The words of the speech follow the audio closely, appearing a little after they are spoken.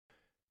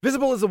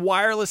Visible is a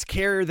wireless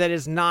carrier that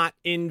is not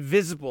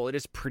invisible. It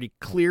is pretty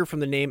clear from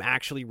the name.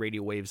 Actually,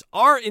 radio waves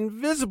are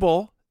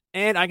invisible.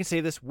 And I can say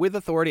this with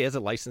authority as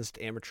a licensed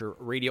amateur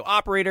radio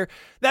operator.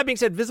 That being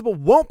said, Visible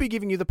won't be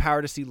giving you the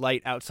power to see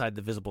light outside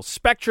the visible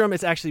spectrum.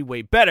 It's actually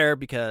way better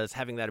because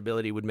having that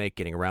ability would make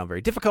getting around very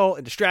difficult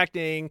and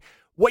distracting.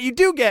 What you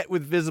do get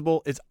with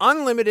Visible is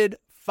unlimited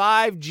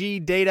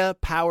 5G data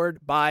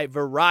powered by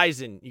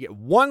Verizon. You get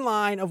one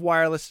line of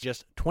wireless,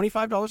 just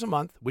 $25 a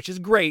month, which is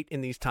great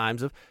in these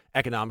times of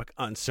economic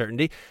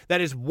uncertainty. That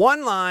is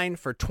one line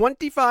for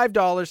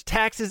 $25,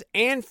 taxes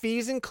and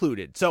fees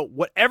included. So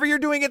whatever you're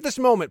doing at this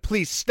moment,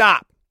 please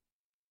stop.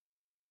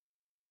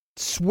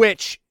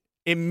 Switch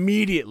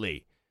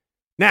immediately.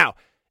 Now,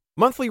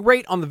 monthly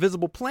rate on the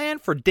Visible plan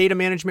for data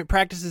management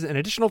practices and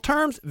additional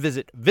terms,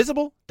 visit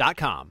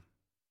visible.com.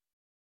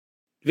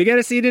 Wir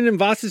gerne sehen in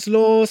Was ist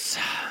los?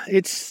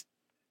 It's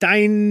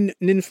deinen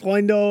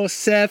Freundo,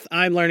 Seth.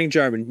 I'm learning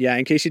German. Yeah,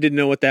 in case you didn't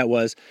know what that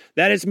was.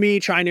 That is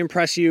me trying to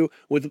impress you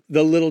with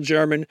the little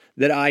German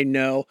that I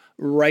know.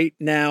 Right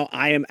now,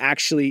 I am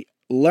actually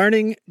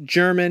learning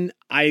German.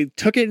 I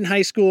took it in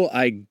high school.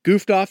 I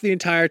goofed off the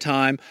entire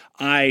time.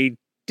 I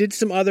did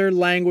some other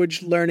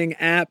language learning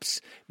apps.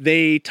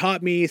 They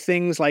taught me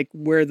things like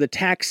where the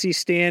taxi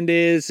stand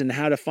is and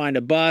how to find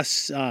a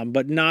bus,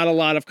 but not a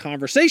lot of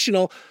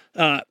conversational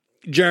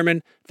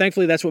German.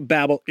 Thankfully, that's what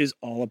Babbel is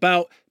all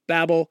about.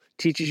 Babbel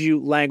teaches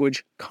you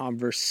language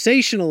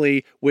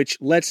conversationally, which,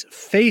 let's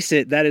face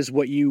it, that is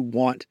what you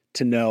want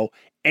to know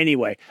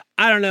anyway.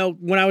 I don't know.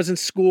 When I was in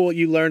school,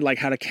 you learned like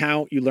how to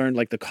count. You learned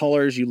like the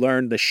colors. You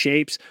learned the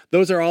shapes.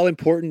 Those are all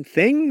important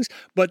things,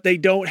 but they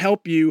don't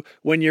help you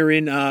when you're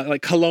in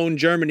like Cologne,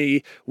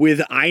 Germany with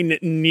Ein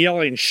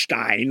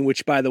Nierenstein,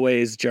 which, by the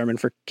way, is German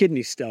for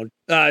kidney stone.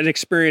 An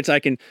experience I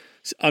can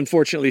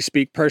unfortunately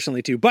speak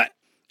personally to, but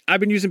I've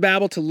been using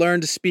Babbel to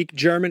learn to speak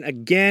German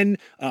again,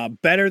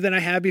 better than I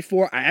have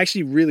before. I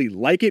actually really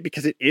like it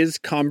because it is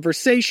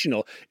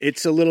conversational.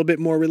 It's a little bit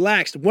more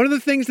relaxed. One of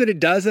the things that it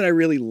does that I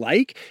really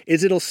like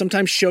is it'll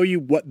sometimes show you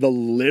what the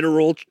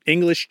literal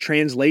English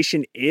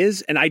translation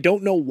is. And I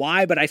don't know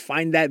why, but I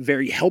find that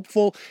very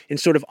helpful in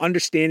sort of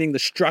understanding the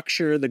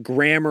structure, the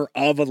grammar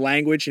of a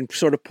language and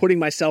sort of putting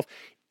myself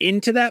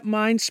into that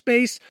mind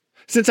space.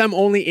 Since I'm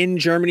only in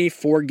Germany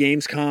for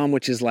Gamescom,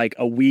 which is like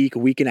a week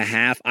and a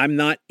half, I'm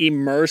not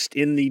immersed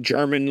in the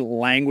German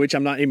language.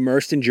 I'm not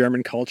immersed in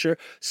German culture.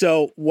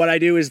 So what I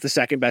do is the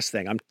second best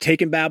thing. I'm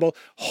taking Babbel.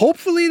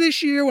 Hopefully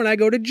this year when I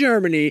go to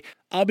Germany,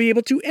 I'll be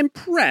able to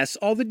impress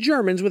all the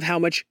Germans with how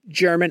much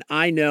German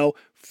I know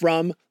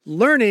from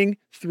learning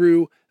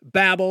through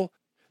Babbel.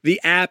 The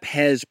app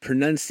has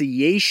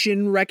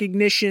pronunciation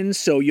recognition,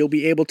 so you'll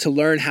be able to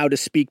learn how to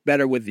speak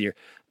better with your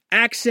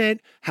accent,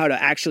 how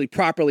to actually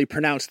properly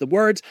pronounce the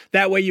words.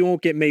 That way you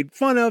won't get made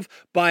fun of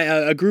by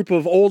a group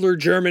of older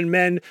German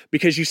men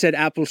because you said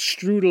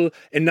Apfelstrudel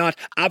and not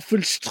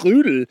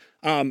Apfelstrudel.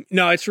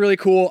 No, it's really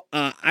cool.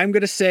 I'm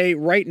going to say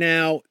right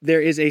now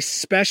there is a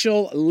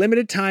special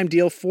limited time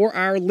deal for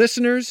our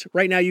listeners.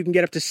 Right now you can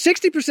get up to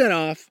 60%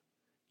 off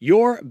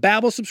your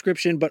Babbel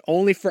subscription, but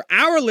only for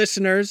our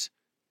listeners,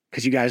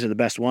 because you guys are the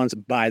best ones,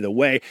 by the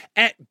way,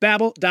 at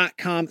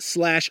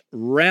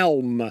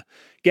babbel.com/realm.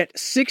 Get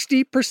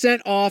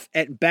 60% off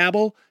at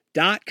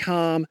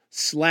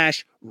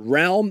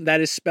babbel.com/realm. That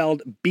is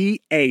spelled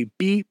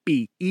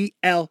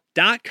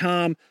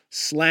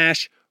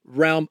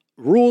BABBEL.com/realm.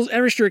 Rules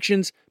and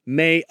restrictions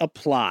may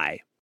apply.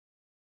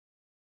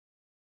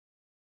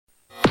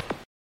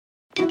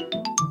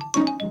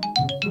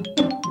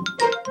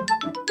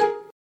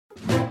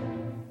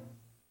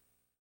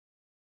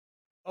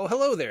 Oh,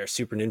 hello there,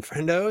 Super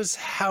Nintendos.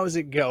 How's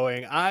it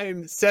going?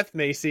 I'm Seth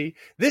Macy.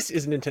 This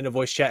is Nintendo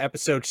Voice Chat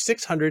episode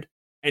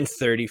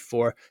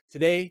 634.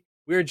 Today,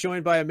 we are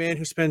joined by a man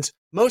who spends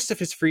most of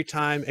his free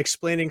time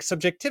explaining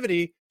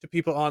subjectivity to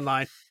people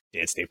online,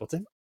 Dan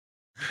Stapleton.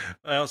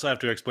 I also have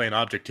to explain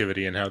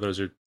objectivity and how those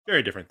are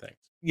very different things.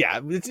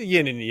 Yeah, it's a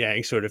yin and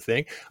yang sort of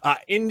thing.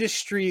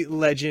 Industry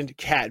legend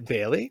Kat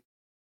Bailey.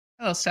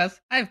 Hello,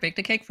 Seth. I've baked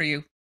a cake for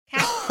you.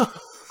 Kat.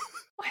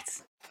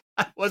 What?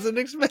 I wasn't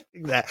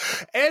expecting that.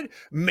 And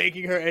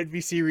making her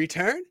NVC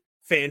return,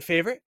 fan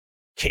favorite,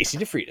 Casey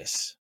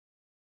DeFreitas.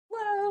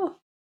 Whoa.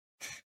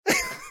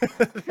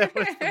 That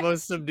was the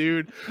most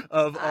subdued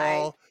of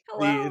all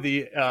Hello.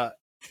 the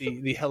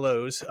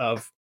hellos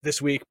of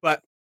this week.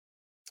 But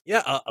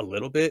yeah, a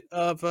little bit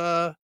of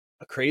a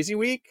crazy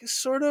week,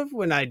 sort of,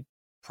 when I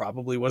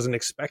probably wasn't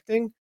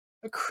expecting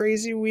a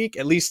crazy week,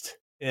 at least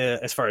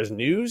as far as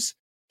news.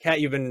 Kat,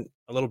 you've been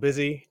a little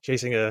busy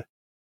chasing a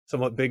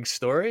somewhat big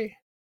story.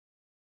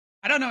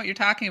 I don't know what you're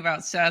talking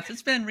about, Seth.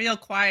 It's been real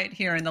quiet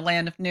here in the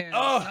land of news.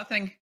 Oh.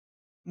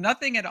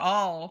 Nothing at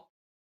all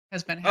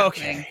has been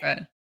happening. Okay. But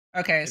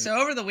okay, so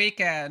over the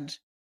weekend,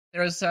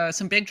 there was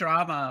some big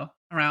drama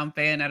around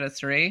Bayonetta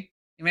 3.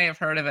 You may have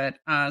heard of it.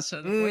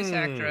 So the voice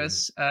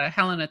actress,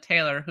 Helena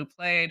Taylor, who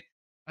played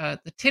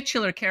the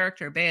titular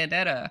character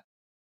Bayonetta,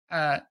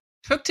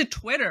 took to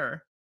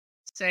Twitter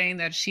saying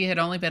that she had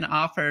only been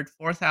offered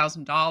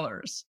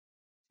 $4,000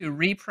 to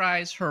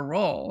reprise her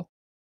role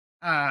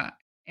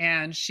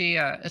and she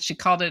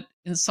called it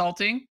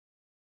insulting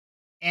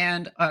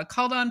and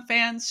called on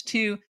fans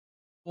to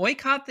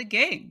boycott the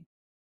game.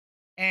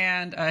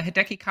 And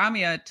Hideki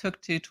Kamiya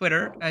took to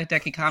Twitter.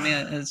 Hideki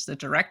Kamiya is the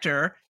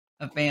director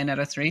of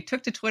Bayonetta 3.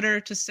 Took to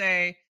Twitter to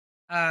say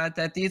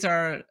that these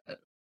are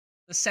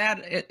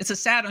it's a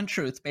sad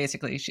untruth.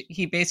 Basically,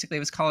 he basically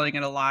was calling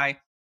it a lie.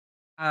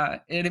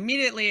 It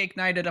immediately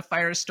ignited a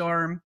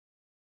firestorm.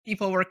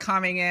 People were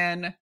coming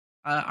in.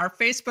 Our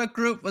Facebook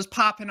group was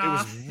popping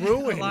off was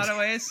ruined. in a lot of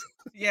ways.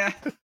 Yeah,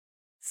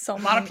 So a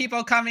lot of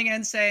people coming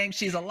in saying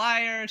she's a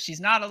liar.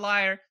 She's not a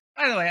liar.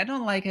 By the way, I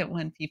don't like it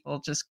when people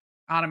just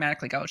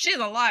automatically go, she's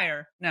a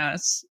liar. No,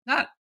 it's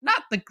not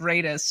the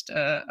greatest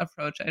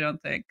approach, I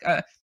don't think.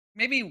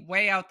 Maybe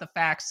weigh out the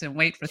facts and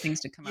wait for things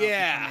to come out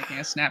before making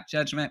a snap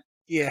judgment.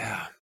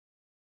 Yeah.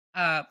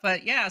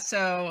 But yeah,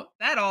 so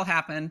that all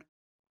happened.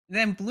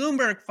 Then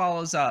Bloomberg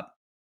follows up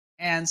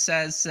and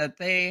says that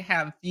they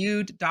have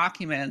viewed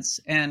documents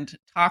and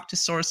talked to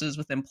sources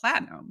within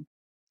Platinum,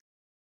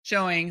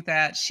 showing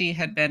that she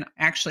had been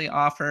actually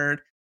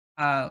offered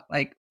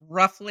like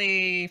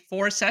roughly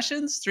 3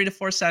 to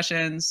 4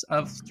 sessions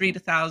of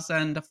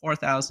 $3,000 to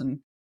 $4,000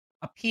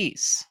 a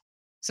piece.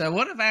 So it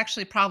would have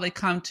actually probably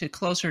come to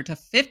closer to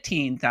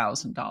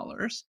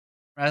 $15,000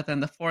 rather than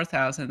the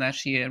 $4,000 that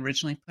she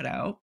originally put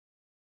out.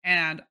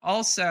 And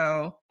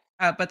also,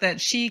 but that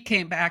she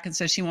came back and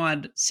said she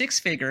wanted 6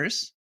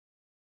 figures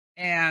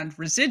and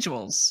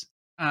residuals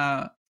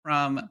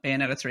from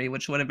Bayonetta 3,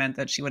 which would have meant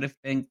that she would have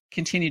been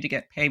continued to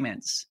get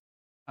payments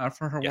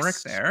for her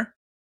work there.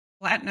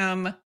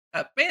 Platinum,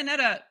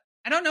 Bayonetta,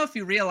 I don't know if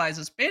you realize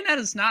this, Bayonetta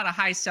is not a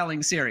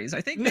high-selling series.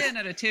 I think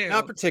Bayonetta 2...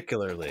 Not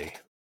particularly.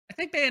 I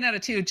think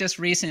Bayonetta 2 just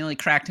recently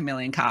cracked 1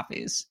 million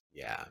copies.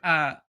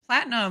 Yeah.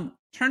 Platinum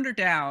turned her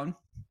down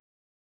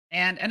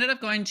and ended up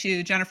going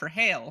to Jennifer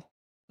Hale,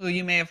 who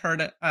you may have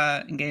heard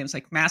in games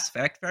like Mass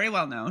Effect, very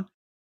well known,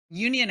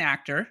 union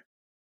actor.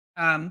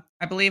 I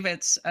believe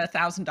it's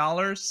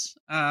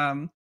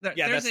 $1,000.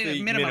 There's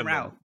a minimum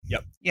route.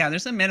 Yep. Yeah,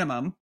 there's a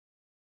minimum.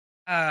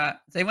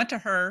 They went to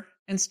her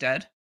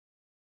instead.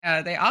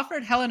 They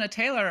offered Helena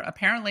Taylor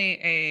apparently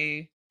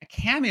a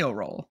cameo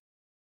role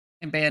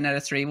in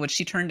Bayonetta 3, which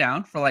she turned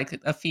down for like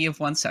a fee of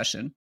 1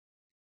 session.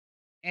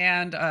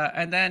 And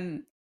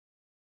then,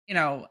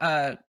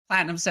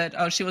 Platinum said,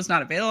 oh, she was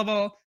not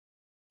available.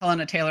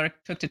 Helena Taylor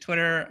took to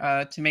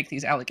Twitter to make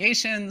these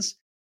allegations.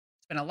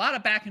 It's been a lot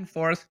of back and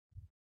forth.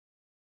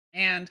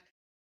 And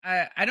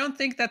I don't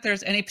think that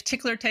there's any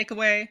particular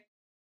takeaway.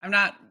 I'm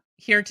not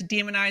here to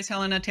demonize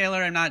Helena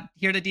Taylor. I'm not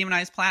here to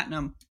demonize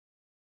Platinum,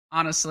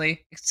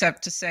 honestly,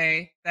 except to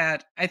say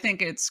that I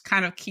think it's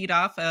kind of keyed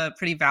off a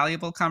pretty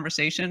valuable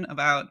conversation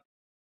about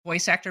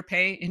voice actor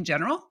pay in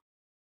general,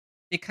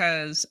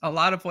 because a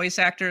lot of voice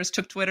actors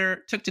took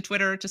to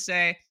Twitter to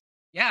say,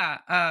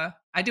 yeah,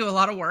 I do a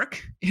lot of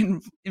work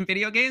in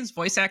video games.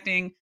 Voice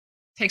acting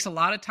takes a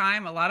lot of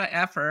time, a lot of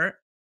effort,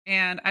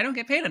 and I don't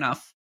get paid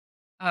enough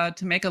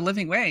to make a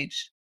living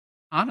wage,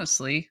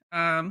 honestly.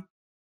 And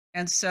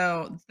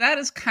so that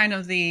is kind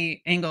of the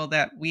angle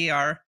that we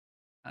are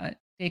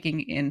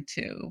digging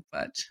into.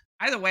 But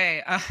either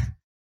way,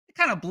 it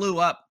kind of blew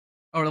up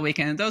over the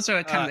weekend. Those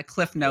are kind of the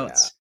cliff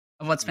notes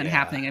of what's been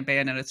happening in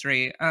Bayonetta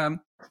 3.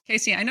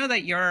 Casey, I know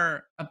that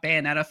you're a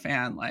Bayonetta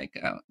fan. Like,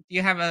 do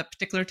you have a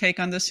particular take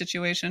on this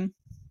situation?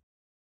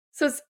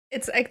 So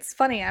it's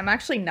funny. I'm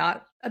actually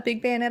not a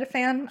big Bayonetta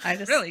fan. I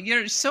just really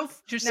you're so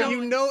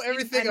you know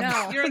everything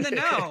about you're in the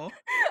know.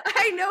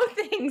 I know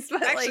things,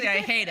 but actually I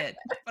hate it.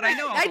 But I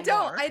know I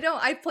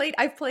don't.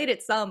 I've played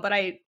it some, but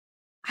I'm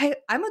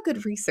a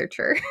good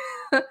researcher.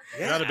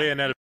 You're not a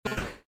Bayonetta.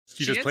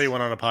 You just play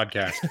one on a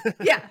podcast.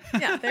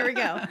 Yeah. There we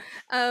go.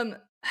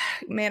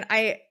 Man,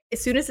 as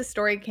soon as the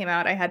story came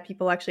out, I had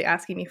people actually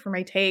asking me for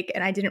my take,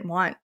 and I didn't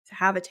want to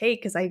have a take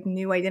because I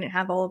knew I didn't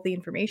have all of the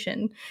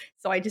information,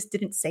 so I just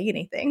didn't say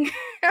anything.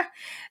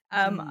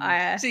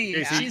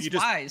 She's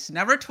wise.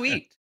 Never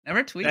tweet.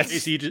 Never tweet.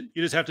 You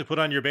just have to put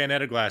on your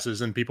Bayonetta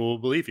glasses, and people will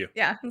believe you.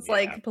 Yeah, it's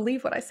like,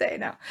 believe what I say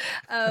now.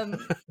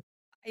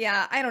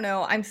 Yeah, I don't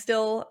know. I'm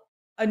still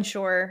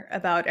unsure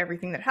about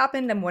everything that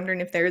happened. I'm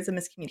wondering if there is a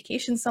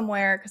miscommunication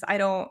somewhere, because I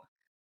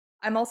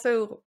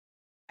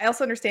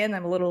also understand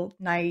I'm a little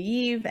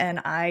naive, and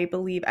I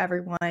believe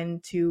everyone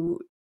to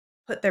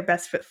put their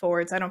best foot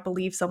forward. So I don't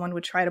believe someone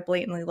would try to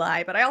blatantly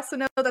lie, but I also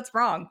know that's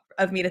wrong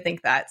of me to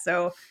think that.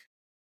 So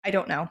I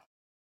don't know.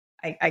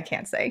 I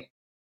can't say.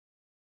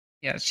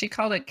 Yeah, she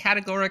called it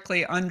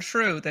categorically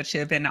untrue that she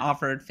had been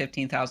offered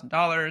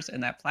 $15,000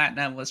 and that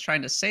Platinum was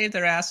trying to save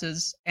their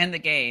asses and the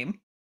game,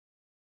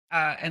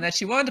 and that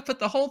she wanted to put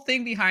the whole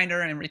thing behind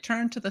her and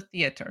return to the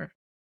theater.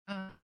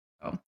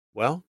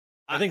 Well,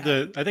 I think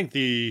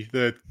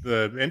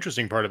the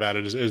interesting part about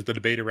it is the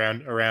debate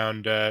around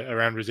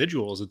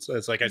residuals.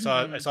 It's like I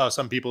saw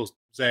some people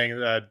saying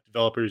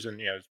developers and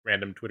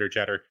random Twitter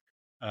chatter,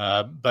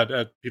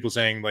 but people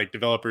saying like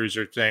developers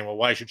are saying, well,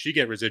 why should she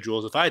get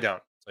residuals if I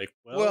don't? It's like,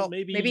 Well,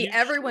 maybe Maybe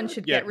everyone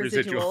should get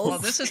residuals. Well,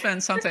 this has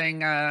been something.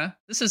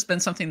 This has been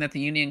something that the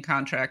union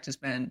contract has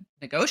been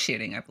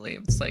negotiating. I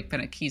believe it's like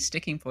been a key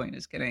sticking point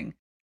is getting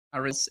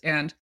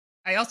and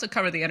I also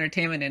cover the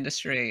entertainment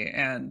industry,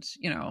 and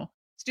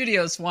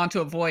studios want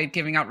to avoid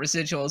giving out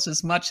residuals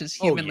as much as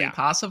humanly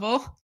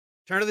possible.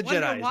 Turn of the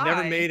Wonder Jedi has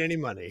never why. made any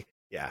money.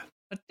 Yeah.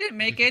 But didn't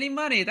make any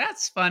money.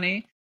 That's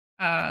funny.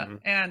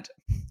 And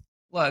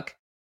look,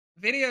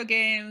 video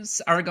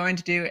games are going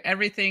to do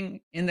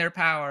everything in their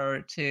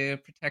power to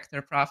protect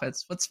their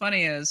profits. What's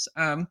funny is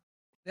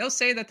they'll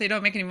say that they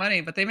don't make any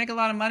money, but they make a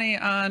lot of money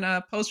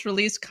on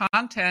post-release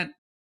content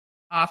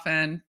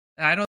often.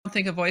 I don't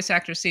think a voice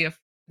actor see an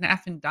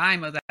effing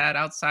dime of that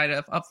outside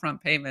of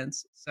upfront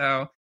payments.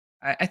 So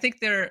I think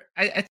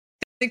I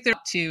think they're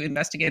to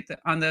investigate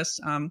on this.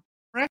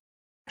 We're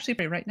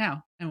actually right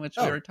now in which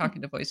we're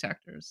talking to voice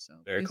actors. So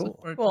very cool. Look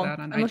forward Cool. to that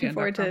on I'm looking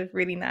forward IGN.com. to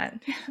reading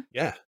that.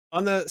 Yeah.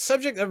 On the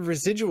subject of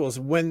residuals,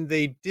 when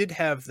they did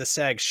have the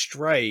SAG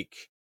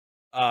strike,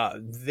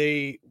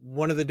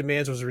 one of the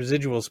demands was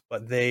residuals,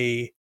 but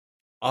they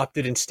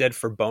opted instead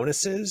for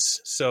bonuses.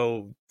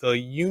 So the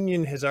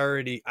union has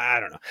already,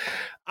 I don't know.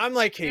 I'm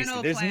like Casey.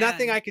 There's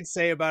nothing I can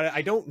say about it.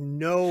 I don't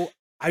know.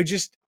 I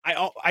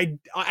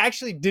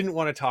actually didn't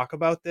want to talk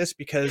about this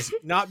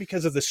not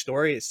because of the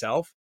story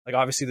itself. Like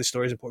obviously the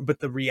story is important, but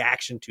the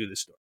reaction to the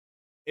story.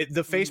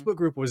 The Facebook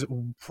group was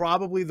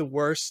probably the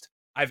worst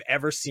I've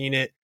ever seen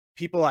it.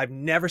 People I've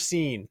never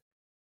seen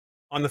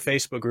on the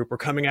Facebook group were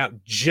coming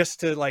out just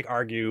to like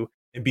argue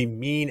and be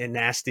mean and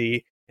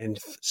nasty and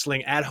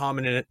sling ad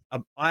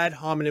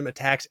hominem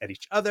attacks at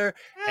each other.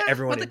 And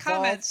everyone with the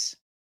involved. comments.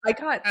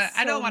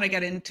 I don't want to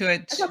get into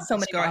it. I got so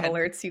many bot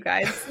alerts, you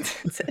guys.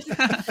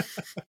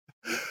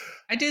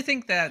 I do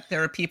think that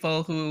there are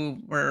people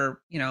who were,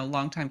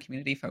 longtime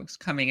community folks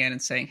coming in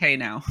and saying, "Hey,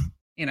 now."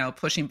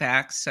 Pushing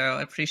back. So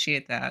I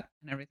appreciate that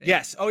and everything.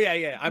 Yes. Oh,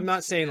 yeah. I'm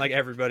not saying like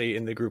everybody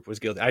in the group was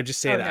guilty. I just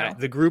say that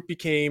the group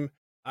became,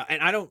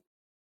 and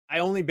I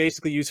only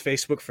basically use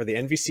Facebook for the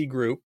NVC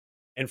group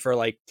and for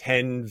like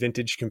 10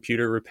 vintage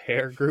computer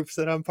repair groups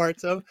that I'm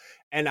parts of.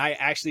 And I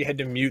actually had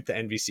to mute the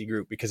NVC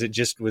group because it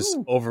just was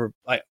over.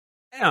 Like,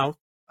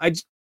 I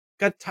just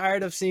got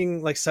tired of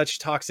seeing like such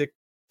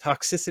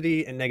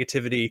toxicity and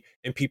negativity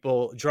and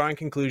people drawing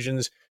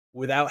conclusions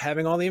without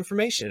having all the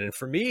information. And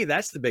for me,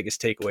 that's the biggest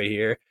takeaway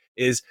here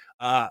is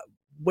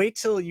wait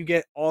till you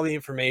get all the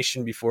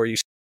information before you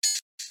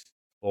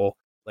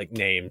like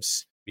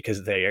names,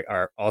 because they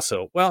are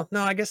also, well,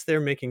 no, I guess they're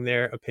making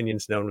their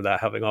opinions known without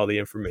having all the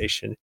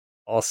information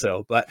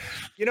also. But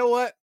you know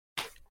what,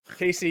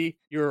 Casey,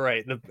 you were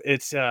right.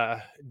 It's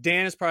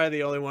Dan is probably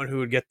the only one who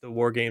would get the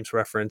War Games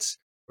reference,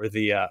 or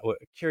the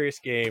curious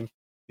game.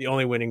 The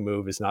only winning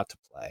move is not to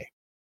play.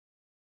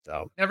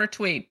 So never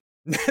tweet.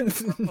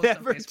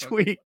 Never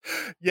tweet.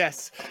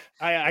 Yes,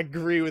 I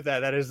agree with that.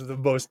 That is the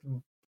most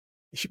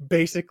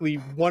basically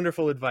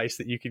wonderful advice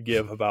that you could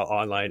give about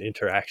online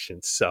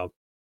interactions. So,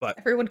 but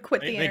everyone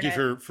quit the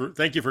internet.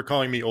 Thank you for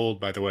calling me old,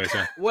 by the way.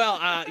 So. Well,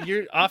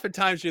 you're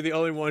the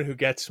only one who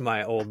gets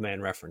my old man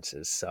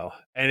references. So,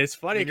 and it's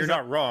funny, you're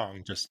not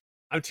wrong. Just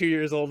I'm 2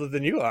 years older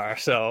than you are,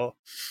 so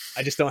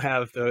I just don't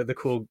have the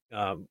cool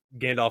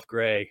Gandalf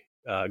Grey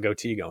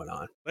goatee going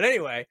on. But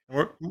anyway,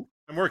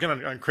 I'm working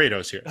on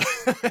Kratos here.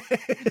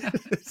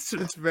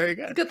 it's very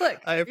good. Good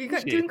look. I Are you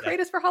doing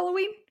Kratos for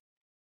Halloween?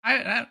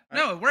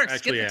 No, it works.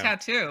 Get the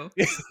tattoo.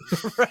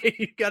 Right.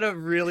 You got to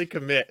really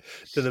commit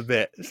to the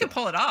bit. You can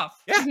pull it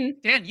off. Yeah.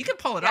 Dan, you can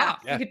pull it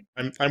off. Yeah.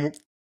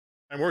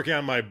 I'm working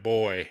on my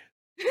boy.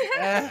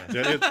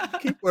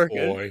 Keep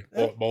working. Boy.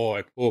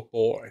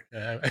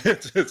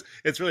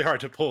 It's really hard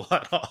to pull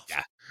that off.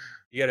 Yeah.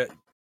 You got to.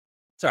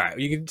 It's all right.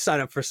 You can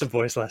sign up for some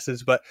voice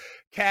lessons. But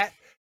Kat,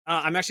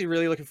 I'm actually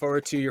really looking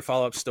forward to your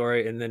follow-up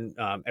story, and then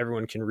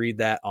everyone can read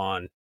that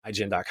on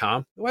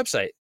IGN.com, the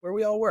website where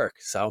we all work.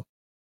 So,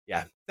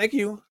 yeah, thank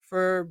you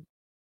for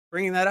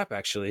bringing that up,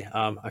 actually.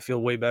 I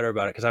feel way better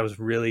about it because I was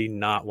really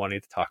not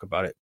wanting to talk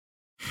about it,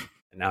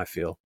 and now I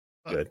feel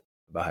good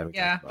about having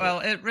talked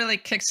about it really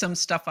kicked some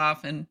stuff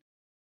off in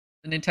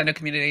the Nintendo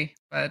community,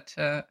 but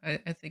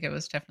I think it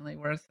was definitely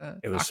worth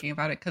talking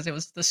about it because it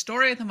was the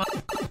story of the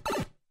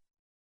month.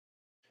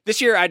 This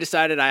year, I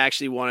decided I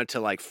actually wanted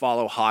to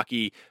follow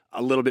hockey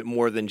a little bit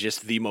more than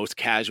just the most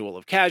casual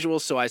of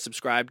casuals. So I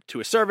subscribed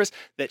to a service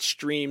that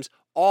streams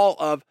all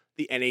of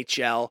the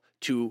NHL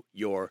to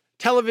your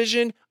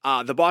television.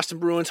 The Boston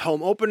Bruins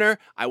home opener,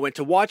 I went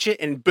to watch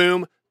it and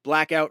boom,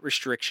 blackout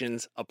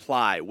restrictions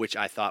apply, which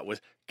I thought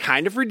was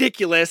kind of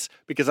ridiculous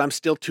because I'm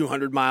still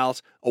 200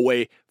 miles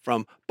away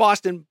from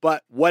Boston,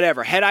 but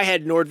whatever. Had I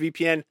had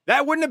NordVPN,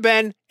 that wouldn't have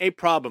been a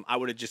problem. I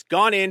would have just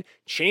gone in,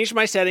 changed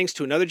my settings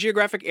to another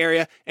geographic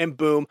area, and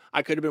boom,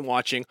 I could have been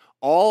watching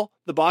all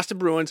the Boston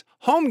Bruins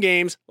home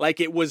games like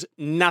it was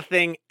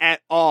nothing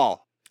at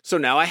all. So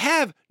now I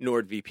have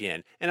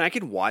NordVPN, and I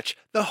can watch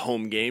the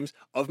home games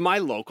of my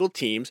local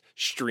teams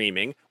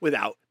streaming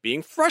without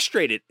being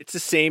frustrated. It's the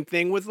same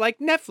thing with like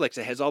Netflix.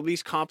 It has all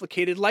these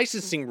complicated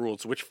licensing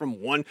rules, which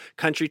from one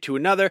country to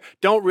another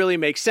don't really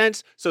make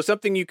sense. So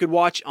something you could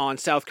watch on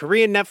South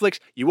Korean Netflix,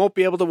 you won't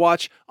be able to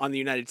watch on the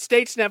United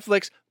States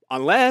Netflix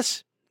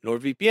unless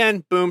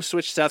NordVPN, boom,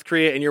 switch to South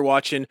Korea, and you're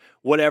watching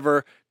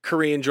whatever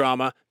Korean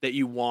drama that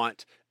you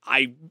want.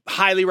 I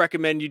highly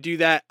recommend you do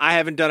that. I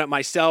haven't done it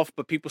myself,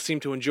 but people seem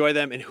to enjoy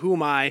them, and who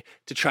am I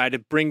to try to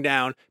bring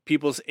down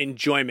people's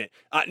enjoyment?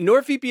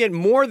 NordVPN,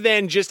 more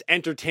than just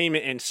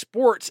entertainment and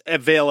sports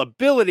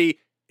availability,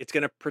 it's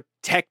going to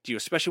protect you,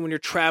 especially when you're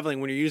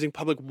traveling, when you're using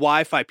public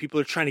Wi-Fi. People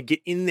are trying to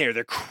get in there.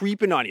 They're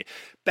creeping on you.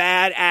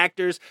 Bad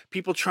actors,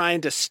 people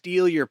trying to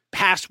steal your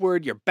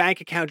password, your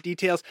bank account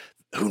details.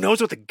 Who knows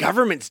what the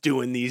government's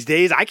doing these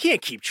days? I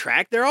can't keep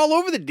track. They're all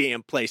over the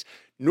damn place.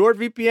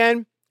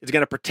 NordVPN is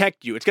going to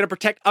protect you. It's going to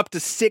protect up to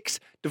 6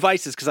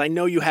 devices because I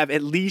know you have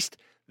at least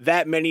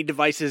that many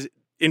devices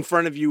in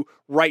front of you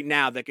right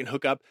now that can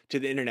hook up to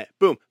the internet.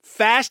 Boom.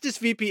 Fastest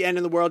VPN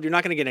in the world. You're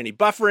not going to get any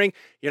buffering.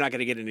 You're not going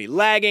to get any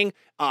lagging.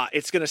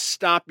 It's going to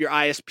stop your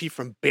ISP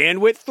from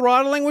bandwidth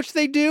throttling, which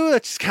they do.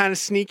 That's kind of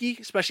sneaky,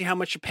 especially how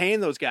much you're paying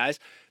those guys.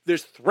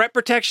 There's threat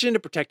protection to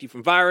protect you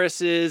from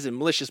viruses and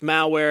malicious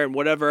malware and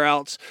whatever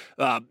else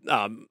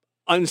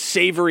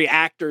unsavory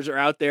actors are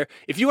out there.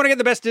 If you want to get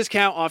the best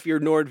discount off your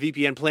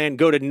NordVPN plan,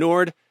 go to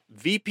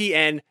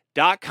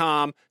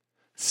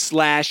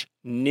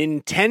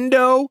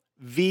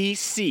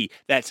nordvpn.com/NintendoVC.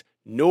 That's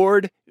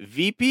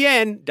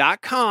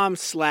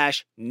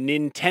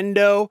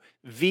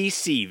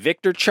nordvpn.com/NintendoVC.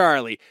 Victor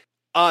Charlie.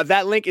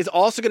 That link is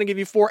also going to give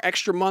you 4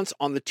 extra months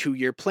on the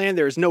 2-year plan.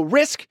 There is no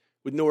risk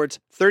with Nord's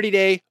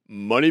 30-day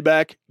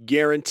money-back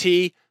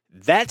guarantee.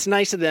 That's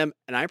nice of them,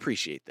 and I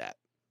appreciate that.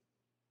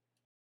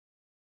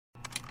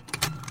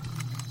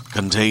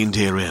 Contained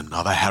herein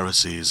are the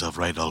heresies of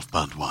Radolf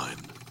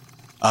Burntwine,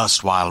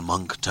 erstwhile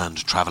monk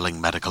turned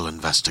traveling medical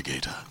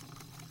investigator.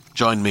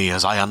 Join me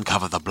as I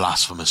uncover the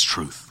blasphemous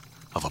truth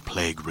of a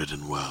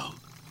plague-ridden world,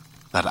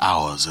 that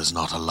ours is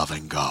not a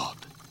loving God,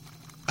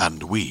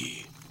 and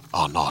we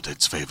are not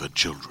its favored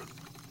children.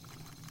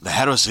 The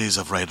heresies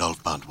of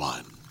Radolf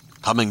Burntwine,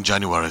 coming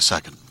January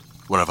 2nd,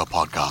 wherever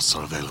podcasts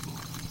are available.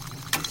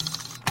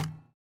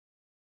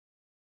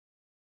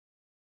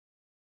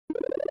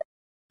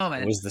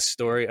 It was the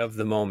story of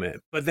the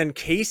moment. But then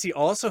Casey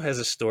also has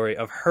a story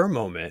of her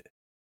moment.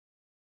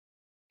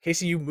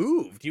 Casey, you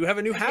moved. You have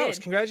a new house.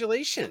 Did.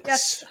 Congratulations.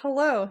 Yes.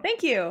 Hello.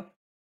 Thank you.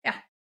 Yeah.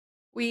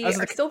 We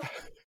are still.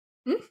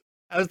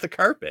 How's the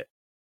carpet?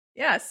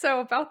 Yeah. So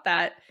about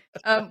that,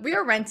 we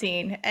are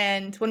renting,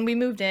 and when we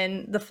moved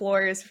in, the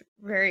floor is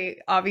very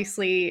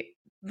obviously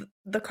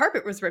the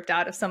carpet was ripped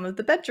out of some of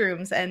the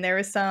bedrooms, and there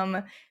was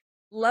some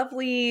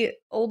lovely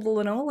old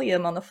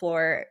linoleum on the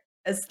floor,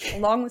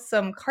 along with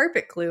some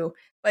carpet glue.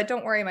 But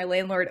don't worry, my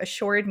landlord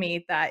assured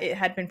me that it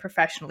had been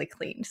professionally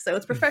cleaned. So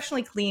it's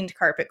professionally cleaned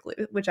carpet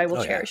glue, which I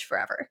will cherish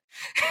forever.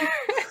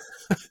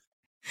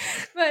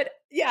 But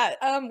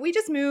yeah, we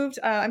just moved.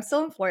 I'm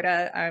still in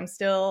Florida. I'm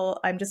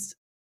just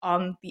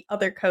on the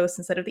other coast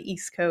instead of the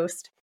East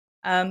Coast,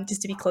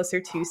 just to be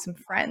closer to some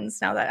friends.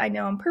 Now that I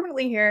know I'm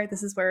permanently here,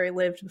 this is where I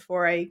lived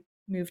before I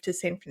moved to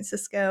San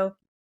Francisco.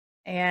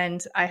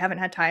 And I haven't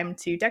had time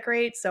to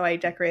decorate, so I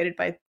decorated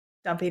by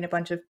dumping a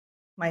bunch of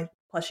my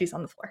plushies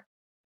on the floor.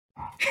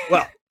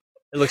 Well,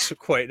 it looks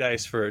quite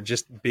nice for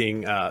just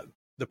being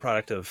the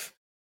product of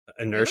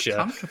inertia,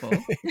 comfortable,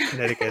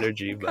 kinetic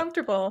energy. But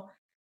Comfortable.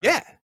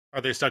 yeah,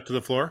 Are they stuck to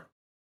the floor?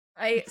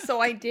 I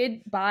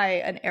did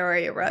buy an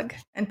area rug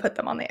and put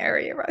them on the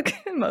area rug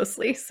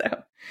mostly.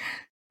 So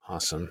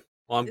awesome.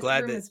 Well, I'm this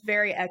glad room that is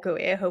very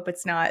echoey. I hope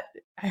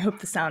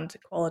the sound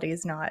quality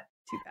is not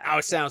too bad.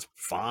 it sounds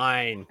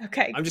fine.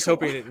 Okay. I'm just cool.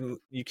 hoping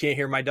you can't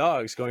hear my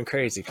dogs going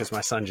crazy because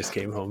my son just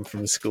came home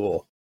from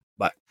school.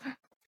 But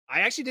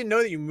I actually didn't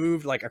know that you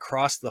moved like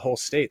across the whole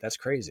state. That's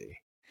crazy.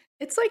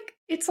 It's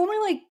only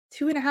like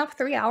 2.5,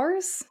 3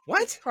 hours.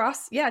 What? To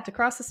cross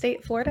the state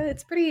of Florida.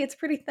 It's pretty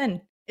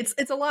thin.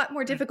 It's a lot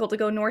more difficult to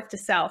go north to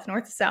south.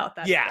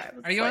 That's Yeah.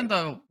 Are you on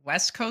the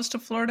west coast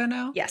of Florida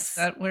now? Yes. Is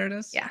that where it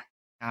is? Yeah.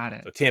 Got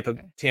it. So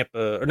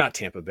Tampa, or not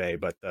Tampa Bay,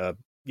 but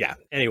yeah.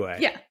 Anyway.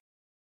 Yeah.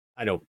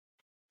 I know.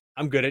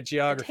 I'm good at The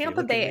geography.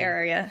 Tampa Look at Bay me.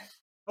 area.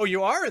 Oh,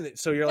 you are?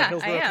 So you're like Yeah,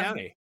 Hillsborough I am.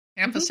 County.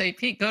 Tampa St.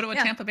 Pete. Go to a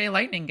Yeah. Tampa Bay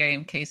Lightning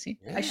game, Casey.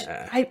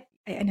 Yeah. I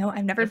know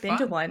I've never They're been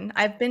to fun. one.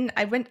 I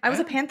was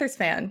a Yeah. Panthers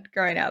fan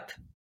growing up,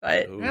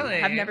 but Ooh.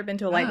 Really? I've never been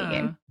to a Lightning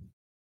game.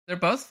 They're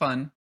both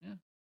fun. Yeah.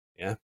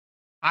 Yeah.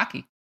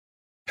 Hockey.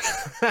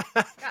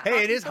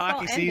 Hey, it is football, hockey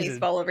and season.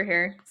 baseball over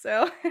here.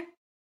 So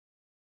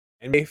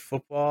NBA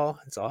football.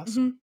 It's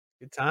awesome. Mhm.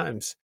 Good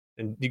times.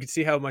 And you can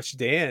see how much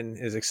Dan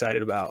is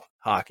excited about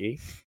hockey.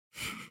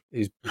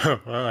 He's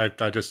Well,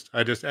 I just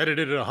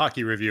edited a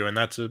hockey review, and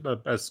that's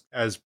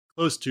as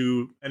close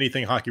to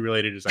anything hockey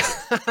related as I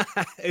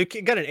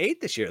it got an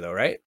 8 this year, though,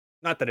 right?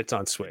 Not that it's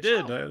on Switch.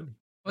 did.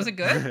 Was it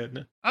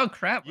good? Oh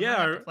crap! Yeah,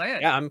 I have to play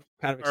it. Yeah, I'm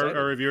kind of excited.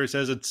 Our reviewer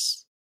says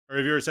Our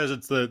reviewer says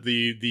it's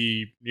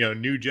the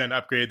new gen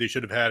upgrade they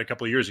should have had a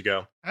couple of years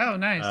ago. Oh,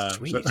 nice.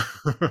 Sweet. So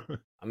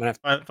I'm gonna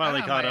have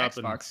finally Ah, caught my up.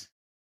 Xbox.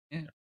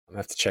 I'm gonna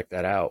have to check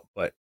that out.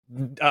 But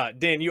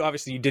Dan, you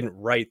obviously didn't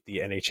write the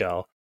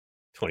NHL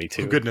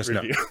 22 Oh, goodness,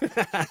 no. review,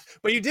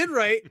 but you did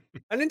write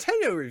a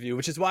Nintendo review,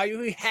 which is why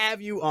we have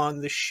you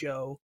on the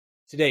show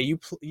today.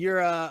 You're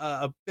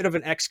a bit of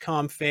an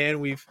XCOM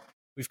fan. We've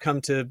come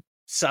to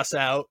suss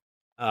out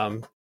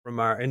from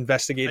our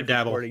investigative I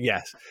dabble. reporting.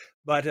 Yes,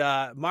 but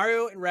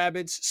Mario and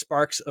Rabbids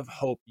Sparks of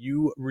Hope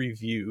you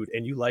reviewed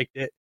and you liked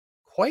it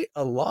quite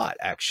a lot,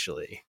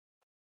 actually.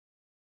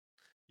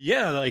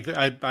 Yeah, like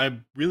I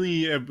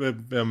really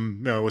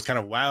was kind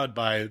of wowed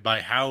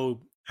by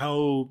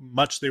how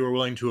much they were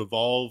willing to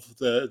evolve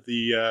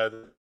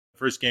the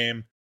first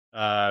game,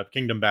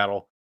 Kingdom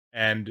Battle,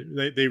 and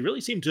they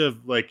really seem to have,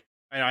 like,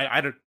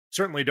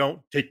 certainly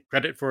don't take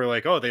credit for,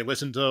 like, oh, they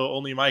listened to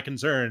only my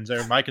concerns,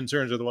 or my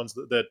concerns are the ones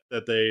that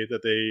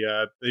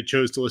they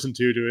chose to listen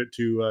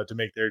to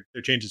make their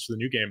changes for the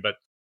new game. But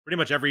pretty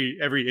much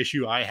every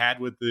issue I had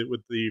with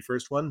the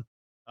first one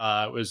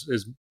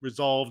is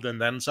resolved and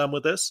then some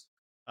with this.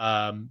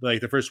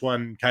 Like the first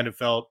one kind of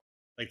felt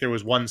like there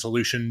was one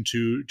solution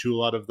to a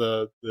lot of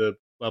the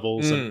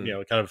levels, and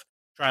kind of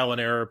trial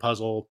and error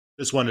puzzle.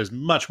 This one is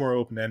much more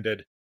open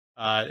ended.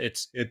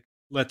 It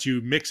lets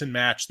you mix and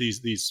match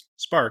these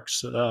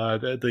sparks.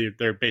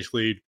 They're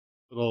basically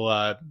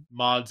little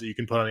mods that you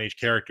can put on each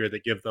character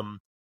that give them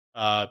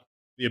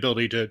the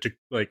ability to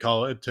like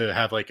call it to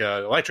have like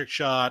a electric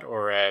shot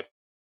or a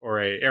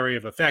area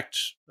of effect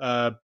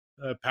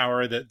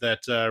power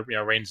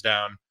that rains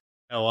down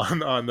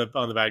on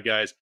the bad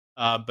guys.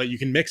 But you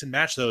can mix and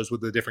match those with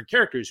the different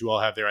characters who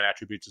all have their own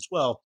attributes as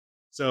well.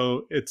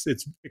 So it's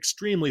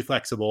extremely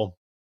flexible,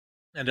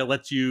 and it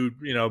lets you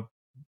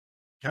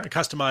kind of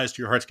customize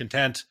to your heart's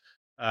content,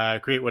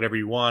 create whatever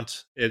you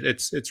want.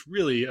 It's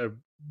really a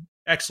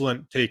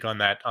excellent take on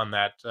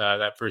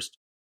that first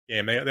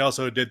game. They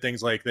also did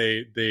things like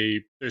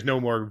there's no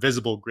more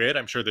visible grid.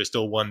 I'm sure there's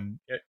still one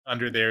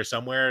under there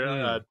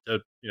somewhere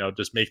to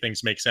just make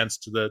things make sense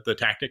to the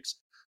tactics,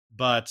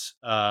 but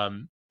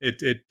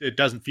it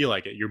doesn't feel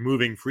like it. You're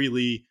moving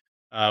freely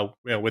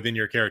within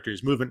your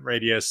character's movement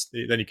radius.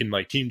 Then you can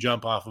like team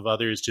jump off of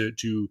others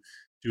to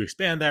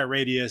expand that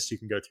radius. You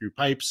can go through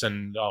pipes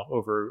and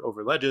over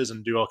ledges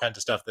and do all kinds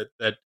of stuff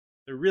that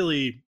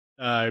really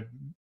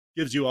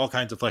gives you all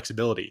kinds of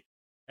flexibility.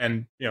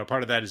 And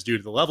part of that is due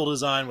to the level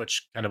design,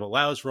 which kind of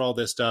allows for all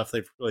this stuff.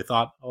 They've really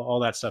thought all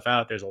that stuff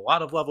out. There's a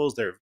lot of levels.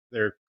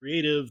 They're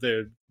creative.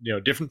 They're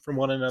different from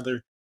one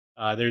another.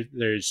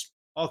 There's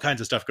all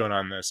kinds of stuff going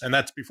on in this, and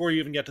that's before you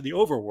even get to the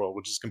overworld,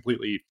 which is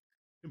completely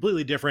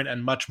different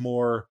and much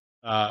more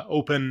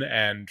open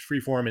and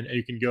freeform. And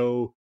you can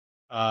go.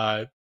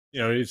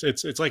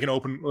 It's like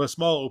a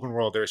small open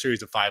world. There are a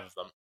series of 5 of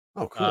them.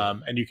 Oh,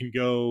 cool. And you can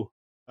go,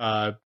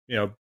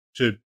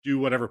 to do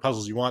whatever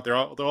puzzles you want. They're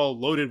all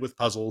loaded with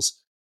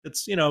puzzles.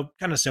 It's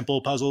kind of simple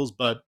puzzles,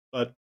 but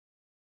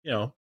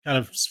kind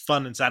of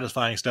fun and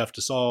satisfying stuff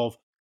to solve.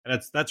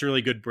 And that's a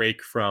really good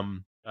break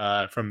from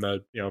the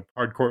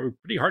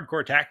pretty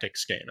hardcore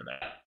tactics game in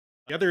that.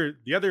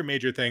 The other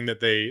major thing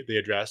that they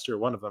addressed, or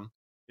one of them,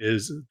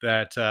 is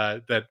that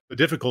the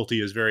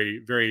difficulty is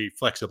very, very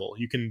flexible.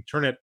 You can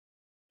turn it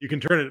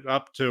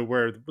up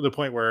to the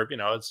point where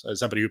as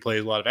somebody who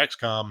plays a lot of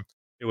XCOM,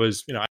 it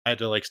was I had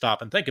to like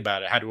stop and think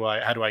about it. How do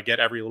I get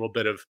every little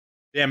bit of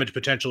damage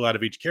potential out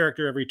of each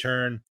character every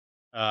turn?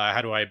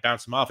 How do I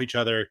bounce them off each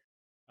other?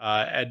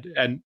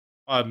 And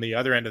on the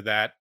other end of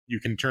that, you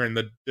can turn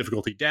the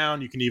difficulty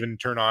down. You can even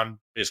turn on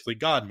basically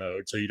God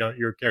mode, so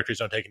your characters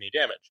don't take any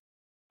damage.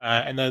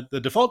 And the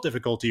default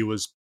difficulty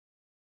was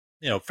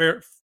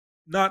fair,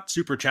 not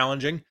super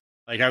challenging.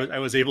 Like I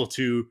was able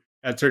to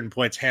at certain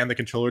points hand the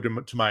controller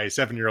to my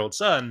 7-year-old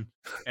son,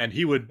 and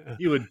he would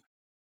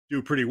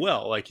do pretty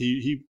well. Like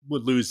he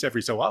would lose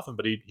every so often,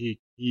 but he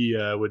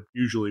would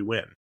usually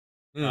win.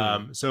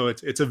 So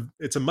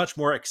it's a much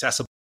more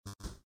accessible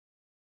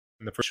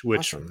in the first,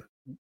 which Awesome.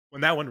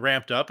 When that one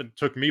ramped up and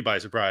took me by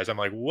surprise, I'm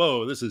like,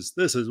 whoa, this is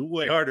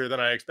way harder than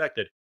I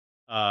expected.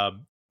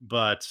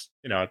 But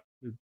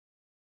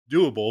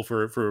doable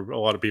for a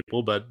lot of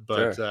people, but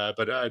Sure.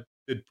 I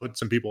did put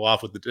some people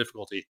off with the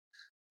difficulty.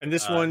 And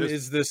this one,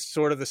 is this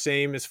sort of the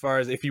same as far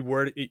as if you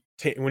were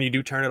to, when you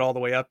do turn it all the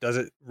way up, does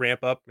it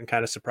ramp up and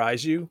kind of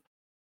surprise you?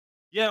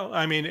 Yeah,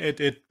 I mean,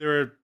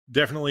 there are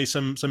definitely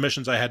some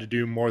missions I had to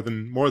do more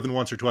than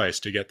once or twice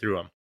to get through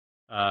them.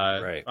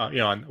 Right.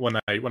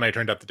 When I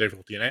turned up the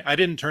difficulty, and I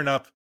didn't turn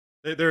up.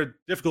 There are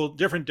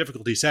different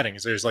difficulty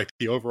settings. There's like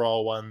the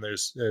overall one.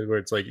 There's where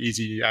it's like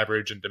easy,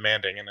 average, and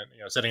demanding. And then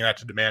setting that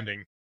to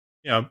demanding,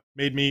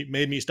 made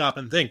me stop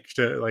and think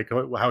to like,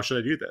 how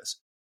should I do this?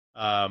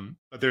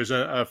 But there's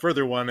a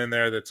further one in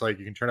there that's like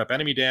you can turn up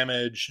enemy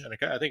damage, and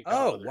I think.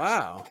 Oh,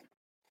 wow.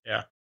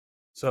 Yeah.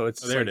 So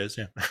it's there. It is.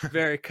 Yeah.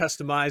 very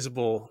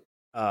customizable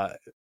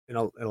in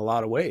a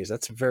lot of ways.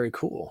 That's very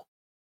cool.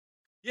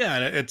 Yeah,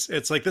 and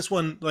it's like this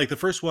one, like the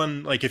first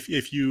one, like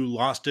if you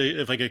lost it,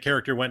 if like a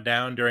character went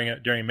down during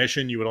a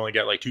mission, you would only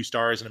get like 2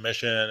 stars in a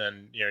mission,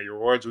 and you know your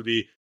rewards would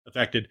be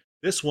affected.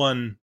 This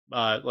one,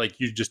 like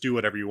you just do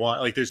whatever you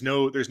want. Like there's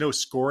no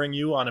scoring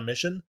you on a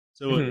mission.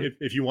 So Mhm.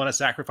 if you want to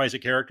sacrifice a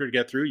character to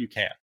get through, you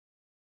can.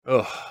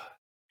 Ugh.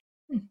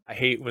 I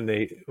hate when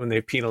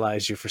they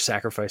penalize you for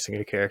sacrificing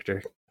a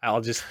character.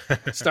 I'll just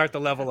start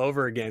the level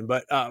over again.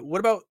 But what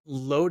about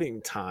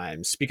loading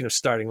time? Speaking of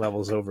starting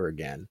levels over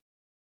again.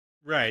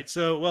 Right.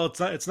 So, well,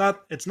 that's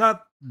not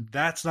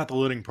the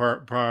loading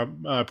part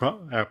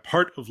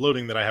of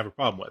loading that I have a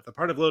problem with. The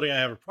part of loading I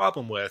have a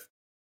problem with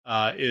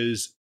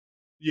is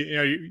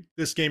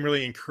this game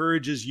really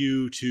encourages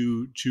you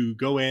to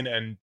go in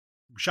and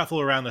shuffle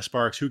around the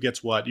sparks. Who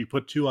gets what? You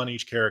put 2 on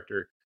each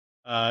character.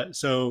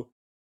 So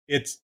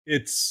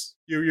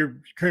you're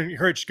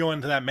encouraged to go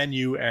into that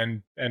menu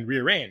and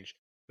rearrange.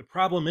 The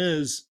problem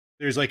is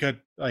there's like a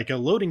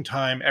loading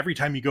time every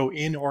time you go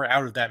in or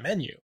out of that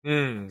menu.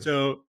 Mm.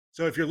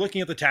 So if you're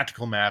looking at the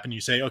tactical map and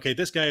you say, okay,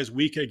 this guy is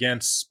weak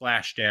against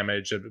splash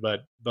damage,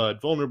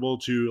 but vulnerable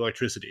to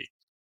electricity,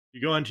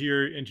 you go into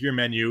your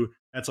menu.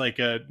 That's like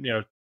a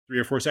 3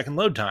 or 4 second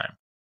load time,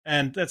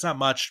 and that's not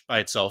much by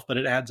itself, but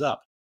it adds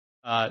up.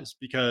 It's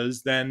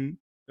because then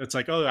it's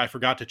like, oh, I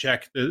forgot to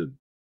check for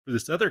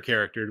this other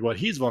character what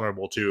he's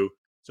vulnerable to,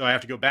 so I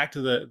have to go back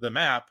to the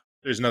map.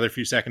 There's another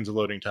few seconds of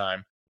loading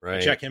time. Right.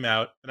 I check him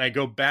out, and I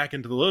go back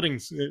into the loading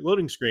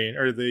screen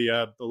or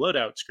the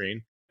loadout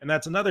screen, and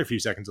that's another few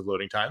seconds of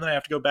loading time. Then I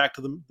have to go back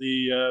to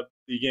the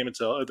game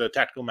itself, or the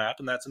tactical map,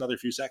 and that's another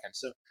few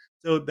seconds.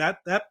 So that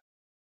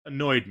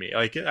annoyed me.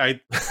 Like I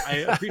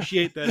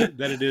appreciate that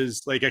it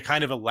is like a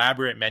kind of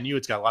elaborate menu.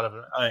 It's got a lot of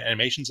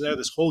animations there.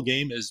 This whole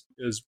game is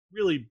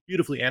really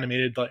beautifully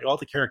animated. Like all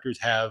the characters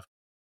have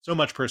so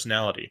much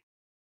personality.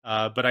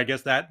 But I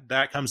guess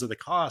that comes at the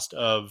cost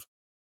of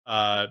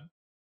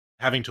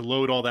having to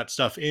load all that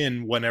stuff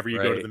in whenever you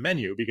go to the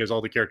menu, because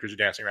all the characters are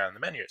dancing around in the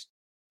menus.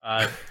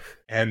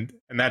 And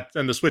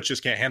the Switch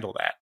just can't handle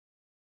that.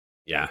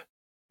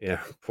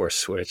 Yeah, poor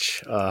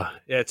Switch.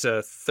 It's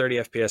a 30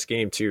 FPS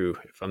game too,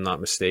 if I'm not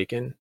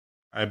mistaken.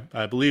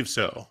 I believe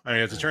so. I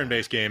mean, it's a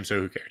turn-based game, so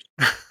who cares?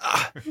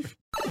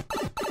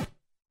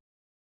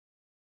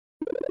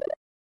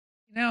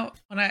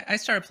 When I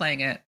started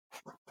playing it,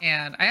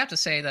 and I have to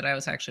say that I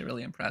was actually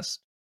really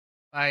impressed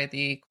by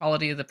the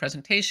quality of the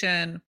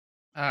presentation.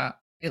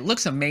 It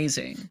looks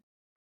amazing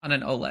on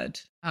an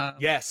OLED.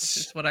 Yes.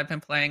 Which is what I've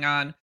been playing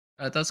on.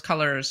 Those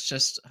colors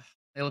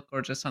they look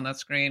gorgeous on that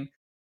screen.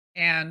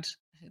 And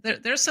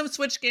there's some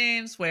Switch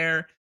games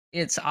where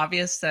it's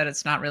obvious that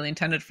it's not really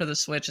intended for the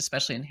Switch,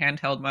 especially in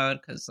handheld mode,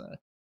 because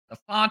the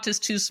font is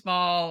too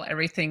small,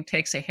 everything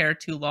takes a hair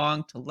too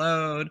long to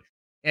load,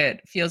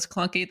 it feels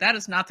clunky. That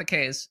is not the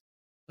case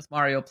with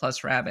Mario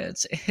plus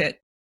Rabbids.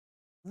 It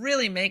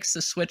really makes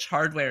the Switch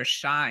hardware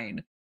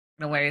shine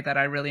in a way that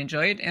I really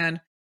enjoyed.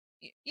 And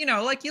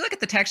like you look at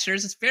the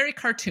textures, it's very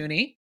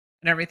cartoony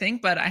and everything,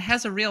 but it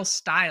has a real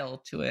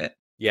style to it.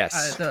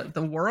 Yes.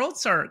 The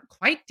worlds are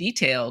quite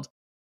detailed.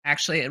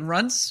 Actually, it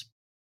runs,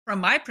 from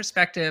my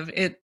perspective,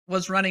 it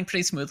was running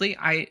pretty smoothly.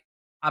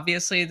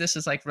 Obviously this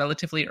is like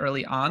relatively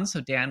early on,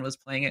 so Dan was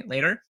playing it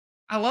later.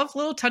 I love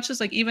little touches,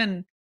 like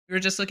even we were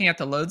just looking at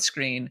the load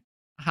screen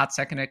a hot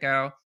second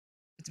ago.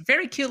 It's a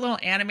very cute little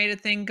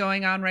animated thing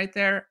going on right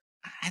there.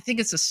 I think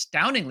it's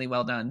astoundingly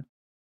well done.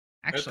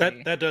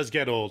 Actually, that does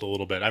get old a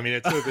little bit. I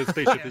mean, the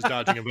spaceship is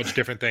dodging a bunch of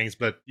different things,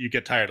 but you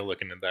get tired of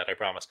looking at that. I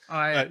promise.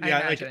 I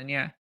imagine,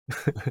 yeah.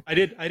 I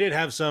did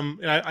have some.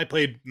 I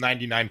played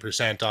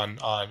 99%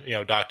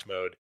 on docked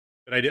mode,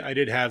 but I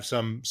did have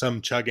some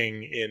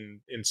chugging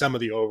in some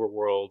of the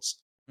overworlds.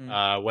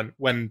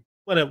 When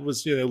it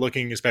was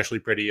looking especially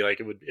pretty, like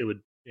it would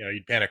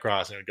you'd pan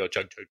across and it would go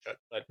chug chug chug.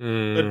 But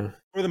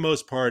for the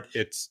most part,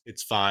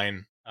 it's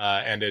fine,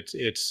 and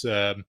it's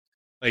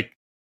like,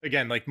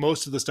 again, like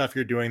most of the stuff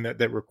you're doing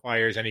that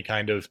requires any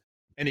kind of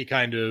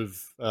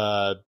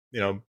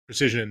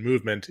precision and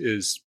movement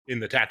is in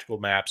the tactical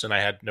maps, and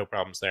I had no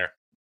problems there.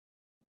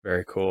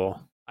 Very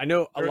cool. I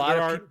know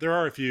there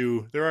are a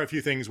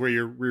few things where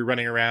you're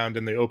running around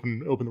in the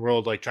open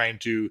world, like trying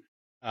to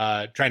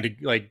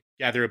like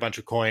gather a bunch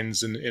of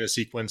coins in a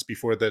sequence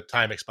before the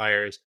time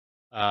expires.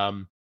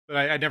 But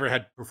I never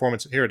had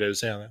performance. Here it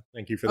is. Yeah,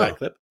 thank you for that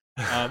clip.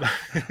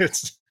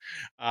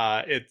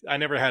 I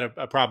never had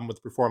a problem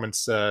with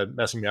performance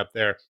messing me up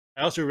there.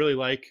 I also really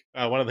like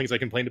one of the things I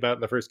complained about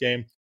in the first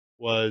game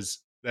was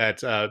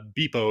that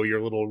Beepo,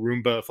 your little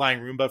flying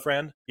Roomba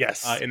friend.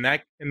 Yes. In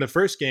the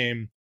first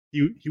game,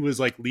 he was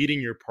like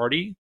leading your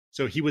party,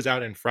 so he was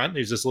out in front.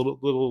 He's this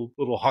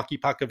little hockey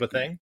puck of a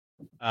thing,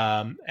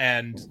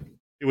 and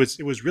it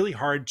was really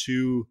hard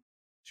to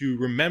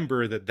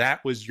remember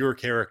that was your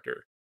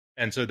character,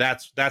 and so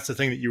that's the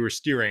thing that you were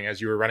steering as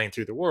you were running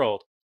through the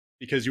world,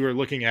 because you were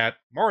looking at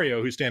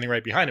Mario, who's standing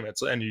right behind him,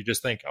 and you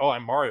just think, oh,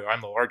 I'm Mario.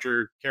 I'm the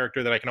larger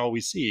character that I can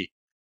always see,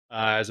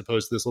 as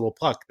opposed to this little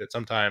puck that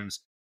sometimes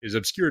is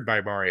obscured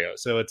by Mario.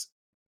 So it's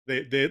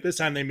this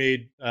time they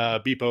made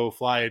Beepo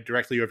fly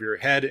directly over your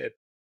head.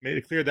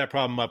 cleared that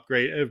problem up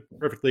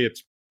perfectly.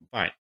 It's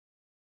fine.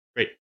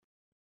 Great.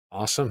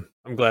 Awesome.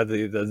 I'm glad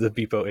the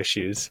Beepo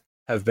issues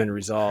have been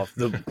resolved.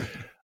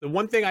 The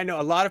one thing I know,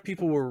 a lot of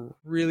people were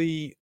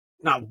really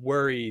not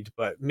worried,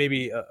 but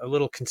maybe a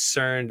little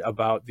concerned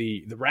about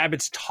the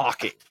rabbits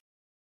talking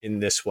in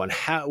this one.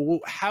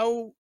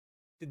 How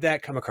did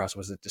that come across?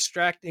 Was it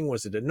distracting?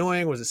 Was it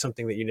annoying? Was it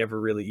something that you never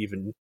really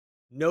even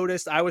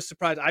noticed? I was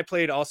surprised. I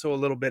played also a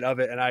little bit of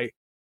it, and I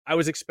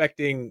was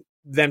expecting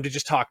them to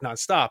just talk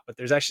nonstop, but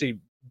there's actually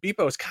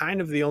Beepo is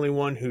kind of the only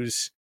one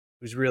who's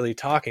really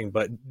talking.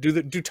 But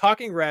do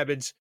talking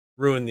rabbits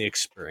ruin the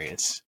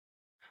experience?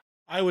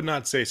 I would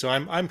not say so.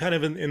 I'm kind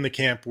of in the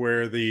camp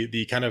where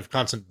the kind of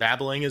constant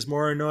babbling is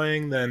more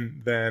annoying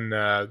than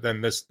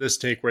this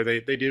take, where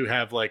they do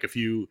have like a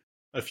few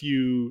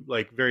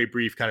like very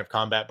brief kind of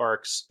combat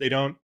barks. They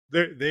don't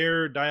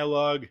their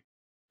dialogue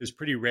is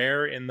pretty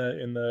rare in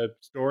the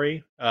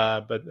story.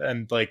 But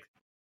like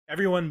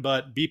everyone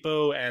but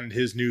Beepo and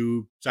his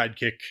new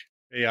sidekick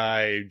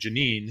AI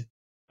Janine,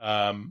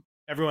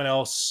 everyone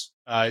else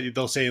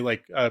they'll say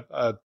like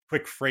a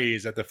quick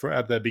phrase at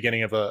the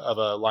beginning of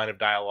a line of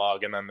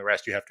dialogue, and then the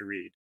rest you have to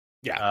read.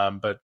 Yeah.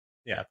 But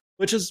yeah,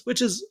 which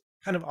is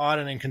kind of odd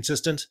and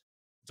inconsistent.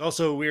 It's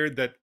also weird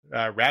that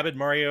Rabid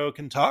Mario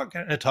can talk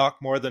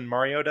more than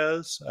Mario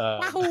does.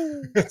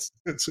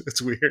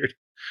 It's weird.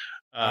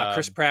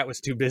 Chris Pratt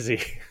was too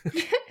busy.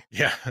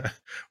 Yeah.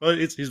 Well,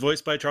 he's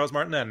voiced by Charles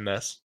Martinet in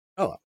this.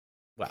 Oh,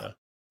 wow.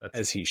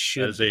 As he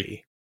should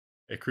be.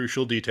 A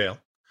crucial detail.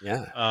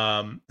 Yeah.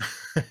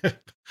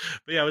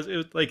 But yeah, it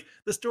was like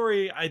the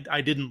story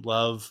I didn't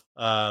love,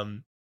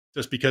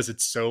 just because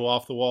it's so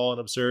off the wall and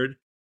absurd.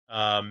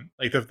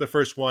 Like the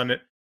first one,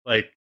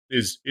 like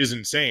is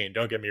insane.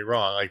 Don't get me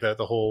wrong. Like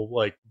the whole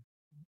like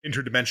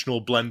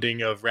interdimensional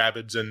blending of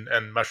Rabbids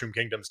and Mushroom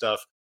Kingdom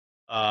stuff,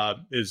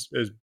 is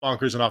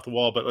bonkers and off the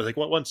wall. But like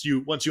once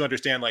you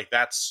understand like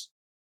that's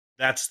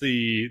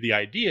the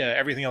idea,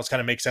 everything else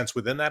kind of makes sense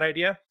within that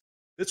idea.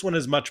 This one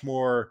is much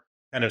more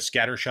kind of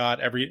scattershot.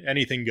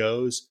 Anything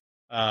goes.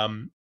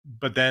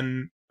 But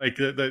then like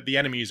the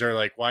enemies are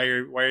like, why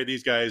are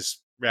these guys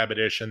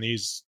rabbidish and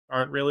these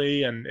aren't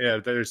really? And yeah,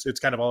 it's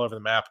kind of all over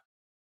the map.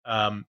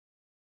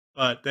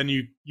 But then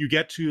you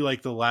get to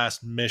like the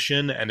last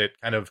mission and it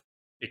kind of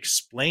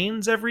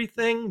explains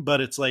everything.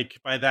 But it's like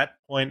by that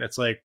point, it's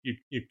like you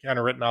kind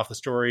of written off the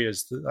story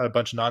as a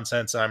bunch of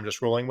nonsense. And I'm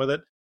just rolling with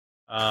it.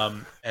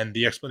 And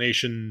the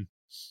explanation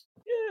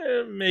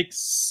makes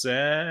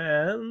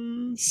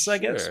sense, I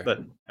guess, but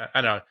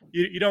I don't know.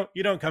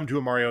 You don't come to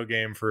a Mario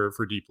game for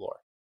deep lore.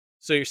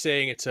 So you're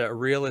saying it's a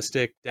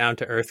realistic, down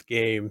to earth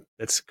game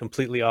that's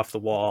completely off the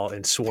wall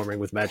and swarming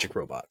with magic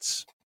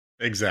robots.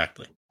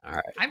 Exactly. All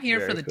right. I'm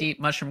here for the deep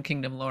Mushroom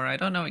Kingdom lore. I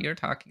don't know what you're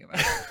talking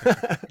about.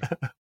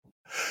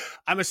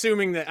 I'm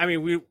assuming that, I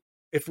mean,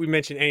 if we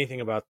mention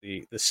anything about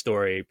the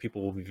story,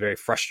 people will be very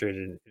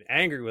frustrated and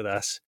angry with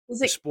us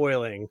for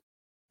spoiling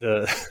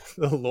the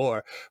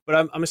lore.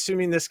 But I'm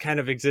assuming this kind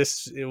of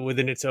exists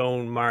within its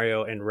own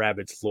Mario and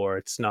Rabbids lore.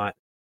 It's not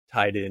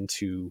tied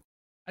into.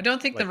 I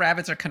don't think the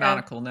rabbits are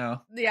canonical.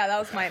 No. Yeah, that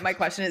was my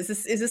question. Is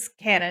this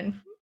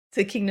canon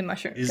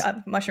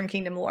to Mushroom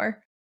Kingdom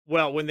lore?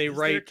 Well, when they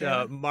write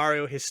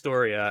Mario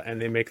Historia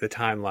and they make the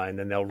timeline,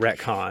 then they'll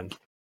retcon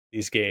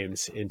these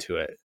games into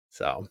it.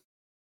 So,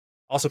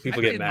 also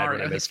people get mad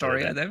when I make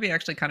Historia. Fun of that. That'd be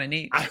actually kind of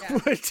neat. I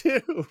would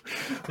too.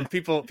 And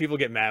people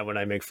get mad when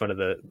I make fun of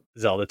the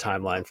Zelda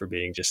timeline for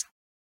being just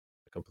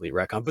a complete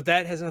retcon. But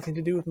that has nothing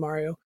to do with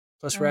Mario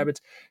plus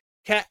Rabbids.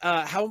 Kat,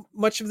 how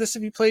much of this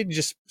have you played?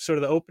 Just sort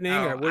of the opening,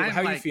 or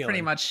how are you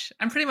feeling?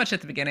 I'm pretty much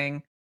at the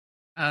beginning.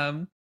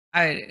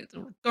 I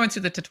going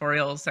through the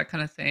tutorials, that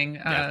kind of thing.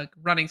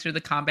 Running through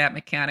the combat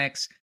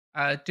mechanics,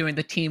 doing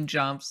the team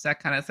jumps, that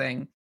kind of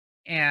thing.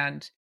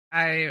 And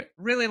I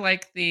really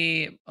like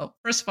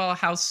first of all,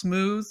 how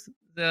smooth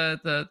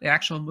the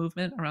actual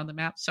movement around the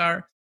maps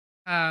are.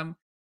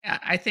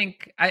 I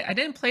think I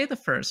didn't play the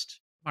first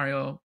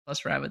Mario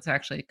plus Rabbids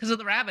actually because of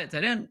the rabbits.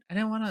 I didn't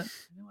want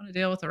to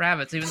deal with the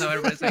rabbits, even though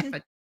everybody's like,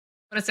 but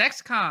it's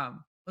XCOM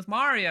with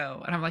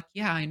Mario, and I'm like,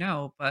 yeah, I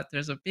know, but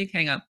there's a big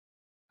hang up.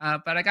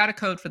 But I got a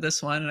code for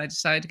this one, and I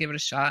decided to give it a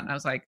shot. And I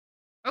was like,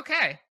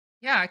 okay,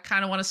 yeah, I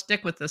kind of want to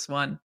stick with this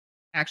one,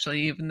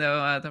 actually, even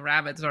though the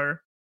rabbits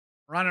are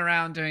running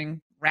around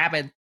doing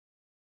rabbit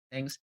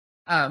things.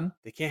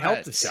 They can't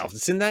help themselves.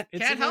 It's in that.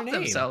 It's can't in their help name.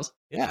 themselves.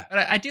 Yeah, but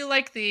I do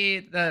like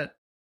the.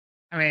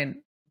 I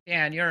mean,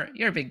 Dan, you're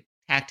a big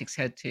tactics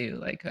head too.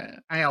 Like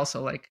I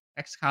also like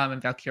XCOM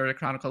and Valkyria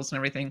Chronicles and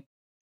everything.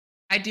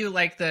 I do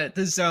like the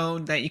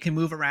zone that you can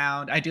move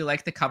around. I do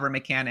like the cover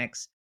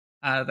mechanics.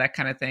 That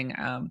kind of thing.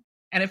 And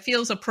it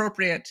feels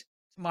appropriate to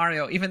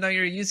Mario, even though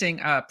you're using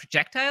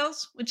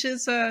projectiles, which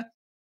is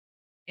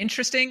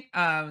interesting.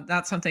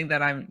 Not something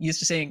that I'm used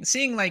to seeing.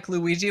 Seeing like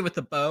Luigi with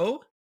the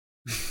bow,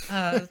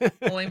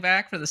 pulling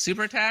back for the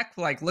super attack,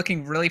 like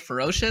looking really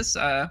ferocious.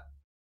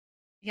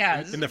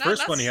 Yeah. In the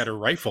first one, he had a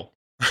rifle.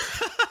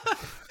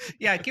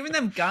 Yeah, giving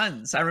them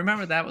guns. I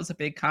remember that was a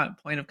big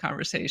point of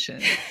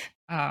conversation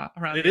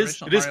around the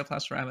original Mario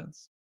plus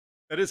Rabbids.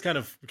 that is kind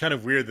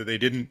of weird that they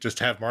didn't just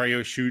have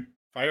Mario shoot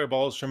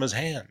fireballs from his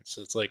hands.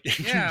 It's like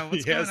Yeah,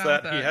 what's going on with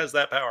that? he has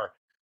that power.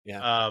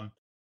 Yeah.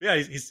 Yeah,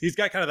 he's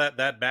got kind of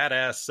that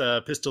badass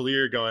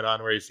pistolier going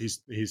on where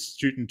he's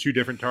shooting two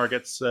different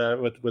targets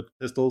with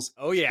pistols.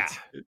 Oh yeah.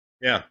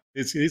 Yeah,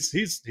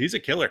 he's a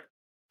killer.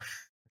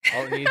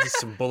 All it needs is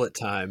some bullet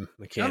time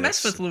mechanics. Don't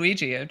mess with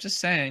Luigi. I'm just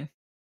saying.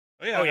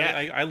 Oh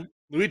yeah, I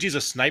Luigi's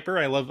a sniper.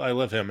 I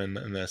love him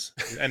in this,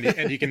 and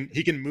he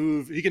can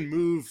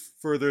move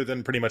further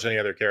than pretty much any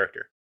other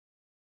character.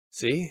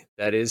 See,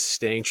 that is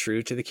staying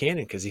true to the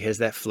canon because he has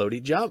that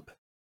floaty jump.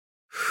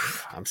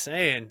 I'm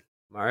saying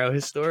Mario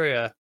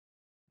Historia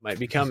might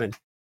be coming.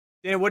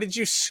 Dan, what did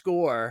you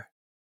score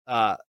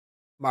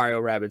Mario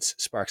Rabbids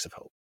Sparks of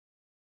Hope?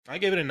 I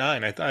gave it a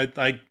 9. I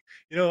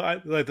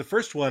like the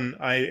first one,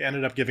 I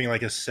ended up giving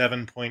like a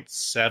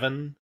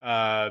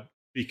 7.7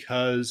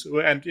 because,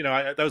 and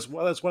that was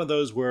one of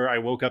those where I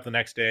woke up the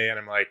next day and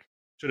I'm like,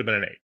 should have been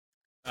an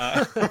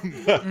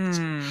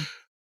 8.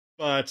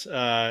 But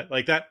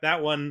like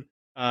that one,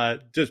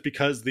 just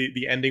because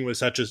the ending was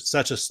such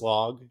a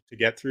slog to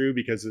get through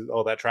because of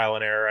all that trial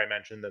and error I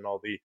mentioned and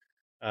all the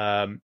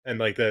and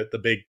like the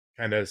big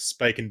kind of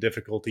spike in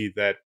difficulty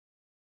that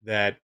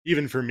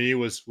even for me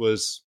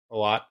was a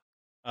lot.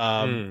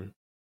 And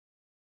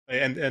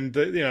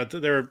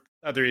there are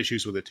other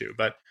issues with it too,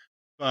 but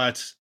like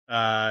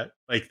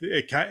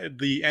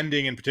the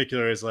ending in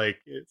particular is like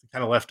it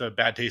kind of left a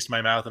bad taste in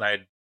my mouth, and I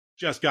had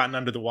just gotten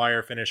under the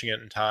wire finishing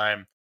it in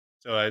time,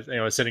 so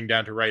I was sitting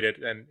down to write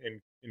it and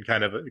in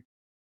kind of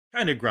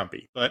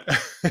grumpy, but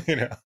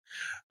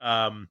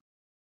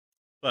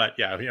but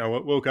yeah,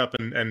 woke up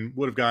and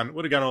would have gone a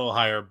little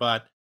higher,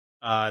 but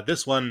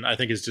this one I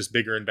think is just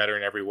bigger and better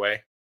in every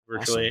way.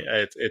 Virtually,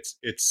 awesome.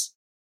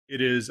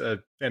 It is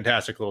a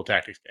fantastic little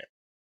tactics game.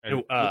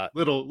 And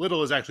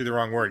little is actually the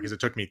wrong word because it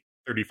took me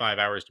 35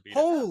 hours to beat it.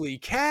 Holy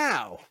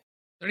cow!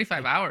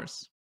 35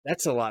 hours.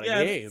 That's a lot of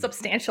game.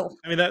 Substantial.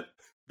 I mean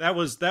that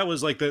was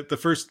like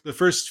the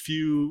first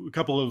few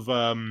couple of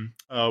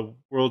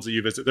worlds that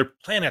you visit. They're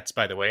planets,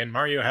 by the way, and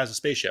Mario has a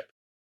spaceship.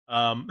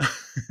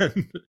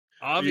 Obviously,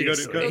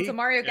 it's a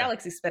Mario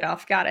Galaxy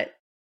spinoff. Got it.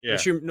 Yeah,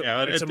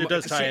 it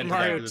does tie into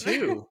Mario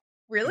 2.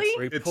 Really?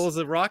 Where he pulls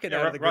the rocket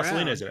out of the ground.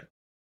 Rosalina's in it.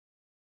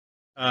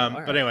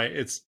 But anyway,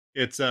 it's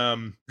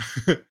I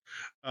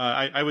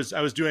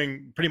was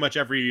doing pretty much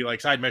every like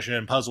side mission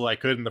and puzzle I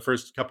could in the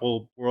first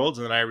couple worlds,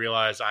 and then I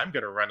realized I'm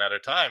gonna run out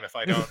of time if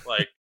I don't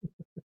like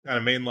kind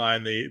of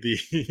mainline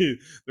the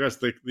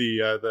rest of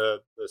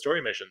the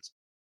story missions.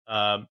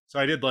 So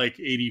I did like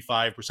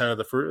 85% of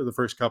the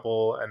first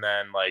couple, and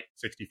then like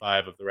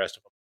 65 of the rest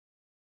of them.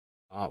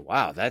 Oh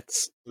wow,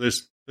 there's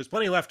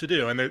plenty left to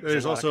do, and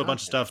there's also a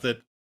bunch of stuff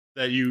that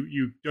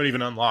you don't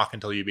even unlock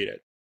until you beat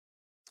it.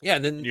 Yeah,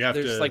 and then you have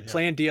there's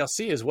planned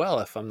DLC as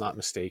well, if I'm not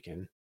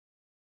mistaken.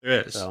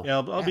 There is. So,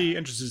 I'll be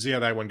interested to see how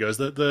that one goes.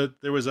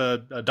 There was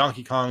a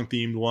Donkey Kong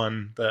themed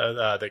one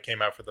that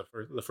came out for the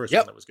first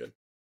one that was good.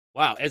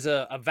 Wow, as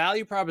a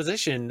value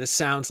proposition, this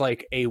sounds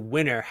like a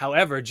winner.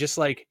 However, just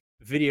like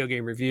video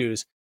game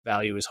reviews,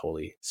 value is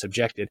wholly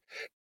subjective.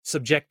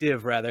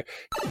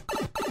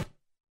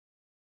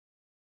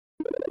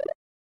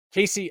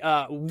 Casey,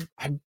 I'm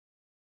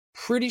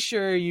pretty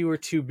sure you were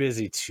too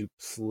busy to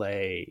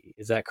play.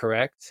 Is that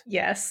correct?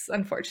 Yes,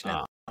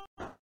 unfortunately.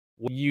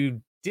 Well,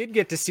 you did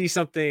get to see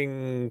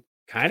something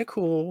kind of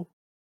cool,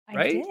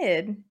 right? I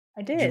did.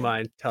 Do you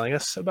mind telling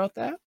us about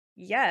that?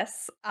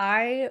 Yes,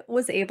 I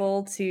was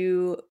able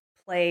to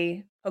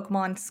play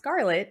Pokemon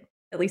Scarlet,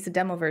 at least a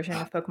demo version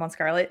of Pokemon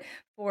Scarlet,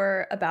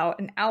 for about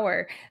an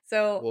hour.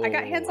 So I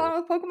got hands-on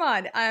with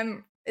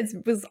Pokemon.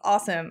 It was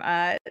awesome.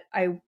 I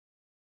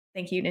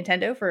thank you,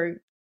 Nintendo,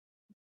 for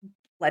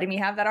letting me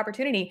have that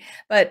opportunity.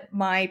 But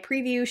my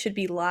preview should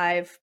be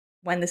live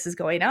when this is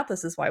going up.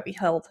 This is why we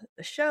held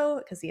the show,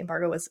 because the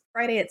embargo was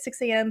Friday at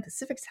 6 a.m.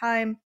 Pacific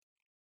time.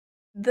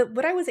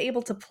 What I was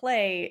able to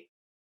play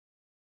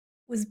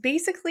was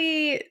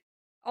basically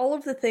all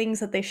of the things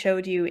that they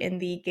showed you in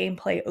the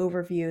gameplay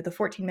overview, the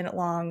 14-minute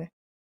long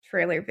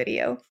trailer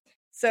video.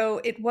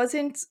 So it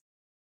wasn't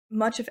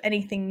much of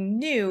anything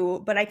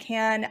new, but I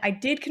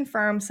did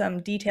confirm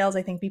some details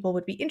I think people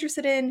would be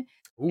interested in.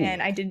 Ooh.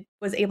 And I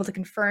was able to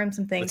confirm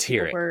some things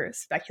people were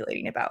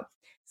speculating about.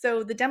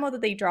 So the demo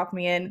that they dropped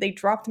me in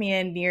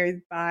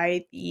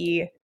nearby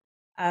the,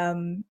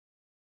 I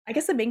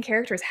guess the main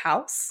character's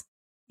house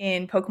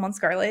in Pokemon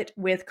Scarlet,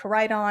 with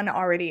Koraidon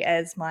already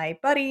as my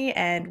buddy,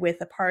 and with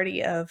a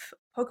party of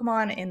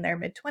Pokemon in their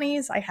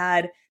mid-20s. I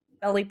had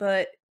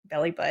Bellybolt,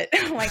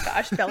 oh my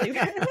gosh,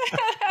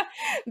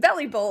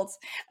 Bellybolt,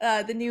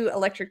 the new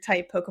electric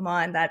type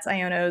Pokemon that's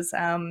Iono's,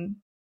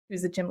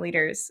 who's the gym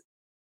leader's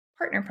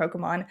partner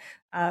Pokemon,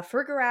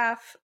 Fergaraf,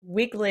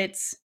 Wiglet,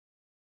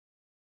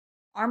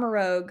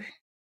 Armorogue,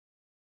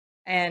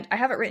 and I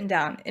have it written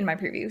down in my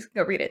previews.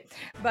 Go read it.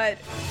 But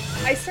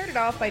I started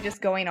off by just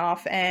going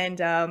off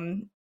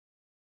and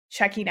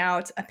checking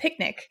out a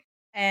picnic.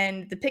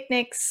 And the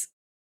picnics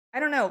I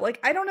don't know. Like,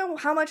 I don't know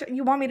how much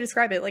you want me to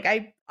describe it. Like,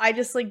 I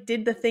just like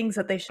did the things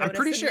that they showed I'm us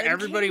pretty in sure the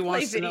everybody gameplay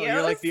wants to know.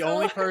 You're like the videos,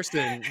 only so-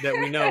 person that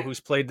we know who's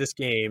played this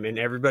game, and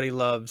everybody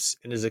loves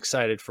and is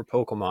excited for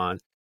Pokemon,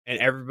 and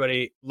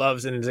everybody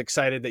loves and is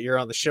excited that you're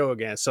on the show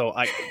again. So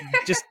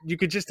you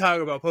could just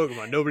talk about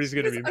Pokemon. Nobody's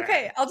gonna be mad.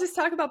 Okay, I'll just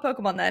talk about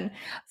Pokemon then.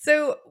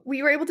 So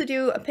we were able to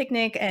do a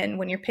picnic, and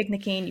when you're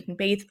picnicking, you can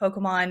bathe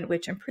Pokemon,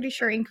 which I'm pretty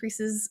sure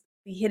increases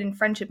the hidden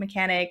friendship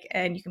mechanic,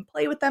 and you can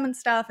play with them and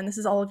stuff. And this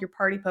is all of your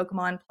party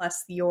Pokemon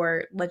plus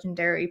your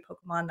legendary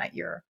Pokemon that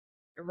you're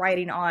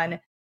riding on,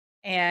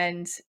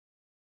 and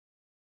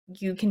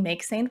you can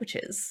make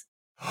sandwiches.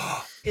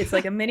 It's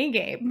like a mini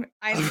game.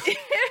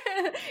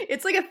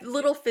 It's like a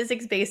little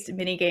physics-based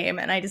mini game,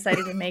 and I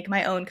decided to make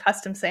my own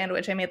custom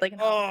sandwich. I made like an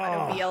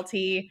avocado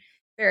BLT,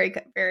 very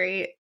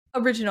very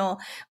original.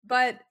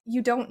 But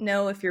you don't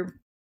know if you're.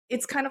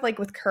 It's kind of like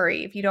with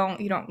curry. If you don't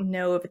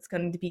know if it's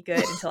going to be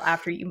good until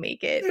after you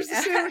make it. There's a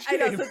sandwich I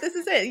know. game. So this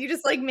is it. You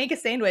just like make a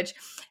sandwich,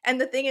 and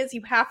the thing is,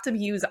 you have to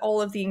use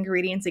all of the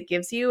ingredients it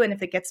gives you. And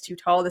if it gets too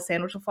tall, the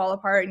sandwich will fall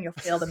apart, and you'll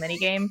fail the mini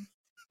game.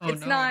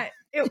 It's not.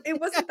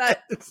 It wasn't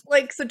that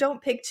like, so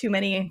don't pick too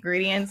many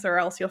ingredients or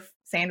else your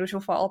sandwich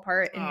will fall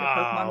apart and your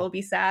Pokemon will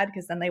be sad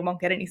because then they won't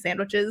get any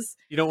sandwiches.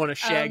 You don't want to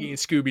Shaggy and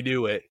Scooby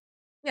Doo it.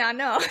 Yeah,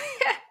 no.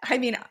 I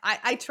mean,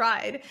 I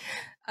tried.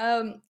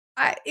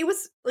 It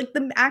was like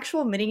the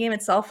actual minigame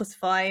itself was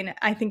fine.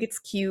 I think it's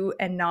cute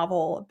and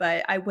novel,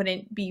 but I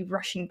wouldn't be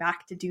rushing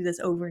back to do this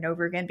over and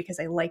over again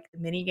because I like the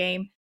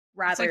minigame.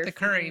 Rather, It's like the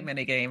curry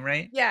minigame,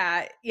 right?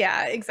 yeah,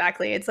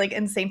 exactly. It's like,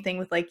 and same thing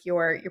with like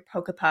your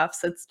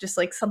Pokepuffs. It's just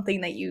like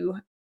something that you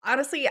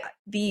honestly,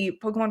 the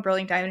Pokemon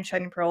Brilliant Diamond and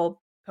Shining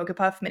Pearl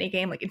Pokepuff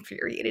minigame like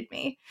infuriated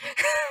me.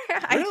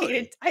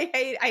 Really?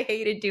 I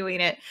hated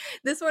doing it.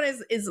 This one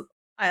is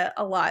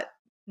a lot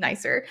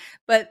nicer,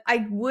 but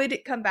I would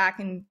come back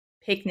and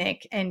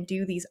picnic and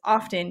do these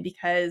often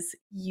because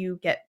you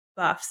get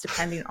buffs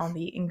depending on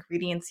the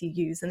ingredients you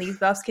use, and these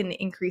buffs can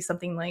increase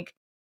something like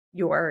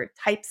your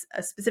types,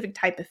 a specific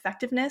type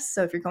effectiveness.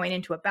 So if you're going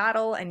into a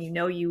battle and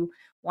you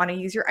want to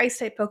use your ice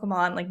type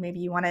Pokemon, like maybe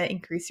you want to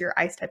increase your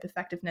ice type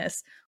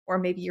effectiveness, or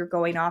maybe you're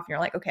going off and you're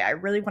like, okay, I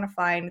really want to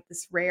find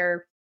this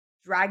rare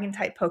dragon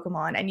type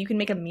Pokemon, and you can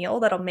make a meal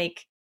that'll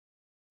make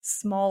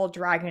small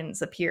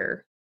dragons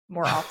appear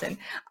more often,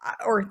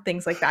 or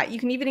things like that. You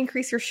can even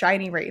increase your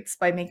shiny rates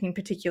by making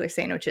particular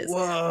sandwiches.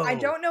 Whoa. I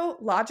don't know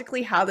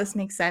logically how this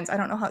makes sense. I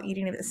don't know how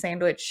eating a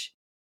sandwich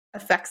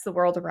affects the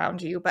world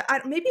around you, but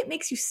maybe it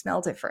makes you smell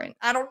different.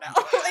 I don't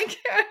know. Like,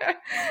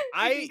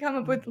 I can come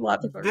up with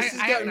lots of This has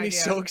I have gotten an me idea.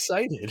 so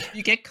excited.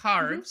 You get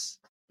carbs,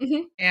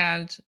 Mhm.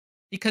 and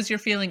because you're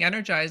feeling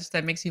energized,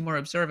 that makes you more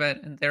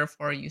observant, and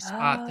therefore you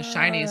spot the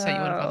shinies that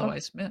you would have Oh.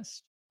 otherwise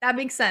missed. That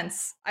makes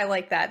sense. I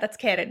like that. That's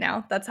canon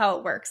now. That's how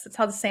it works. That's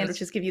how the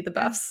sandwiches give you the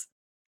buffs.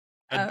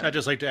 I'd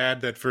just like to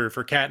add that for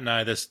Kat and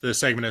I, this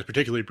segment is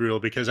particularly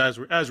brutal because as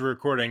we're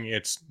recording,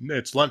 it's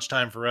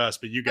lunchtime for us,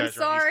 but you guys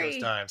are on East sorry.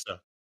 Coast time, so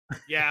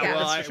Yeah, Yeah,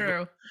 well, That's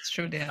true. It's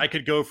true, Dan. I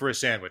could go for a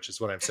sandwich.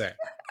 Is what I'm saying.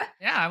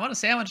 Yeah, I want a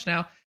sandwich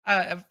now.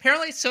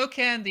 Apparently, so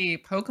can the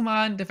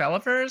Pokemon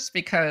developers,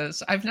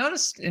 because I've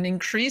noticed an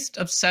increased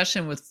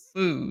obsession with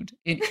food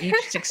in each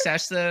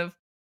successive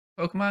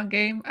Pokemon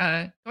game.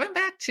 Going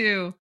back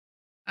to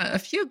a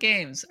few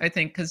games, I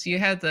think, because you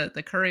had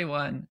the curry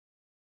one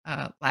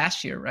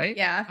last year, right?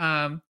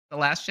 Yeah. The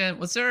last gen.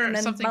 Was there And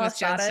then something with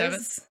Gen 7?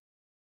 malasadas.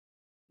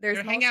 There's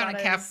You're hanging out in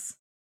malasadas.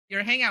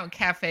 You're hanging out in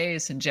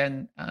cafes in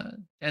Gen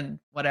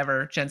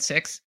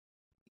 6.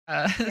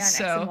 Yeah, and X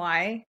So and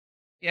Y.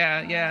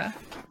 yeah.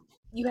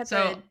 You had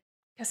So-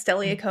 the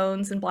Castelia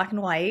cones in black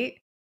and white.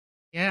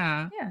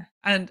 Yeah. Yeah.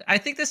 And I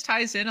think this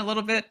ties in a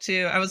little bit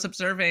to, I was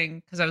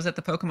observing because I was at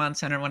the Pokemon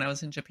Center when I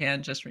was in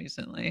Japan just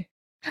recently.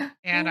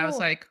 And I was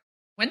Cool. like,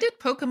 when did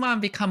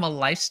Pokemon become a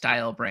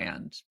lifestyle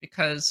brand?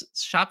 Because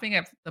shopping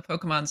at the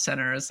Pokemon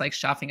Center is like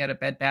shopping at a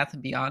Bed Bath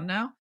and Beyond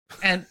now.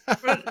 And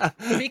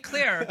to be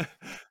clear,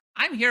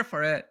 I'm here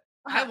for it.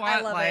 I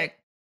want love like, it.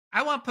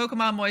 I want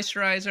Pokemon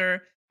moisturizer.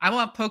 I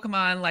want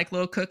Pokemon like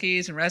little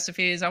cookies and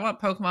recipes. I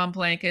want Pokemon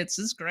blankets.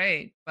 This is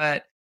great.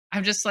 But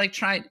I'm just like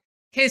trying.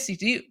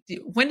 Casey,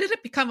 when did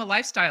it become a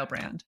lifestyle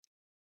brand?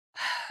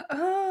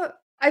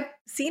 I've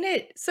seen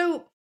it.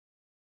 So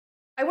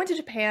I went to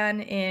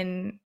Japan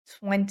in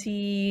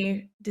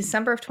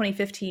December of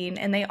 2015,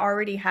 and they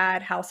already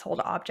had household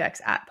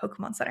objects at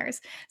Pokemon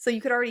centers. So you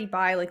could already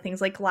buy like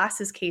things like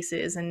glasses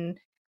cases and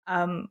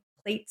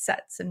plate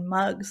sets and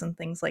mugs and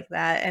things like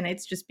that. And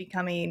it's just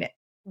becoming,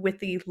 with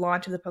the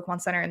launch of the Pokemon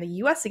Center in the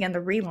US again, the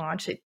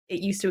relaunch, it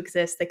used to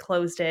exist. They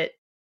closed it,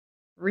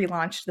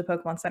 relaunched the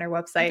Pokemon Center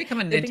website.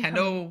 Become a They've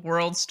Nintendo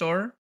World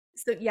Store.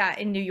 So yeah,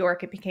 in New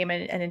York, it became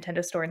a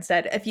Nintendo store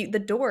instead. The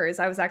doors,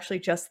 I was actually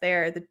just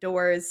there. The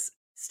doors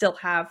still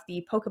have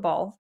the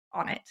Pokeball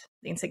on it,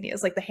 the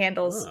insignias, like the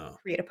handles Oh.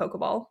 create a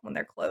Pokeball when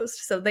they're closed.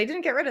 So they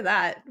didn't get rid of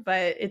that,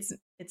 but it's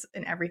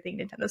an everything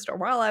Nintendo store.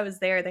 While I was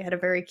there, they had a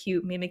very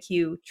cute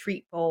Mimikyu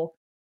treat bowl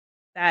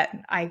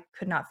that I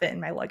could not fit in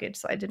my luggage,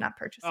 so I did not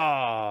purchase it.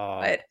 Oh,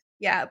 But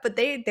Yeah, but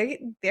they're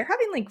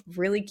having like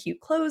really cute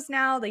clothes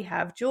now. They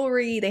have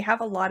jewelry. They have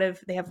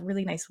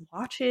really nice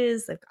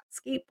watches. They've got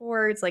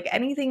skateboards. Like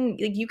anything,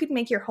 like you could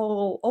make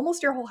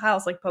almost your whole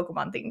house like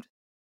Pokemon themed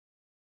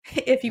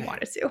if you Dang.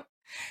 wanted to.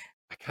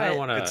 I kind of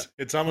But- want to.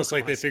 It's almost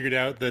like they figured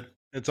out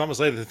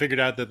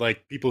that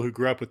like people who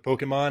grew up with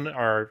Pokemon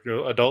are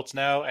adults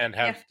now and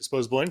have Yeah.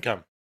 disposable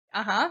income.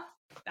 Uh-huh.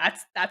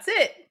 That's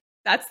it.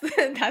 That's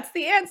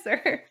the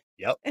answer.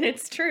 Yep. And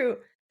it's true.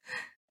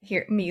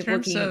 Here, me In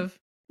terms looking. of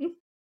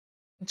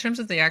in terms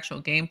of the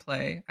actual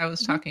gameplay, I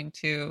was Mhm. talking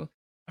to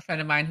a friend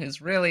of mine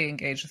who's really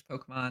engaged with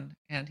Pokemon,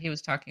 and he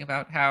was talking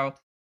about how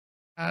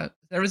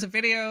there was a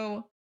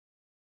video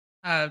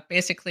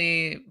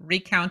basically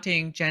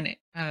recounting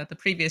the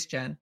previous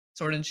gen,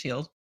 Sword and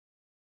Shield,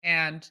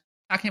 and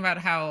talking about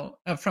how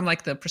from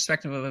like the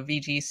perspective of a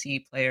VGC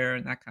player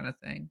and that kind of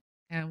thing.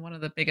 And one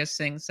of the biggest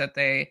things that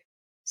they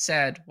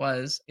said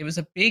was it was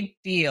a big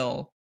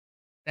deal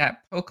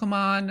that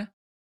Pokemon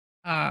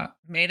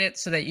made it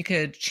so that you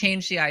could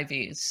change the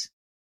IVs.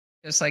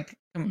 Just like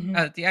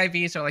Mhm. the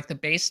IVs are like the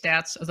base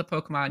stats of the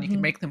Pokemon. You can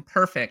Mhm. make them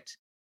perfect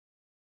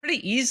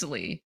pretty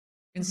easily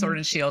in Sword Mhm.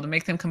 and Shield and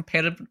make them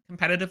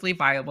competitively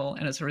viable.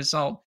 And as a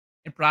result,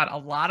 it brought a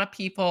lot of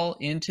people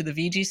into the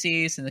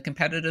VGCs and the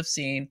competitive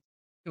scene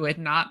who had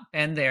not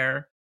been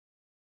there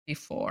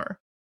before.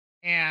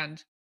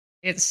 And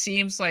it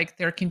seems like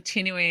they're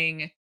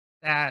continuing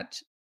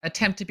that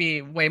attempt to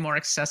be way more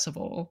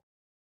accessible.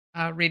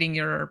 Reading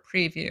your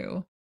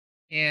preview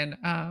in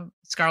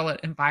Scarlet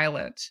and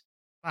Violet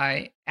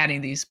by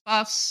adding these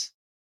buffs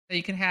that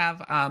you can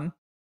have.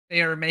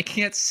 They are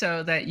making it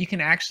so that you can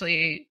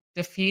actually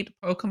defeat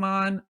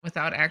Pokemon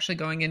without actually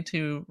going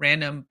into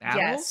random battles.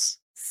 Yes.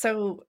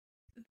 So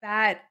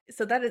that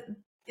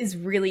is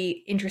really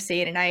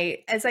interesting. And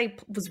as I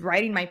was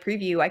writing my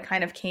preview, I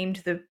kind of came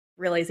to the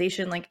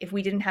realization like if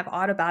we didn't have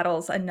auto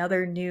battles,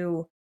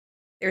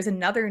 there's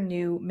another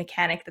new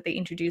mechanic that they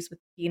introduced with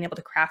being able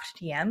to craft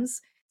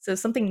TMs. So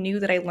something new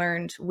that I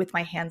learned with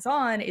my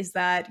hands-on is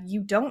that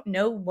you don't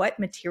know what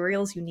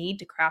materials you need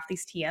to craft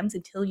these TMs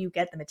until you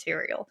get the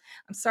material.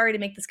 I'm sorry to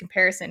make this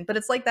comparison, but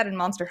it's like that in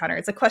Monster Hunter.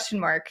 It's a question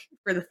mark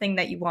for the thing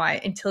that you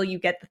want until you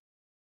get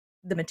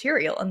the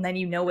material, and then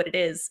you know what it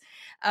is.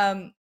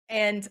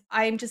 And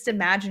I'm just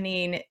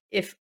imagining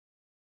if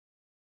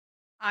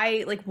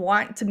I like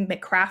want to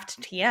craft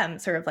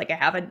TM, sort of like I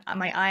have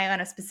my eye on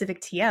a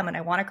specific TM and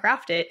I want to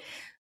craft it,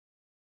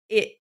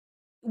 it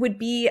would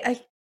be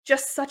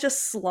just such a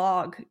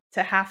slog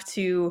to have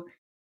to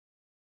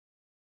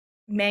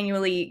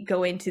manually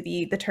go into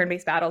the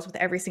turn-based battles with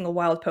every single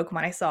wild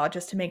Pokemon I saw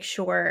just to make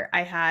sure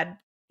I had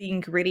the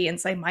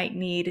ingredients I might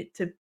need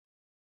to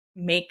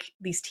make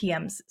these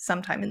TMs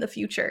sometime in the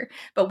future.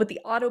 But with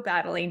the auto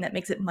battling, that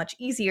makes it much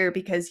easier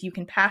because you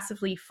can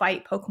passively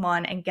fight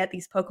Pokemon and get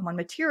these Pokemon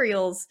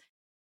materials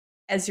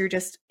as you're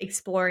just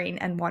exploring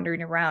and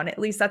wandering around. At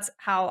least that's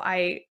how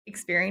I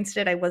experienced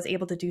it. I was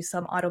able to do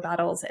some auto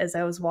battles as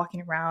I was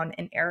walking around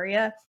an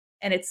area,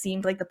 and it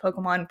seemed like the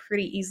Pokemon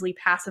pretty easily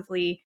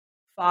passively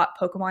fought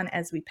Pokemon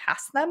as we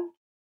passed them.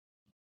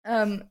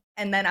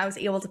 And then I was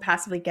able to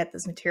passively get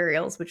those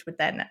materials, which would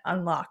then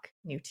unlock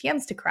new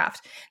TMs to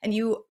craft. And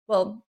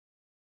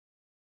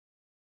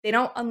they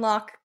don't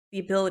unlock the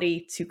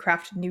ability to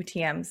craft new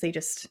TMs.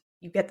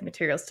 You get the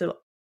materials to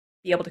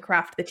be able to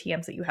craft the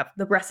TMs that you have,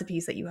 the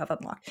recipes that you have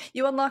unlocked.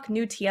 You unlock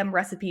new TM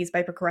recipes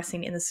by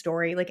progressing in the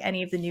story, like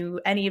any of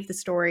the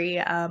story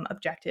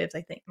objectives,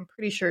 I'm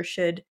pretty sure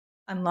should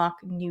unlock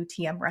new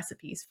TM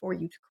recipes for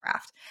you to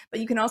craft.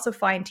 But you can also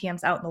find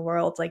TMs out in the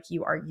world like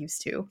you are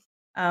used to.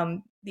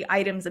 The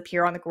items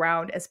appear on the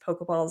ground as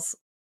Pokeballs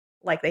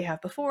like they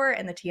have before,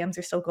 and the TMs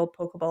are still gold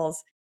Pokeballs.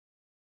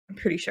 I'm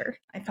pretty sure.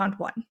 I found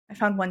one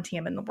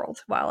TM in the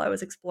world while I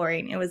was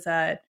exploring. It was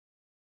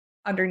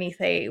underneath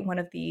one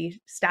of the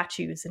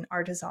statues in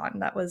Artisan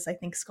that was, I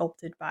think,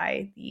 sculpted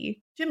by the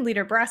gym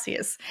leader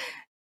Brassius.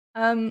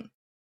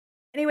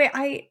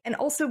 Anyway, and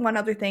also one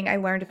other thing I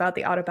learned about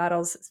the auto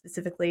battles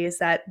specifically is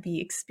that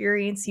the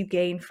experience you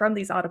gain from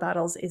these auto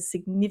battles is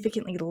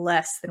significantly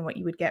less than what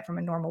you would get from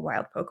a normal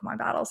wild Pokemon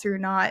battle. So you're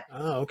not.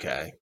 Oh,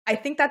 okay. I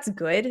think that's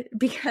good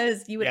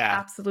because you would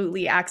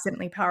absolutely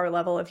accidentally power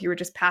level if you were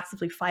just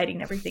passively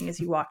fighting everything as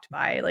you walked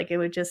by. Like it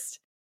would just,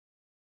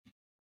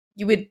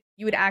 you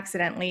would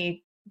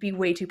accidentally be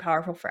way too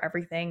powerful for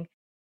everything.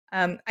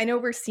 I know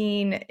we're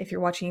seeing, if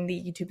you're watching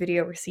the YouTube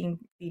video, we're seeing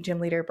the gym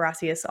leader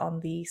Brassius on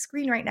the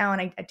screen right now,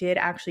 and I did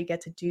actually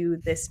get to do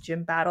this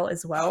gym battle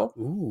as well.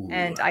 Ooh.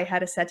 And I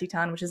had a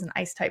Setiton, which is an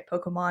Ice-type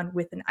Pokemon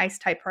with an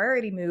Ice-type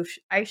priority move,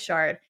 Ice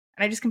Shard,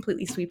 and I just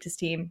completely sweeped his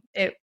team.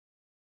 It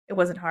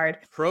wasn't hard.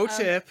 Pro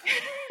tip.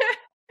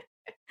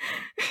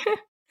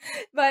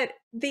 But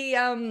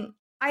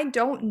I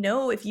don't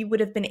know if you would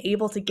have been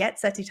able to get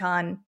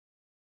Setiton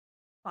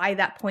by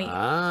that point.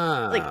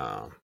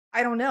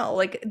 I don't know.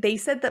 Like they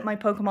said that my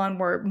Pokemon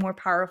were more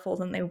powerful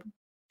than they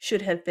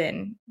should have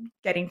been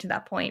getting to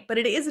that point, but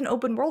it is an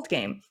open world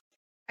game.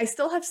 I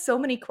still have so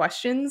many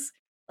questions.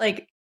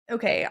 Like,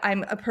 okay,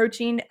 I'm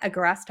approaching a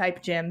grass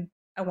type gym.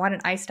 I want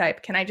an ice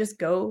type. Can I just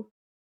go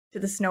to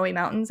the Snowy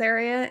Mountains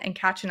area and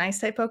catch an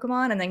ice-type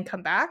Pokemon and then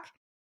come back?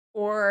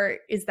 Or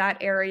is that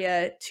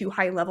area too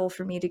high level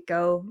for me to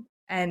go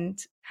and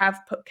have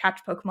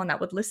catch Pokemon that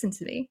would listen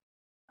to me?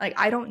 Like,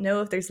 I don't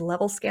know if there's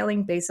level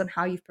scaling based on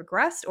how you've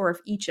progressed, or if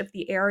each of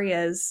the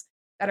areas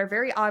that are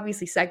very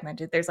obviously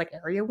segmented, there's like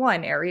Area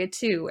 1, Area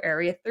 2,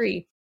 Area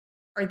 3.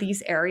 Are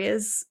these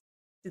areas,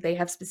 do they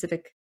have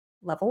specific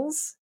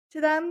levels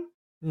to them?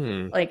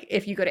 Like,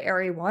 if you go to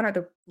Area 1, are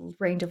the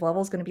range of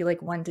levels going to be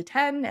like 1 to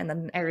 10, and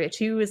then Area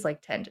 2 is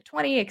like 10 to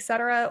 20,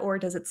 etc.? Or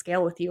does it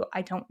scale with you?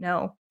 I don't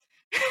know.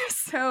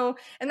 So,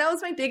 and that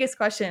was my biggest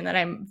question that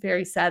I'm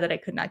very sad that I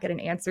could not get an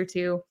answer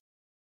to.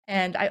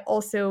 And I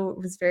also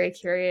was very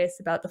curious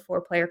about the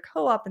 4-player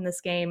co-op in this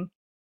game,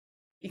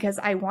 because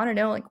I want to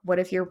know, like, what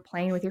if you're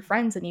playing with your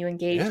friends and you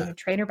engage in a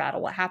trainer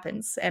battle? What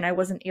happens? And I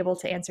wasn't able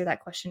to answer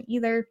that question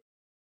either.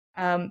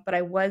 But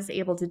I was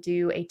able to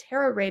do a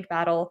Terra raid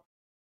battle,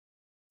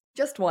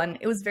 just one.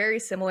 It was very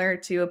similar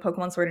to a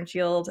Pokemon Sword and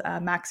Shield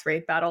max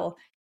raid battle,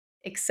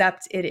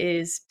 except it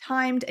is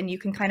timed and you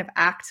can kind of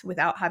act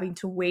without having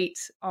to wait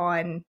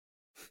on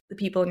the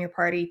people in your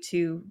party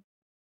to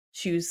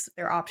choose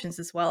their options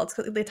as well.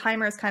 The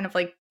timer is kind of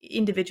like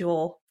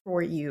individual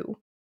for you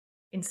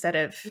instead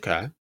of...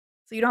 Okay.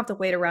 So you don't have to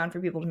wait around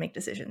for people to make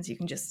decisions. You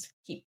can just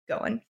keep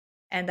going.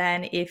 And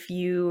then if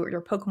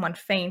your Pokemon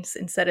faints,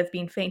 instead of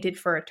being fainted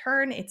for a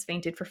turn, it's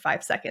fainted for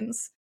 5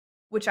 seconds,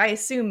 which I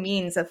assume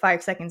means that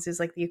 5 seconds is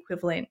like the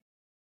equivalent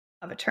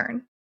of a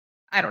turn.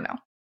 I don't know.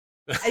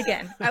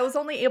 Again, I was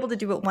only able to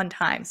do it one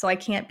time, so I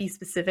can't be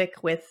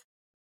specific with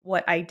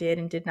what I did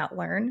and did not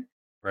learn.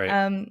 Right.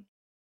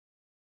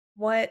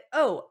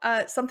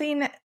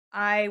 Something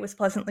I was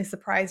pleasantly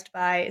surprised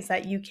by is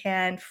that you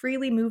can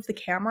freely move the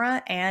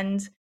camera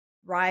and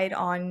ride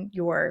on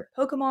your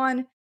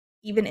Pokemon,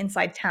 even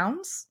inside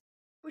towns,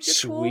 which is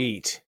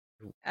Sweet.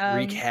 cool.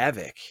 Wreak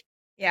havoc.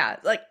 Yeah,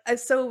 like,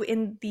 so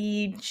in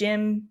the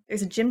gym,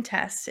 there's a gym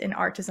test in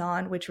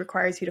Artisan, which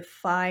requires you to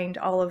find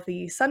all of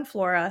the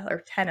Sunflora,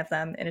 or 10 of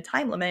them, in a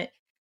time limit.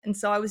 And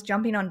so I was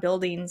jumping on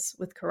buildings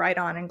with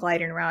Koraidon and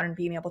gliding around and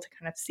being able to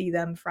kind of see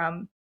them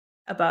from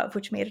above,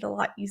 which made it a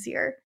lot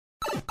easier.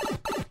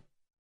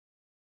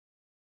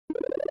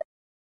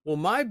 Well,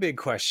 my big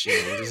question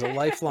is a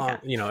lifelong,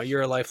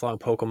 you're a lifelong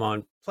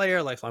Pokemon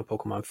player, lifelong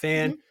Pokemon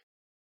fan.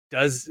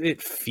 Does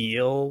it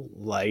feel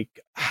like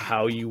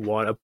how you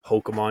want a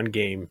Pokemon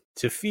game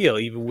to feel,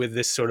 even with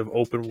this sort of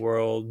open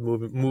world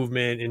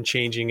movement and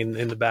changing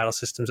in the battle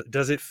systems?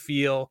 Does it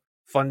feel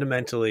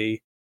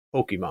fundamentally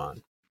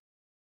Pokemon?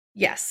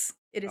 Yes,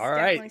 it is All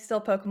definitely right.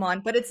 still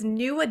Pokemon, but it's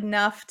new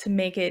enough to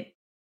make it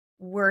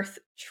worth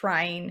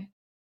trying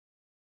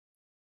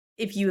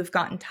if you have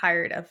gotten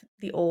tired of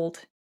the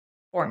old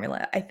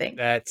formula, I think.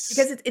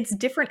 Because it's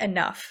different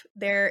enough.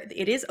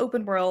 It is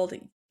open world.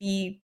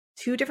 The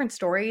 2 different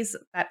stories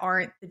that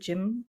aren't the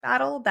gym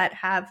battle that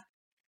have,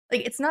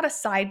 like, it's not a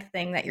side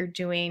thing that you're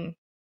doing.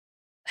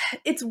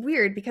 It's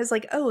weird because,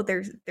 like,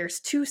 there's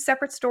 2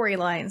 separate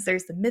storylines.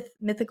 There's the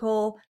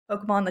mythical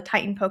Pokemon, the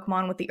Titan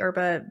Pokemon with the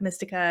Herba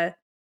Mystica.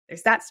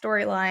 There's that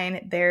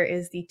storyline. There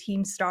is the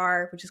Team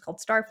Star, which is called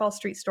Starfall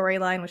Street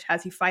storyline, which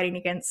has you fighting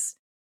against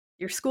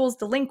your school's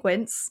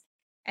delinquents.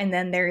 And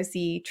then there's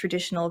the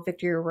traditional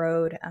Victory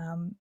Road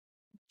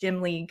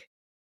Gym League,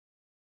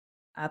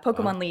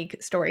 Pokemon League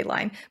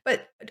storyline.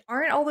 But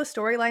aren't all those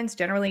storylines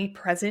generally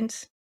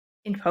present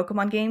in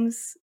Pokemon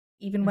games,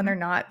 even when they're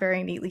not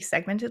very neatly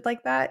segmented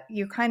like that?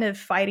 You're kind of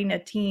fighting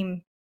a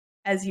team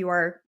as you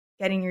are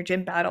getting your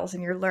gym battles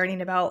and you're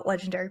learning about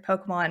legendary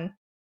Pokemon.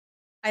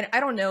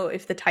 I don't know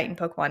if the Titan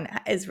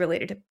Pokemon is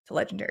related to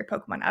legendary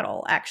Pokemon at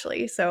all,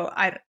 actually. So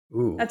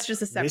that's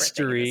just a separate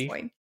thing at this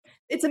point.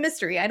 It's a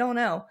mystery. I don't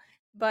know.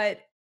 But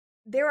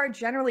there are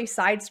generally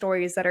side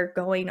stories that are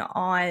going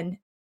on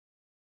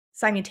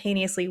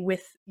simultaneously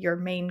with your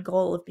main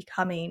goal of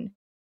becoming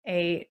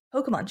a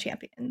Pokemon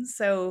champion.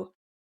 So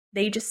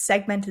they just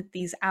segmented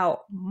these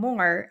out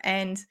more.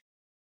 And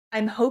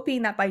I'm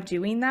hoping that by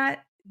doing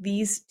that,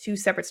 these 2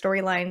 separate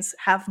storylines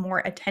have more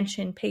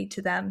attention paid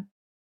to them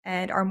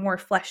and are more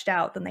fleshed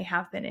out than they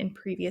have been in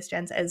previous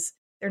gens, as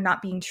they're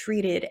not being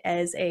treated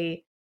as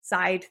a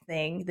side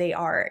thing. They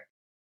are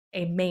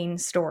a main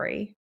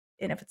story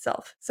in of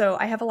itself. So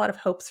I have a lot of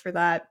hopes for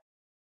that.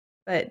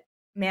 But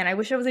man, I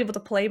wish I was able to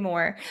play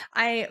more.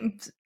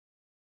 It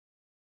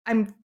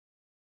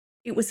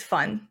was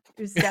fun.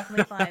 It was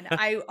definitely fun.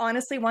 I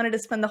honestly wanted to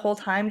spend the whole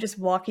time just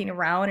walking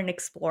around and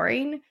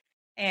exploring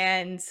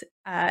and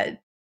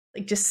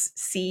like just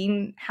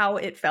seeing how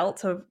it felt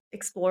to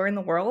explore in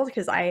the world,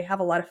 because I have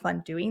a lot of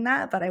fun doing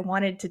that, but I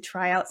wanted to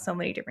try out so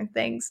many different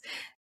things.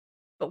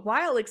 But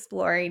while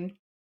exploring,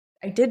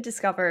 I did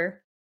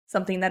discover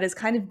something that is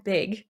kind of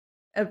big,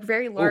 a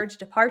very large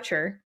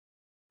departure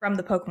from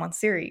the Pokemon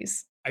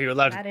series. Are you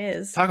allowed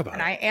to talk about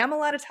and it? I am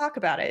allowed to talk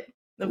about it.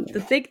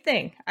 The big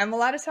thing I'm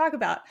allowed to talk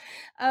about.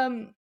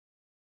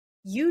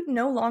 You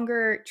no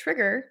longer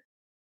trigger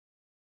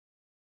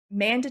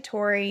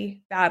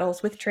mandatory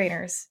battles with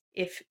trainers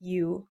if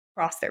you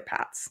cross their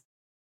paths.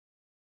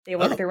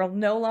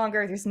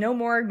 There's no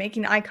more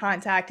making eye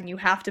contact and you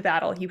have to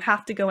battle. You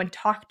have to go and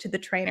talk to the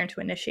trainer to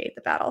initiate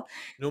the battle.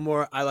 No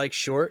more, I like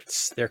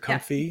shorts. They're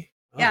comfy.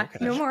 Yeah,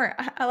 Okay. no more.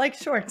 I like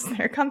shorts.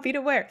 They're comfy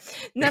to wear.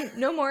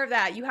 No more of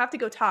that. You have to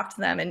go talk to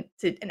them and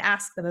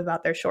ask them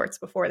about their shorts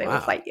before they will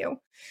fight you.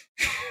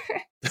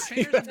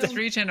 Trainers in this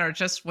region are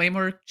just way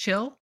more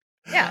chill.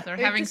 Yeah, they're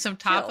having some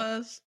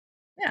tapas.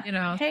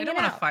 Yeah, they don't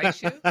want to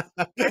fight you.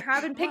 They're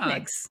having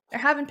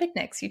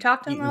picnics. You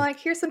talk to them, they're like,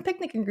 here's some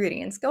picnic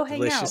ingredients. Go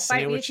hang out.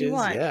 Fight me if you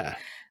want. Yeah.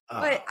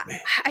 But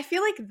I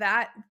feel like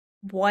that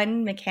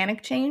one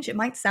mechanic change, it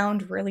might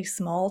sound really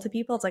small to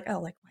people. It's like,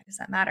 oh, like, why does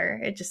that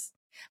matter?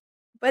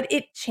 But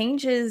it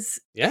changes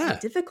the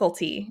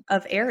difficulty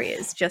of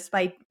areas just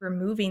by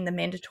removing the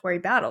mandatory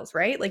battles,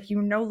 right? Like,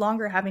 you're no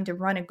longer having to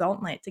run a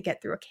gauntlet to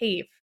get through a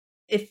cave.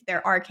 If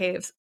there are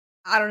caves,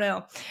 I don't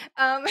know.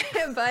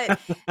 But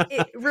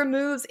it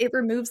removes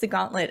the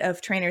gauntlet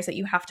of trainers that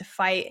you have to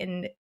fight.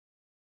 And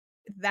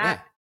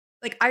that,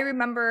 like, I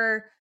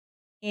remember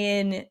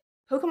in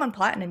Pokemon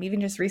Platinum,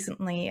 even just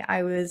recently,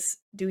 I was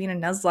doing a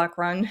Nuzlocke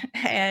run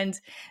and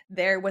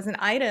there was an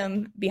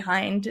item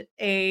behind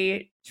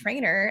a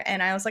trainer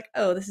and I was like,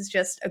 oh, this is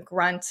just a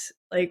grunt.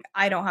 Like,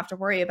 I don't have to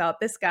worry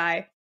about this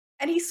guy.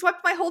 And he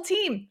swept my whole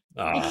team.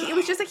 It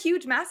was just a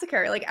huge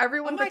massacre. Like,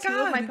 everyone but two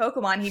of my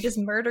Pokemon, he just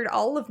murdered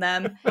all of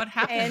them. What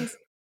happened?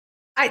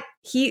 And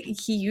he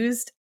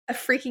used a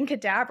freaking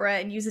Kadabra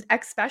and used an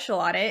X special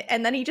on it.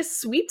 And then he just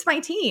sweeped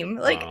my team.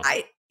 Like,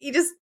 he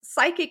just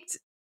psychicked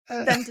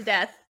them to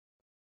death.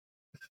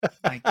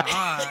 My God.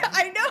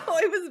 I know,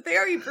 it was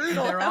very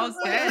brutal. They're all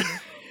dead.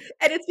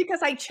 And it's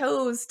because I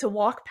chose to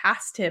walk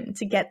past him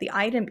to get the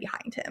item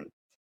behind him.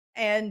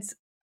 And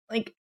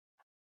like,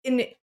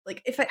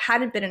 if it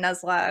hadn't been a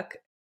Nuzlocke,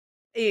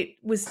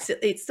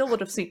 it still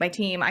would have swept my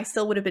team. I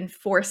still would have been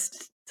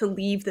forced to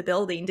leave the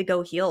building to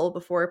go heal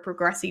before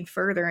progressing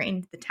further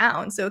into the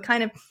town. So it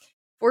kind of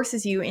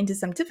forces you into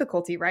some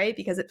difficulty, right?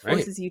 Because it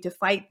forces you to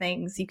fight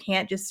things. You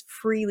can't just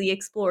freely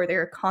explore.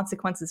 There are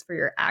consequences for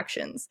your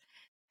actions.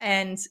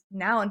 And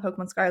now in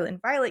Pokemon Scarlet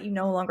and Violet, you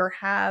no longer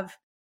have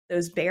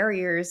those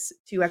barriers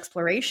to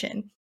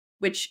exploration,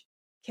 which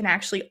can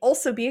actually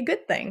also be a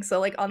good thing.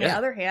 So, like, on the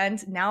other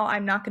hand, now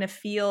I'm not going to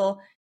feel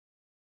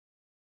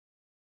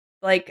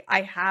like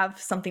I have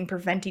something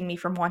preventing me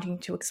from wanting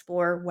to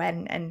explore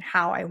when and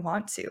how I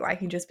want to. I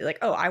can just be like,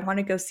 oh, I want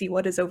to go see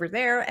what is over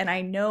there. And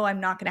I know I'm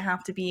not going to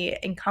have to be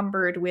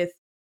encumbered with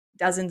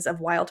dozens of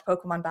wild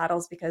Pokemon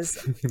battles because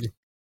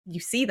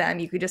you see them.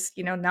 You could just,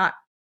 not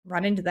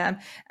run into them,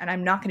 and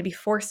I'm not going to be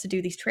forced to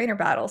do these trainer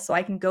battles, so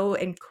I can go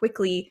and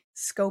quickly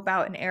scope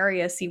out an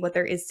area, see what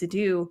there is to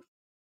do,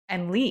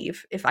 and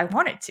leave if I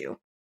wanted to.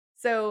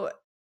 So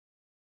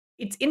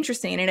it's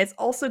interesting, and it's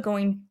also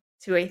going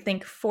to, I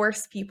think,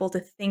 force people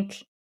to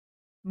think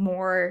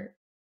more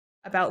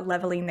about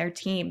leveling their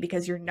team,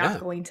 because you're not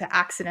going to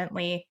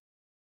accidentally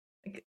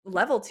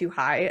level too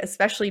high,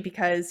 especially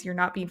because you're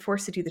not being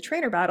forced to do the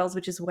trainer battles,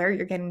 which is where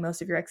you're getting most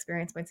of your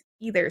experience points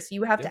either. So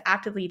you have to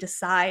actively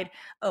decide,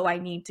 oh, I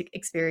need to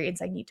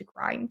experience, I need to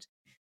grind.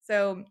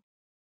 So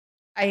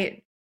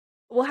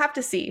we'll have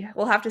to see.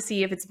 We'll have to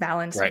see if it's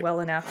balanced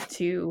well enough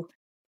to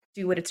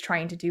do what it's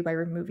trying to do by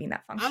removing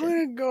that function. I'm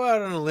going to go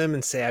out on a limb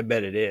and say I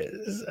bet it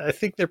is. I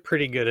think they're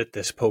pretty good at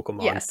this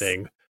Pokemon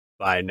thing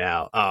by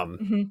now.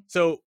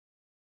 So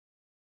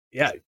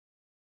yeah.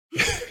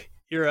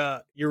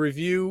 Your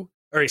review,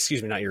 or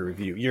excuse me, not your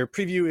review. Your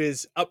preview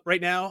is up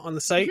right now on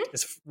the site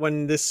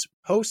when this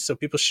posts, so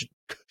people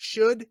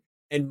should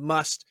and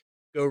must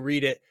go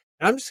read it.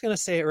 And I'm just gonna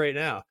say it right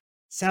now.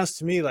 Sounds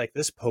to me like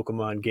this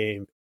Pokemon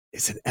game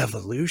is an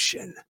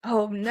evolution.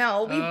 Oh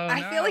no,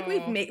 I feel like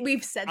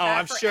we've said that. Oh,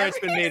 I'm sure it's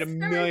been made a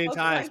million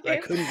times, but I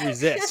couldn't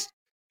resist.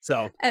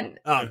 So, and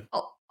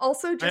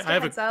also just a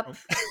heads up.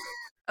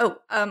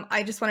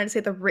 I just wanted to say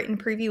the written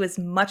preview is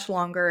much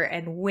longer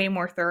and way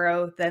more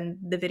thorough than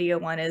the video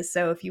one is.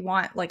 So if you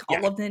want like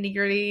all of the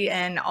nitty-gritty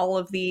and all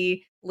of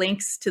the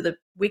links to the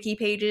wiki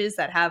pages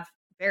that have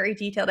very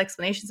detailed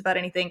explanations about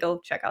anything,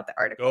 go check out the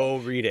article. Go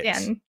read it.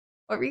 Dan,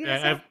 what were you gonna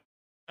say?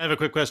 I have a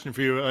quick question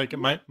for you. Like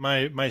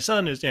my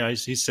son is,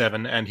 he's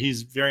 7 and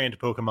he's very into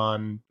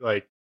Pokemon,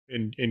 like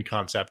in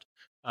concept.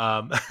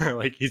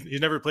 Like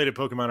he's never played a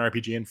Pokemon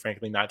RPG, and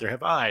frankly, neither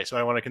have I. So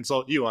I want to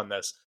consult you on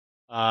this.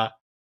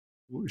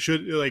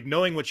 Should, like,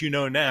 knowing what you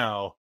know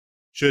now,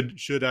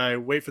 should I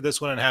wait for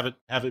this one and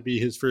have it be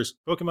his first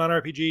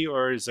Pokemon RPG,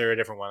 or is there a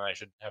different one I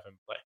should have him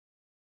play?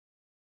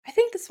 I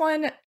think this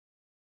one.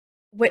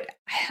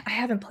 I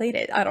haven't played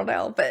it. I don't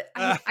know, but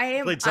I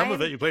am. Played some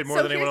of it. You played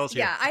more than anyone else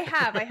here. Yeah, I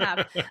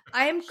have.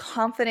 I am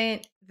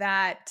confident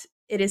that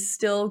it is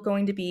still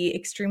going to be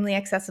extremely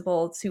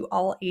accessible to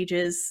all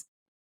ages,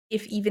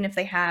 even if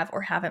they have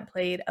or haven't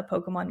played a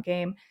Pokemon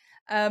game.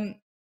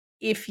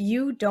 If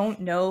you don't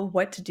know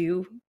what to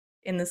do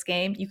in this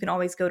game, you can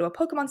always go to a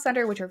Pokemon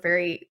Center, which are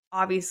very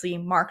obviously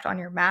marked on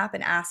your map,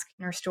 and ask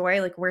Nurse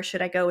Joy, like, where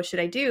should I go? What should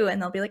I do? And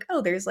they'll be like,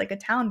 oh, there's like a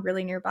town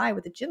really nearby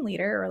with a gym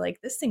leader, or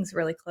like this thing's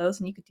really close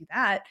and you could do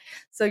that.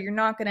 So you're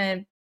not going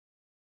to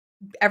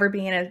ever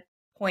be in a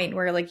point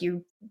where like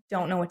you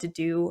don't know what to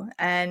do,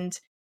 and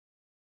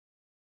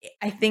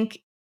I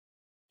think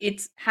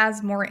it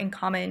has more in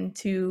common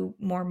to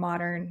more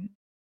modern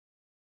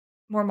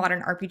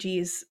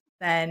RPGs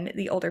than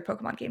the older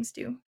Pokemon games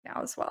do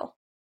now as well.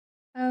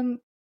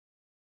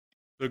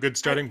 A good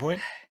starting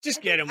point.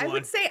 Just get him I one.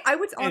 would say I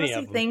would Any honestly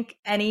of 'em. think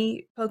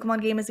any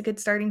Pokemon game is a good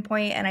starting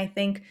point, and I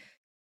think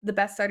the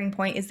best starting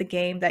point is the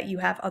game that you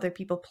have other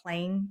people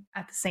playing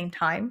at the same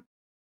time.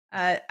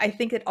 I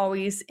think it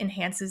always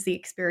enhances the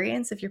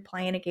experience if you're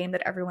playing a game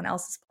that everyone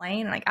else is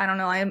playing. Like, I don't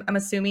know, I'm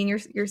assuming your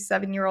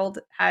 7-year-old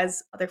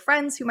has other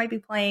friends who might be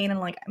playing,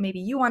 and like maybe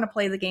you want to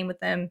play the game with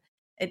them.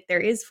 There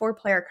is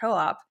 4-player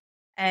co-op,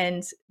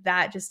 and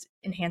that just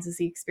enhances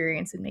the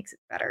experience and makes it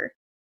better,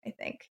 I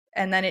think.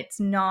 And then it's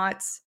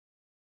not.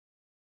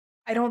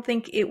 I don't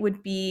think it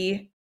would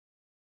be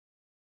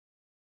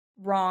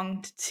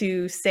wrong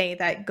to say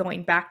that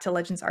going back to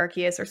Legends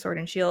Arceus or Sword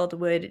and Shield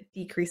would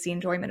decrease the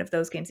enjoyment of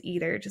those games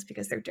either, just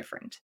because they're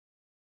different.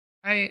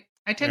 I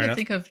Fair tend to enough.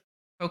 think of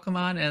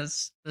Pokemon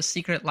as the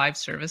secret live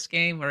service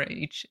game where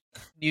each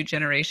new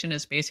generation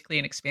is basically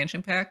an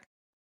expansion pack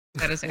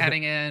that is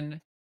adding in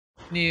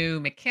new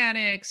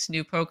mechanics,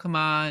 new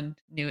Pokemon,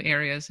 new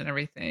areas, and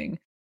everything.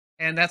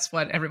 And that's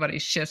what everybody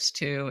shifts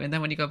to. And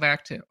then when you go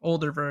back to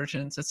older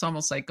versions, it's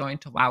almost like going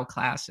to WoW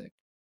Classic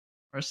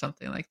or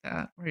something like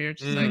that, where you're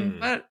just like, Mm.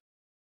 but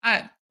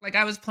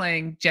I was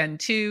playing Gen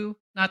 2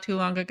 not too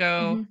long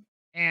ago, Mhm.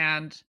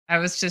 and I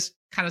was just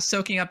kind of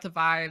soaking up the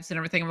vibes and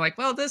everything. I'm like,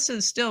 well, this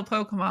is still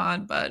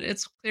Pokemon, but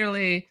it's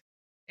clearly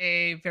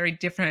a very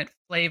different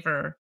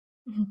flavor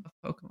Mhm. of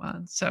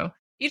Pokemon. So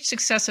each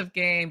successive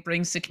game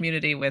brings the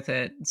community with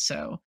it. And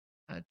so,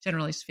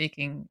 generally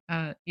speaking,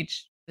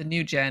 the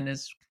new gen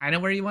is kind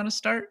of where you want to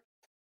start.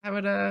 I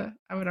would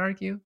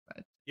argue,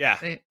 but Yeah,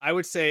 they, I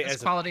would say as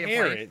as a quality of life.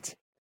 parent,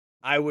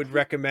 I would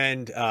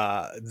recommend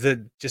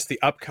the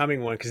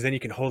upcoming one, because then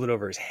you can hold it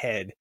over his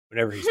head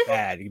whenever he's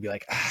bad. You can be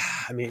like,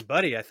 I mean,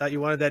 buddy, I thought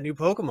you wanted that new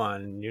Pokemon,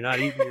 and you're not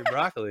eating your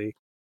broccoli.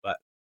 But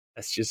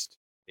that's just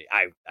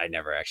I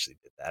never actually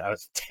did that. I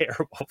was a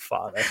terrible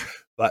father.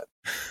 But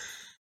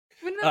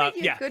Wouldn't that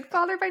make you yeah. a good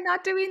father by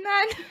not doing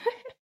that?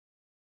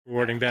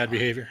 Rewarding bad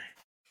behavior.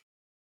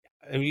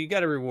 I mean, you got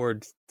to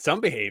reward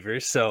some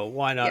behaviors, so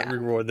why not Yeah.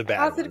 reward the bad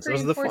Positive ones?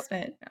 Those are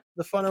reinforcement.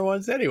 the funner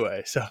ones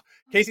anyway. So,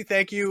 Casey,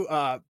 thank you. Can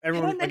I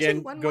Everyone, mention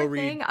again, one go more read.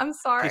 thing? I'm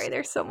sorry, Casey-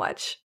 there's so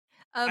much.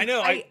 I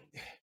know.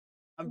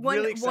 I'm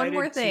really excited. One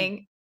more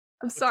thing.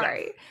 I'm What's up?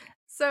 sorry.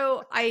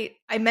 So I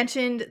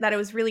mentioned that it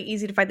was really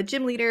easy to find the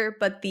gym leader,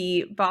 but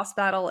the boss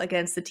battle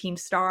against the Team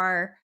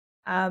Star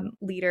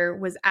leader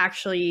was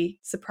actually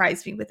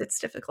surprised me with its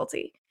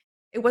difficulty.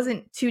 It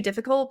wasn't too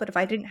difficult, but if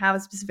I didn't have a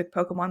specific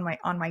Pokemon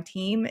on my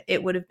team,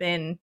 it would have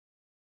been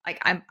like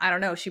I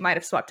don't know. She might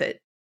have swept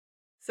it.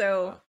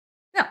 So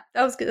no,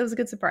 that was good. That was a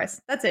good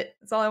surprise. That's it.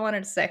 That's all I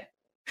wanted to say.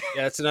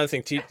 Yeah, that's another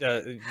thing.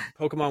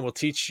 Pokemon will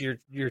teach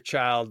your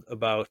child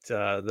about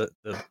the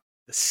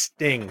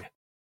sting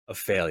of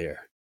failure.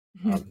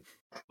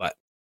 But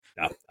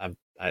no,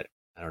 I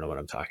don't know what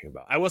I'm talking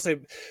about. I will say,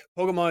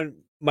 Pokemon.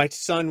 My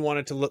son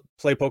wanted to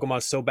play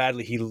Pokemon so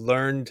badly, he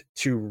learned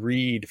to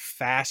read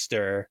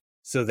faster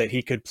so that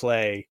he could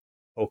play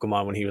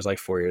Pokemon when he was like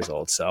 4 years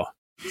old. So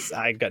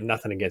I got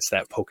nothing against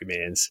that.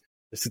 Pokemans.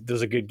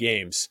 Those are good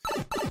games.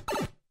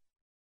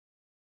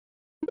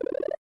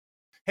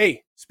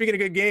 Hey, speaking of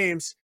good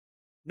games,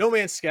 No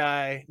Man's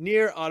Sky,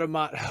 Nier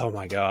Automata. Oh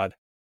my god,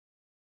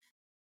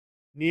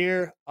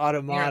 Nier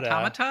Automata. Nier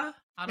Automata?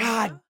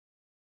 God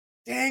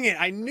dang it!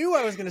 I knew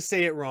I was going to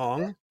say it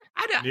wrong.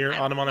 Near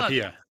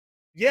onomatopoeia.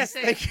 Yes,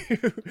 I say- thank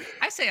you.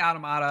 I say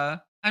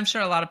automata. I'm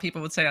sure a lot of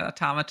people would say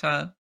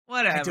automata.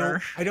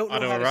 Whatever. I don't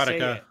know how to say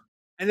Autoerotica. it.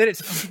 And then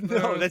it's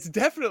no, that's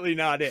definitely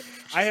not it.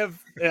 I have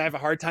a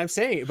hard time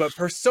saying it. But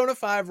Persona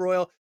 5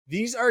 Royal,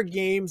 these are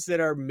games that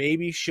are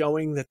maybe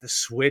showing that the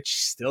Switch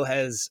still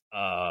has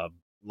a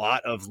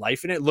lot of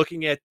life in it.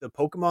 Looking at the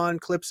Pokemon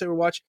clips that we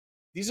watch,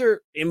 these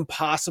are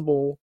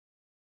impossible,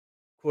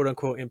 quote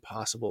unquote,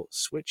 impossible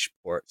Switch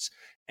ports.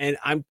 And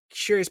I'm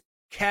curious,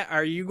 Kat,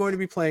 are you going to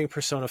be playing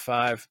Persona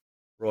 5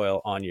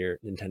 Royal on your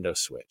Nintendo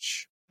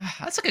Switch?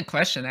 That's a good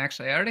question,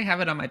 actually. I already have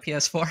it on my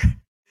PS4.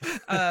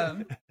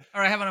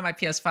 Or I have it on my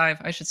PS5,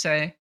 I should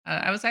say.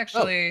 I was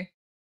actually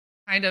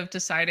kind of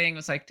deciding,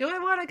 was like, do I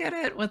want to get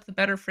it with the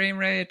better frame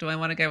rate? Do I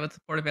want to get it with the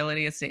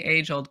portability? It's the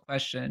age-old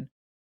question,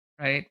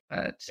 right?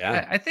 But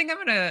Yeah. I think I'm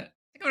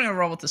gonna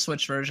roll with the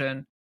Switch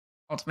version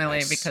ultimately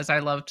Nice. because I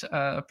loved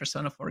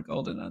Persona 4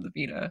 Golden on the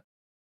Vita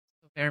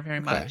very, very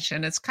Okay. much,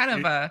 and it's kind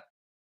of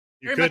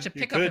You much a could-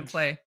 you pick up and could-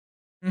 play.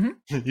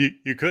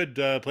 You could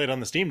play it on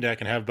the Steam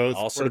Deck and have both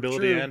Also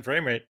portability true. and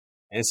frame rate.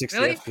 And 60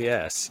 Really?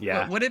 FPS,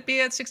 yeah. Would it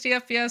be at 60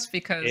 FPS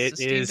because the It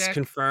Steam is Deck?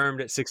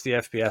 confirmed at 60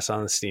 FPS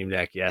on the Steam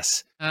Deck,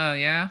 yes. Oh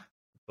yeah.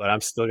 But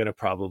I'm still going to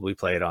probably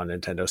play it on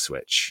Nintendo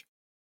Switch.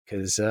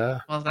 Because,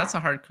 Well, that's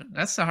a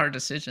hard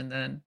decision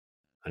then.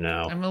 I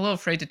know. I'm a little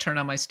afraid to turn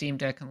on my Steam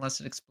Deck unless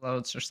it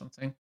explodes or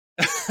something.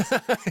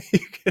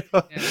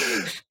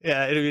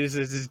 Yeah, it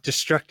is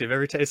destructive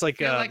every time. It's like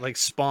Yeah, like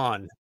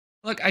Spawn.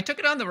 Look, I took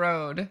it on the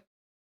road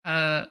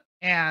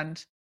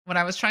And when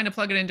I was trying to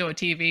plug it into a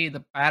TV,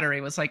 the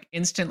battery was like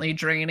instantly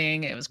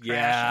draining. It was crashing.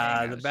 Yeah,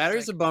 I the was just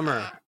battery's like, a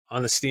bummer "Ah."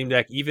 on the Steam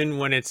Deck. Even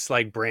when it's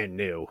like brand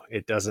new,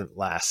 it doesn't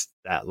last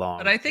that long.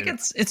 But I think And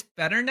it's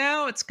better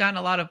now. It's gotten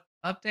a lot of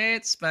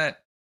updates, but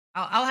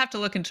I'll have to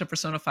look into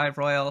Persona 5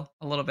 Royal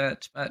a little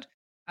bit. But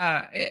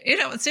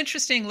it's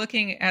interesting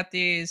looking at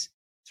these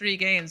three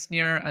games: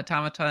 Near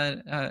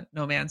Automata,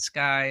 No Man's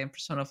Sky, and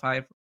Persona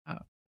 5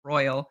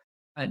 Royal.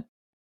 Uh,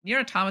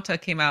 Near Automata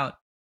came out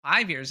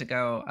 5 years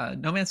ago.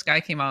 No Man's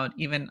Sky came out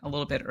even a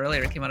little bit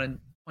earlier. It came out in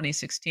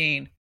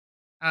 2016.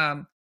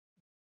 Um,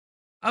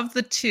 of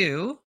the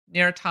two,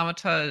 Near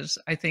Automata is,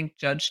 I think,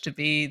 judged to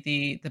be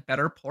the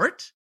better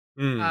port.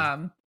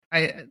 Um,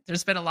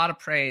 there's been a lot of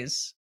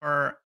praise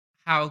for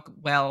how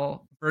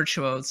well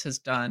Virtuos has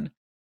done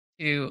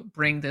to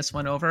bring this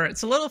one over.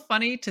 It's a little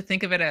funny to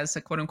think of it as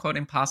a quote unquote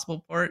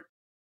impossible port,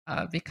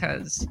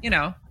 because it's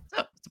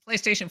a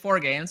PlayStation 4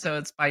 game, so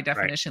it's by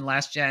definition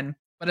last gen.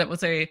 But it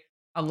was a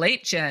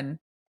late gen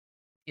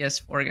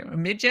PS4 game, a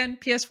mid gen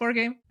PS4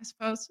 game, I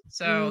suppose.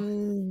 So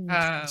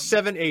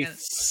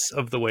 7/8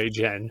 of the way,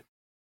 Jen.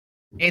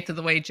 eighth of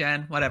the way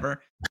gen,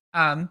 whatever.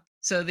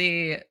 So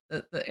the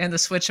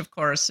Switch, of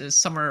course, is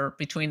somewhere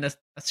between a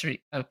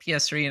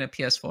PS3 and a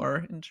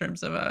PS4 in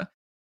terms of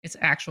its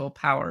actual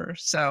power.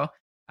 So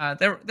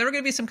there were going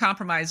to be some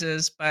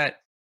compromises, but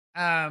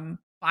by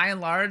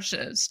and large,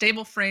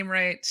 stable frame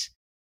rate,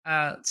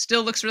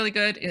 still looks really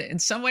good. In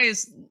some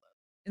ways,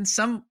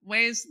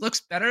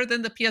 looks better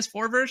than the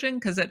PS4 version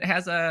because it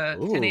has a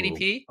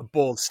 1080p. A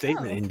bold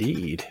statement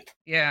indeed.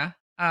 Yeah.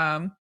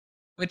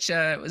 Which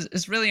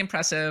is really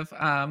impressive.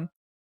 A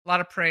lot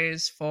of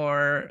praise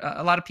for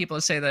a lot of people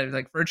say that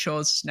like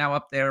Virtuo's now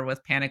up there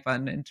with Panic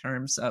Button in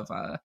terms of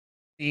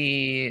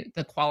the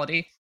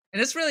quality,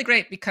 and it's really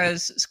great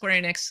because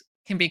Square Enix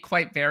can be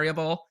quite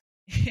variable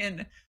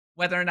in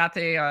whether or not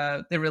they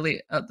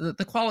really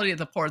the quality of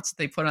the ports that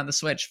they put on the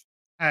Switch.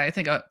 I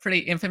think a pretty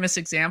infamous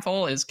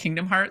example is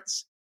Kingdom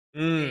Hearts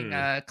being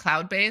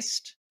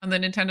cloud-based on the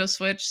Nintendo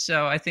Switch.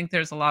 So I think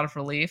there's a lot of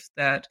relief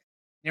that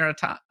Nier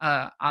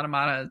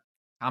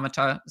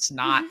Automata is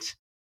not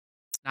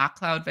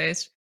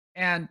cloud-based,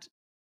 and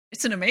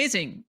it's an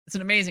amazing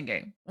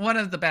game. One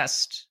of the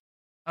best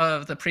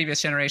of the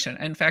previous generation.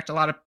 In fact, a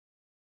lot of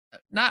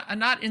a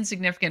not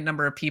insignificant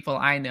number of people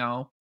I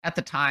know at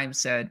the time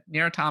said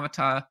Nier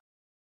Automata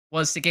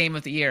was the game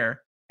of the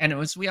year. And it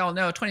was, we all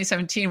know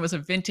 2017 was a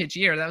vintage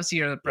year. That was the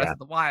year of Breath of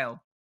the Wild.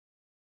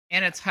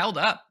 And it's held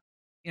up.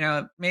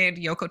 It made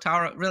Yoko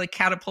Taro, really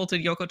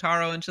catapulted Yoko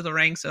Taro into the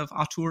ranks of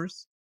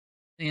auteurs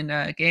in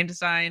game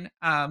design.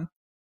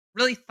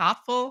 Really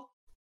thoughtful,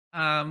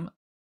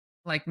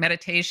 like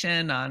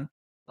meditation on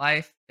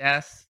life,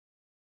 death,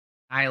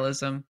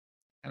 nihilism,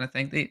 kind of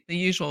thing. The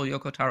usual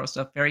Yoko Taro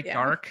stuff, very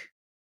dark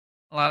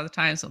a lot of the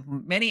times.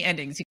 Many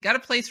endings. You got to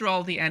play through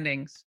all the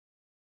endings.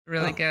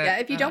 Really good. Yeah,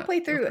 if you don't play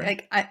through,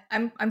 like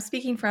I'm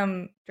speaking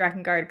from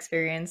Drakengard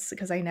experience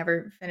because I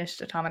never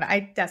finished Automata.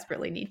 I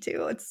desperately need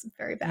to. It's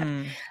very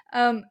bad.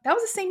 That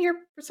was the same year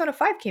Persona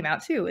 5 came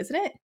out too, isn't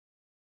it?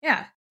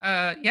 Yeah.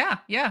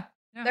 Yeah.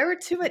 There were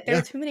too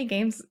many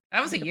games.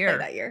 That was a year.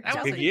 That year.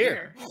 That was a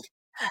year.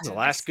 That was the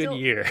last good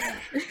year.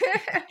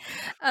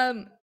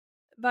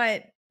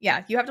 But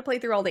yeah, you have to play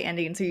through all the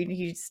endings, so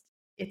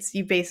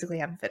you basically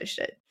haven't finished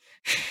it.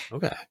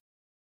 Okay.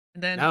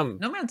 And then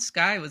No Man's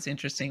Sky was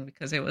interesting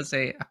because it was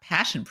a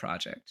passion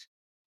project.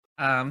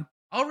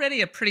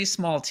 Already a pretty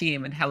small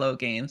team in Hello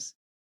Games.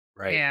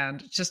 Right.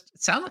 And it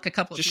sounded like a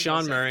couple just of people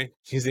Sean Murray.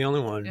 He's the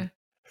only one. Yeah.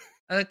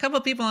 A couple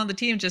of people on the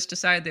team just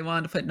decided they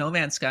wanted to put No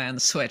Man's Sky on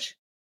the Switch.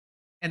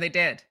 And they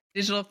did.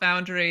 Digital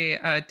Foundry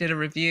did a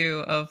review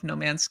of No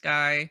Man's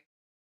Sky,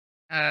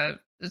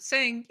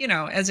 saying,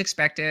 as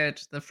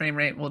expected, the frame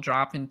rate will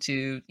drop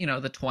into,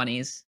 the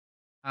 20s.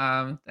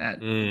 That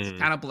it's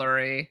kind of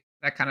blurry,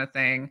 that kind of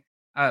thing.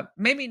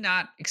 Maybe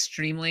not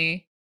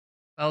extremely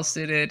well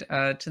suited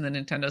to the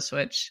Nintendo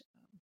Switch.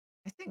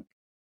 I think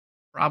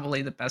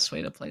probably the best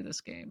way to play this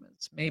game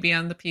is maybe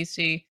on the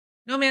PC.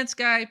 No Man's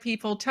Sky,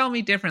 people tell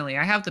me differently.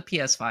 I have the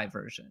PS5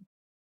 version,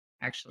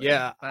 actually.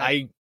 Yeah,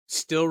 I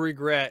still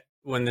regret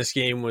when this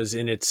game was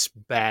in its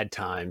bad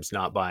times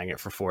not buying it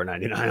for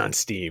 $4.99 on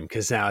Steam,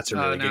 because now it's a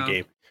really good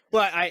game.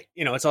 But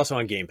it's also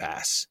on Game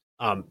Pass.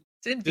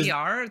 It's in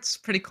VR. It's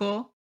pretty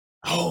cool.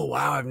 Oh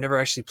wow, I've never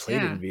actually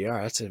played it in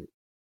VR. That's a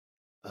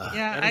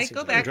I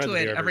go back to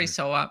it every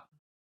so often.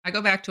 I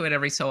go back to it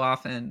every so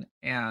often,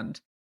 and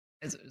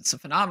it's a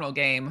phenomenal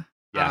game.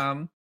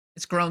 Yeah.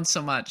 It's grown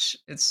so much.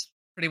 It's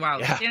pretty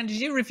wild. Yeah. Dan, did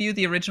you review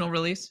the original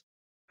release?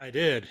 I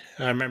did.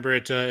 I remember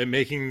it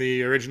making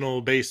the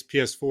original base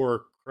PS4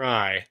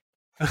 cry,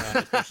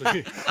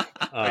 especially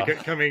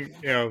coming,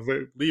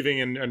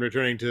 leaving and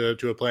returning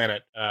to a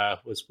planet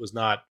was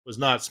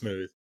not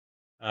smooth.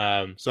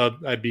 So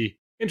I'd be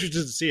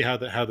interested to see how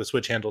the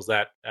Switch handles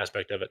that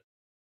aspect of it.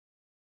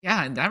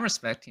 Yeah, in that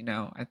respect,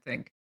 I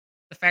think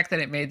the fact that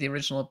it made the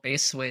original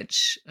base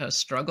Switch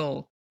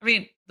struggle. I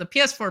mean, the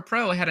PS4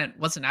 Pro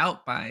wasn't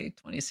out by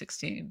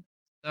 2016,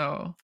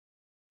 so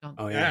Don't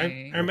Oh, yeah.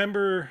 I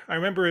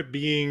remember it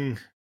being.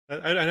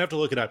 I'd have to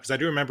look it up because I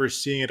do remember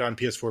seeing it on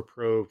PS4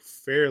 Pro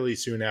fairly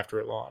soon after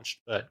it launched,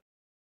 but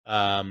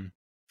I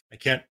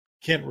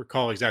can't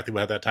recall exactly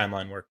how that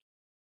timeline worked.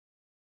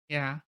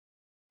 Yeah.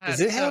 Does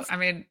it So have? I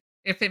mean,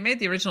 if it made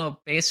the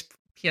original base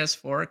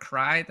PS4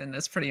 cry, then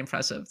that's pretty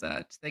impressive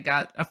that they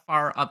got a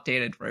far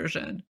updated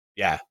version.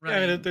 Yeah. Yeah, I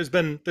mean,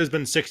 running. there's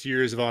been 6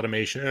 years of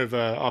automation of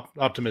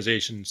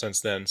optimization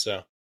since then,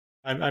 so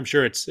I'm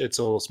sure it's a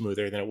little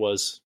smoother than it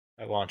was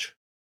at launch.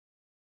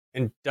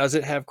 And does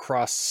it have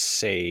cross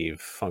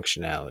save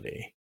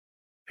functionality?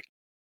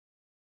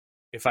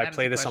 If I That is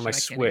play a this on my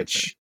question I can't answer.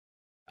 Switch,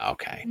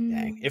 okay,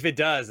 dang. If it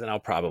does, then I'll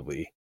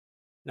probably.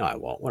 No, I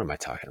won't. What am I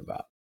talking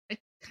about? I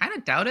kind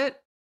of doubt it,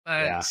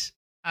 Yeah.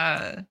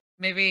 but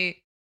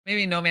maybe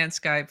No Man's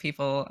Sky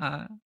people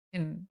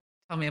can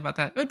tell me about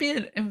that.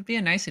 It would be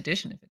a nice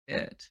addition if it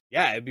did.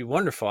 Yeah, it'd be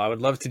wonderful. I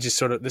would love to just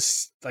sort of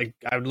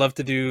I would love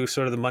to do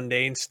sort of the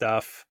mundane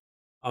stuff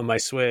on my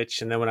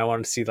Switch, and then when I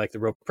wanted to see like the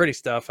real pretty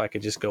stuff, I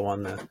could just go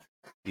on the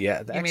You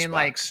Xbox. mean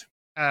like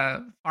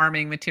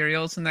farming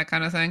materials and that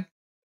kind of thing?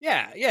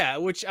 Yeah,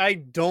 which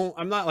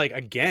I'm not like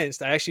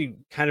against. I actually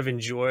kind of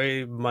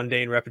enjoy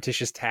mundane,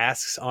 repetitious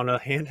tasks on a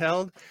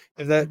handheld,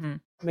 if that Mhm.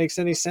 makes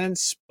any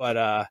sense. But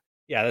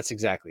yeah, that's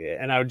exactly it.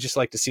 And I would just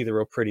like to see the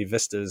real pretty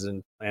vistas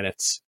and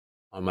planets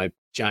on my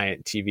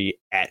giant TV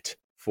at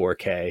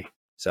 4K.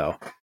 So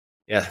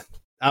yeah,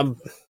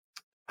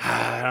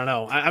 I don't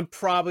know. I'm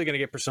probably gonna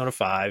get Persona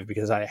 5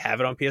 because I have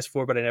it on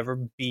PS4, but I never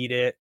beat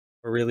it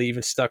or really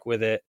even stuck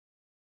with it.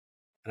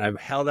 And I've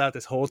held out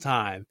this whole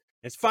time.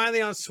 It's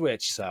finally on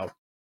Switch, so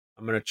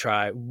I'm gonna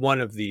try one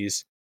of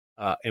these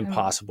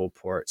impossible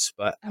ports.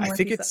 But I'm I with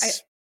think you. it's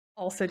I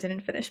also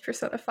didn't finish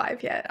Persona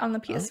 5 yet on the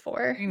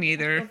PS4. Me I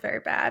neither. feel very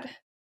bad.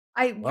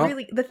 Well-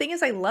 The thing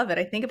is, I love it.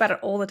 I think about it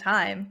all the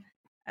time.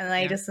 And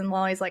I Yeah. just am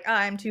always like,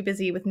 I'm too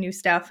busy with new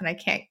stuff and I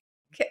can't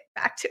get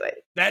back to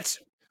it. that's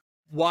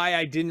why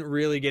I didn't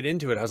really get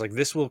into it. I was like,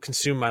 this will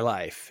consume my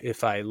life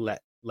if I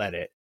let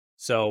it.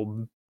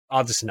 So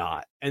I'll just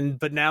not.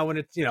 But now when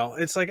it's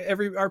it's like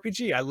every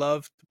RPG. I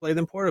love to play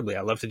them portably.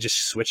 I love to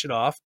just switch it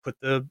off, put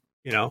the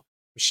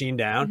machine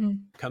down,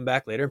 Mhm. come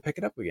back later and pick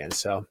it up again.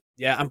 So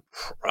yeah, I'm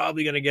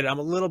probably gonna get it. I'm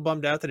a little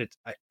bummed out that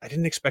I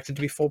didn't expect it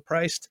to be full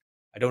priced.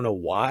 I don't know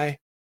why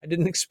I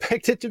didn't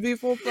expect it to be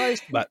full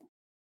priced, but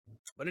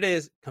it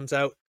is. It comes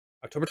out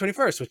October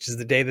 21st, which is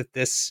the day that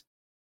this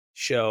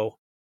show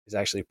is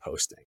actually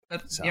posting.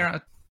 But So.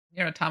 Nier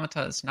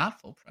Automata is not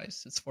full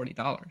price. It's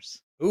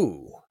 $40.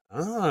 Ooh.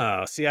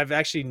 Oh, see, I've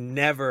actually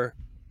never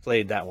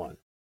played that one.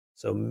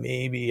 So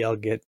maybe I'll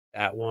get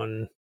that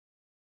one.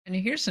 And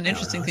here's an I don't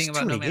interesting know, thing it's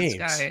about too No many Man's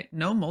games. Sky: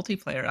 no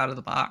multiplayer out of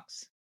the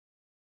box.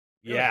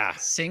 Really. Yeah.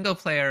 Single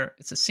player.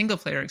 It's a single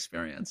player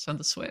experience on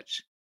the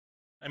Switch.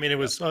 I mean, it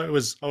was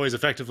always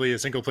effectively a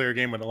single player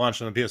game when it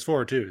launched on the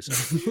PS4 too.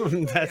 So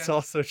That's Yeah.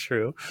 also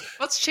true.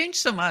 Well, it's changed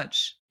so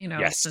much,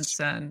 Yes. since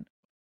then.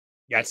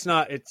 Yeah,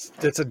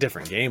 it's a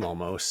different game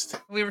almost.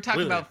 We were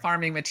talking Completely. about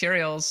farming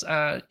materials.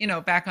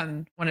 Back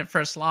on when it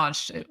first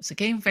launched, it was a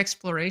game of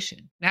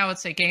exploration. Now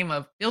it's a game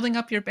of building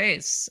up your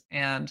base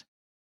and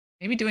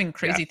maybe doing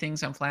crazy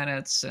things on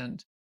planets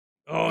and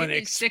Oh, and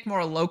maybe stick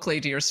more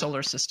locally to your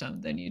solar system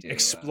than you do.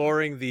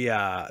 exploring the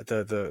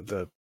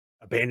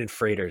abandoned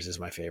freighters is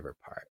my favorite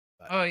part.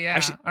 But Oh yeah,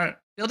 actually,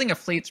 building a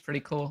fleet's pretty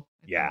cool.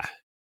 I think. yeah.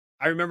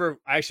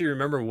 I actually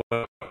remember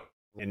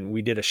when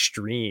we did a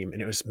stream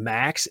and it was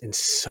Max and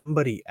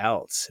somebody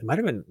else. It might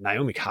have been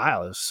Naomi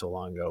Kyle. It was so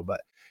long ago,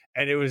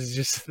 and it was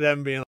just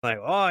them being like,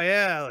 oh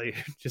yeah, like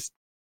just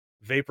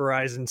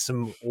vaporizing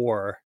some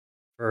ore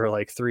for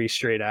like 3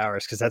 straight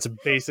hours. Cause that's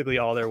basically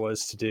all there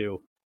was to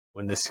do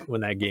when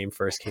that game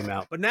first came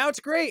out. But now it's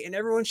great and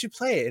everyone should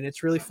play it. And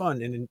it's really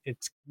fun and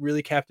it's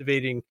really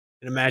captivating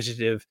and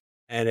imaginative.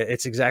 And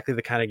it's exactly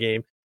the kind of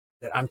game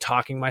that I'm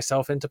talking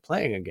myself into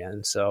playing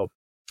again. So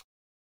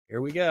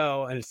here we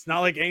go. And it's not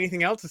like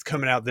anything else is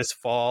coming out this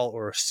fall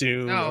or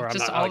soon. No, or I'm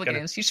just not all like the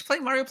games. You should play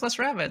Mario plus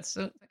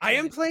Rabbids. I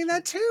am playing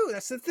that too.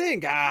 That's the thing.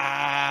 It's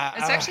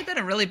actually been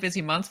a really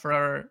busy month for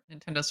our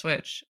Nintendo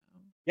Switch.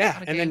 Yeah,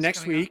 lot of and then games next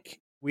coming out. week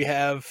we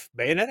have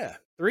Bayonetta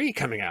 3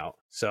 coming out.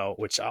 So,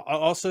 which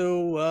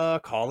also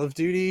Call of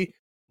Duty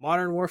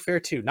Modern Warfare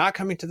 2, not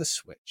coming to the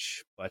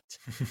Switch, but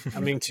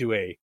coming to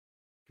a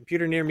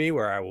computer near me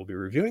where I will be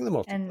reviewing the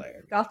And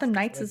multiplayer. Gotham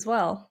Knights as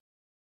well.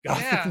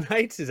 Gotham Yeah.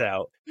 Knights is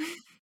out.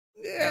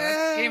 Yeah,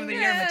 that's game of the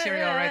year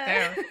material right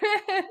there.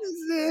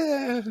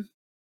 Yeah.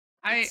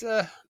 I It's,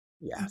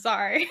 yeah. I'm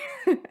sorry.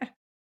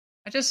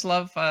 I just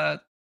love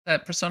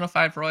that Persona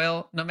 5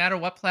 Royal. No matter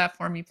what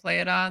platform you play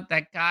it on,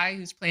 that guy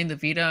who's playing the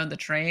Vita on the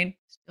train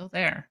still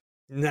there.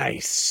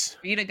 Nice.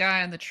 Vita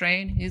guy on the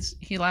train,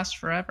 he lasts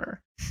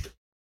forever.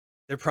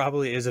 There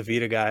probably is a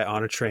Vita guy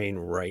on a train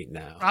right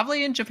now.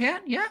 Probably in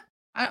Japan. Yeah,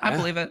 I Yeah.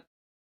 believe it.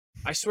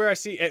 I swear I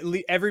see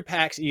every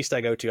PAX East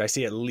I go to, I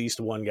see at least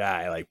one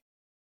guy like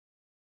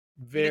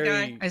Vita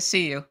guy, I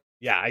see you.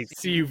 Yeah, I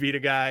see you, Vita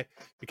guy,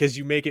 because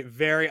you make it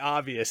very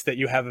obvious that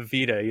you have a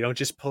Vita. You don't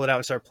just pull it out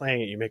and start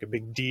playing it. You make a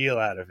big deal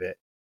out of it.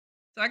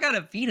 So I got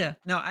a Vita.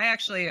 No, I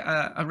actually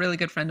a really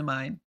good friend of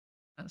mine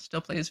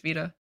still plays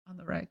Vita on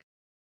the reg.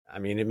 I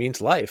mean, it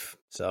means life.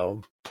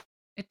 So,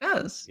 It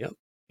does. yep.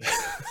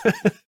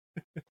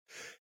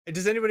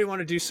 Does anybody want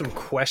to do some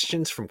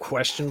questions from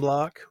Question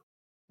Block?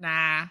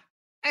 Nah.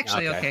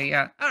 Actually, okay,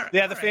 yeah. All right,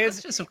 Yeah, all the right, fans,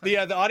 let's do some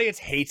questions. the audience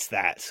hates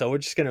that. So we're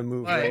just going to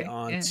move right Why?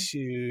 on Yeah.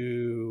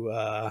 to,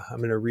 I'm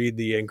going to read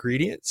the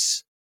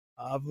ingredients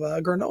of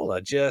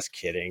granola. Just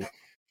kidding.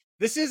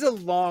 This is a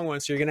long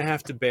one, so you're going to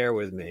have to bear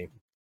with me.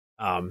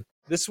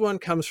 This one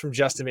comes from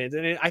Justin Vance,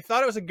 and I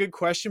thought it was a good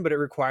question, but it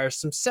requires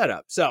some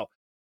setup. So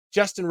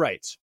Justin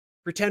writes,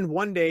 pretend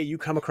one day you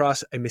come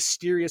across a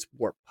mysterious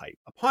warp pipe.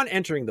 Upon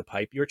entering the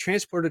pipe, you are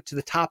transported to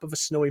the top of a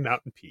snowy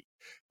mountain peak.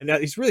 And now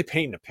he's really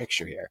painting a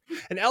picture here.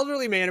 An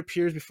elderly man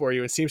appears before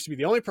you and seems to be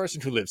the only person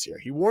who lives here.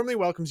 He warmly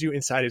welcomes you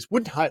inside his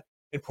wooden hut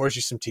and pours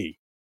you some tea.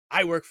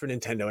 I work for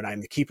Nintendo and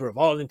I'm the keeper of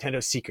all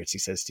Nintendo's secrets, he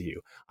says to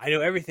you. I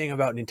know everything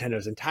about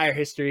Nintendo's entire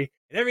history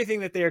and everything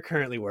that they are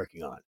currently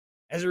working on.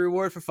 As a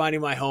reward for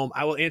finding my home,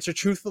 I will answer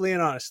truthfully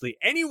and honestly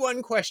any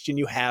one question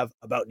you have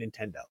about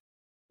Nintendo.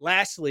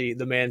 Lastly,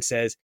 the man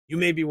says, you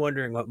may be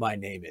wondering what my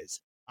name is.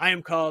 I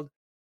am called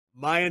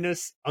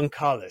Mayanus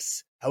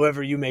Uncalis.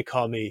 However, you may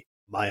call me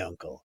my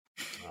uncle.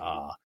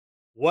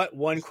 What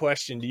one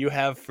question do you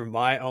have for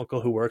my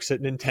uncle who works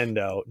at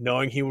Nintendo,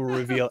 knowing he will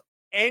reveal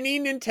any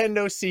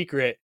Nintendo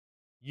secret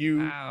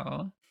you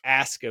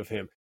ask of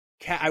him?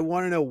 I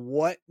want to know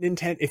what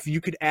Nintendo, if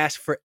you could ask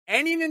for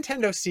any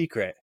Nintendo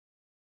secret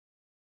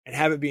and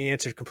have it be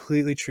answered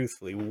completely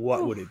truthfully,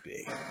 what would it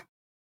be?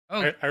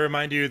 I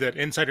remind you that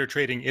insider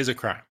trading is a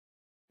crime.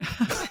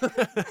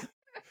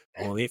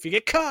 Only if you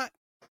get caught.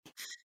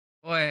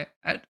 Boy,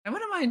 I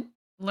wouldn't mind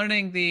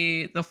learning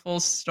the full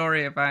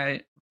story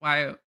about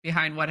why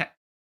behind what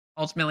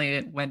ultimately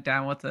it went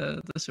down with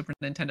the Super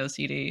Nintendo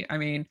CD. I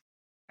mean,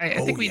 I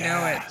think we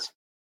know it.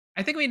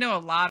 I think we know a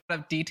lot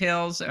of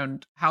details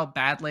and how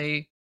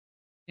badly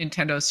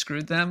Nintendo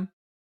screwed them.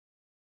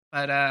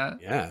 But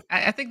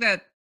I think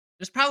that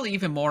there's probably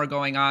even more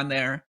going on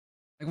there.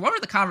 Like, what were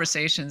the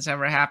conversations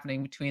ever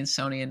happening between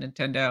Sony and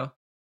Nintendo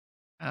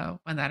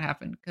when that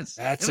happened? Because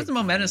it was a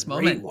momentous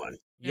moment. One.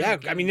 Yeah,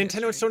 I mean,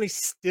 Nintendo and Sony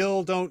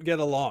still don't get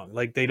along.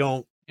 Like, they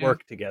don't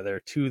work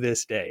together to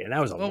this day. And that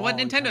was a long what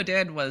Nintendo time.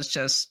 did was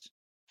just,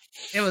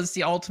 it was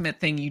the ultimate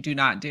thing you do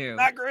not do.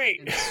 Not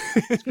great.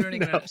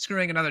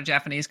 Screwing another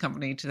Japanese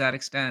company to that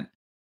extent.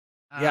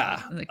 They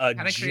kind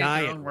of created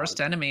their own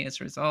worst enemy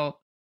as a result.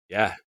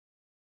 Yeah.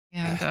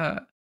 And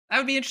that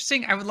would be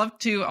interesting. I would love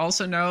to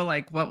also know,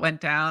 like, what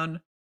went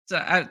down. So,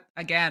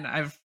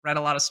 I've read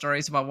a lot of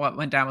stories about what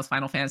went down with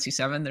Final Fantasy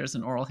VII. There's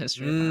an oral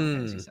history of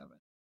Final Fantasy VII.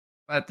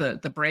 But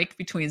the break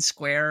between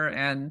Square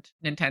and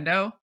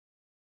Nintendo,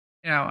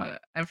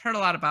 I've heard a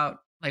lot about,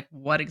 like,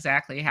 what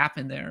exactly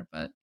happened there.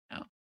 But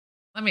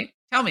tell me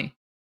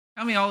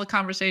all the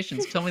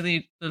conversations. Tell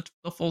me the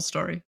full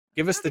story.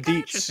 Give us the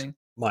deets,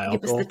 my uncle.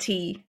 Give us the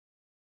tea.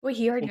 Well,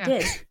 he already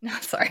did. No,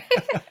 sorry.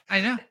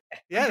 I know.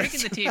 Yeah, I'm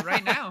drinking the tea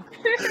right now.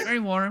 Very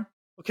warm.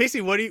 Well,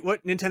 Casey, what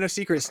Nintendo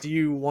secrets do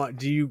you want?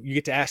 Do you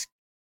get to ask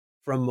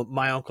from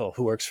my uncle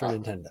who works for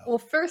Nintendo? Well,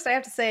 first I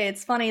have to say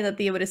it's funny that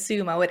they would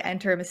assume I would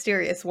enter a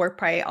mysterious warp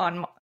pipe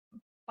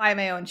by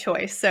my own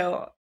choice.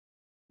 So,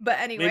 but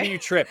anyway, maybe you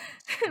tripped.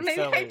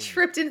 Maybe I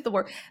tripped into the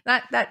warp.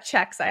 That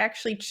checks. I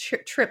actually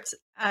tripped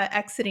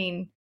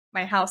exiting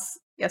my house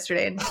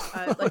yesterday and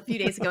like a few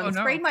days ago and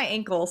sprained my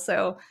ankle.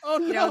 So,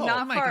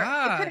 not far.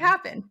 God. It could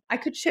happen. I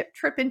could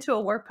trip into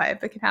a warp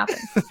pipe. It could happen.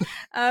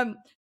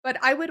 But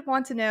I would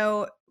want to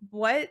know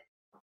what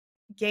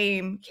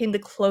game came the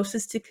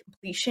closest to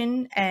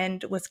completion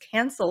and was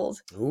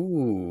canceled.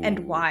 Ooh.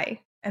 And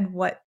why, and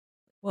what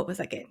was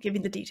that game? Give me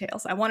the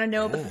details. I want to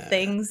know about the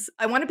things.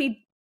 I want to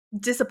be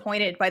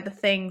disappointed by the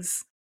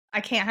things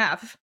I can't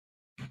have.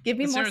 Give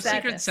me more sadness.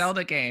 Secret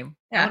Zelda game.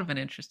 That would have been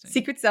interesting.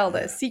 Secret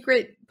Zelda,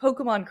 secret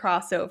Pokemon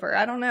crossover.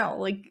 I don't know.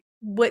 Like,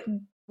 what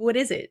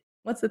is it?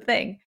 What's the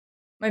thing?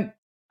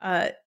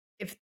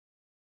 If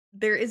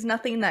there is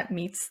nothing that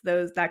meets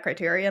that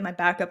criteria, my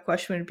backup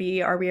question would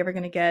be, are we ever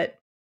going to get...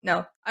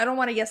 No, I don't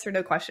want a yes or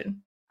no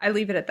question. I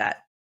leave it at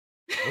that.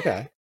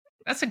 Okay.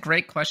 That's a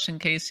great question,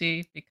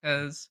 Casey,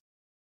 because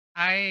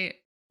there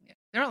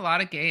are a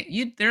lot of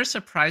games. There's a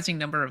surprising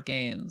number of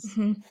games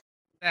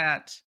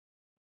that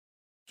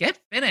get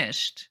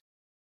finished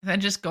and then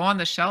just go on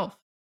the shelf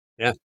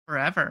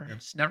forever.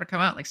 Just never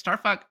come out. Like Star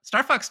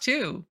Fox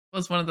 2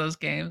 was one of those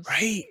games.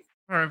 Right.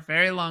 For a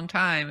very long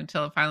time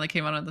until it finally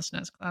came out on the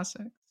SNES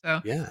Classic.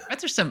 So I bet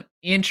there's some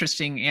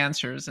interesting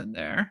answers in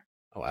there.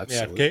 Oh,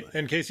 absolutely. Yeah,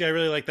 and Casey, I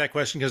really like that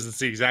question because it's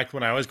the exact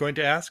one I was going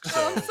to ask. So.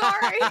 Oh, I'm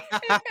sorry.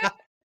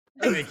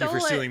 Thank you for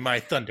stealing my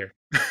thunder.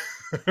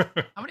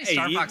 How many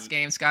Star Fox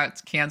games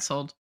got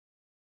canceled?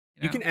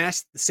 You can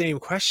ask the same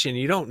question.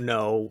 You don't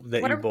know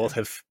that you both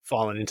have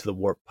fallen into the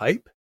warp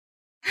pipe.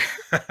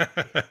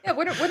 Yeah,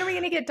 when are we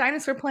going to get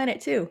Dinosaur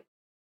Planet 2?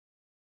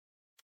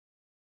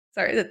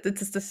 Sorry,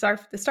 this is the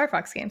Star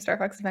Fox game, Star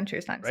Fox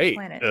Adventures, not Dinosaur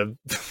Planet.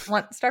 I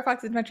want Star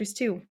Fox Adventures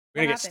 2. We're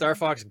going to get Star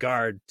Fox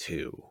Guard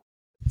 2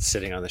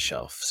 sitting on the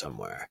shelf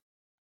somewhere.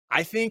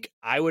 I think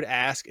I would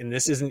ask, and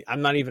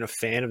I'm not even a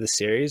fan of the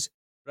series,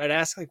 but I'd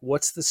ask, like,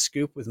 what's the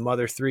scoop with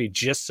Mother 3,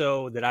 just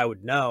so that I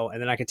would know,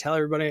 and then I could tell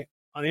everybody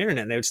on the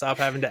internet, and they would stop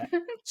having to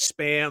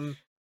spam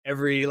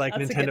every, like,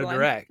 That's a good Nintendo one.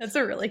 Direct. That's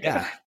a really good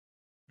one.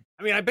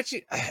 I mean, I bet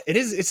you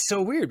it's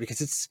so weird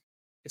because it's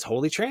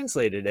wholly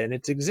translated and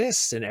it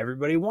exists and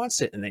everybody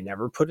wants it and they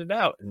never put it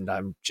out. And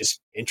I'm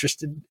just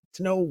interested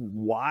to know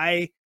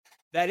why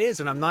that is.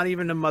 And I'm not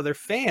even a Mother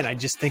fan. I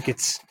just think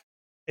it's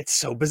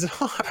so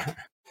bizarre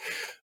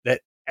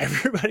that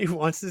everybody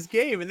wants this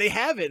game and they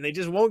have it and they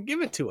just won't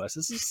give it to us.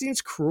 This just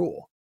seems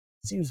cruel.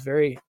 It seems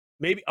very,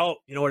 maybe, oh,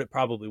 you know what it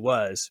probably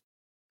was?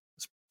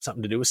 It's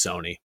something to do with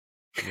Sony.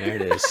 And there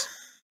it is.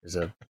 There's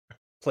a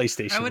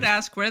PlayStation. I would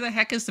ask, where the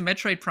heck is the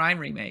Metroid Prime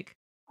remake?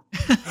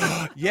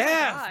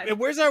 Yeah, and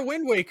where's our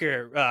Wind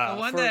Waker? The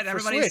one that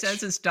everybody Switch?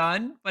 says is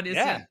done, but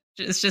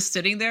it's just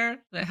sitting there.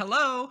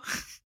 Hello.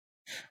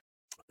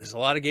 There's a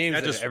lot of games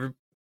That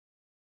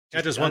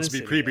just wants to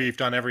be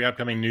pre-briefed on every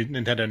upcoming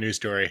Nintendo news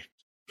story.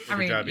 I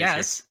mean,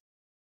 yes.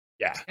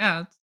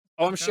 Yeah.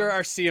 Oh, I'm sure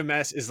our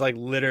CMS is like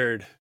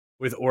littered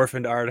with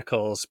orphaned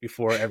articles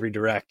before every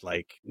direct.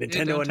 Like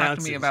Nintendo Don't announces. talk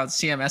to me about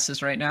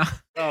CMSs right now.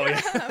 Oh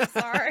yeah. I'm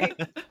sorry.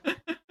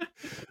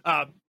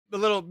 A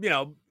little,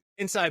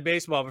 inside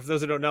baseball. But for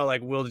those who don't know,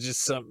 like we'll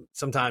just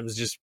sometimes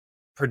just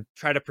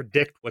try to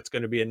predict what's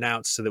going to be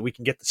announced so that we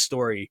can get the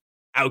story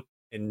out.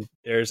 And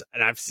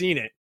I've seen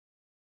it.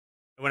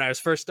 And when I was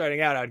first starting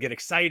out, I would get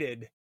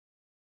excited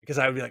because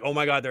I would be like, "Oh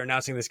my God, they're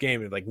announcing this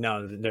game!" And like,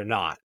 no, they're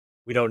not.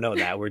 We don't know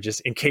that. We're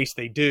just in case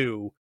they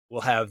do, we'll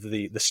have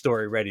the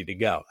story ready to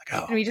go. Like,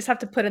 oh, And we just have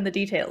to put in the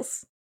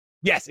details.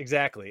 yes,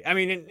 exactly. I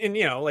mean, and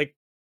like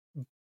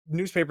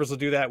newspapers will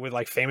do that with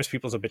like famous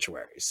people's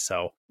obituaries.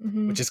 So,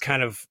 which is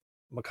kind of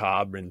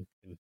macabre and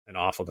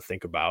awful to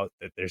think about,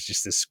 that there's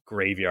just this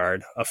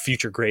graveyard, a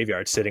future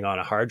graveyard sitting on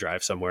a hard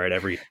drive somewhere at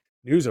every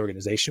news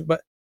organization.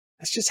 But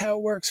that's just how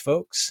it works,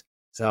 folks.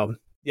 So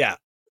yeah,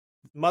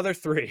 Mother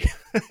 3.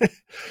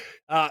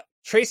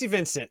 Tracy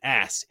Vincent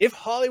asks, if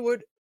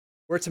Hollywood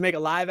were to make a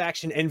live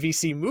action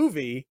NVC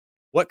movie,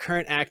 what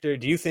current actor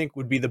do you think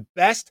would be the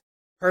best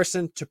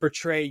person to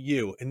portray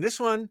you? And this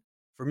one,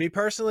 for me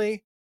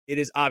personally, it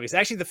is obvious.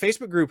 Actually, the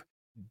Facebook group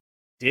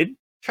did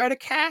try to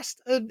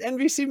cast an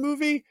NVC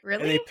movie.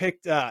 Really? And they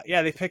picked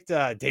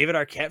David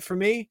Arquette for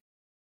me.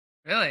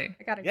 Really?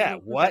 I gotta Yeah,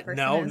 Google who what? that person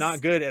No, is.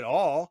 not good at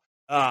all.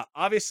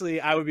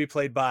 Obviously, I would be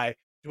played by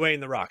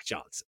Dwayne "The Rock"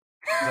 Johnson.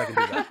 I can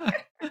do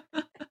that.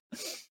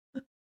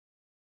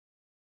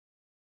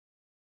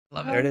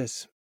 Love There it. it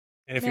is.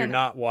 And if you're Man.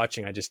 not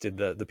watching, I just did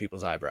the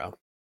people's eyebrow.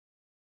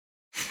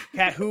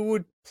 Kat, who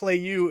would play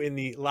you in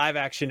the live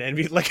action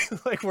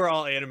NVC? Like we're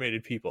all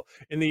animated people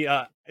in the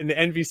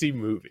NVC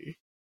movie.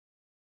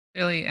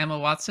 Really, Emma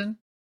Watson.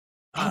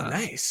 Oh,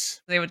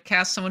 nice. They would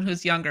cast someone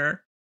who's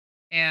younger,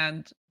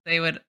 and they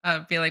would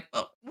be like,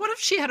 "Oh, what if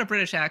she had a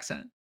British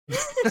accent?"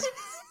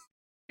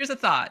 Here's a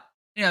thought.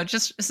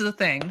 Just this is a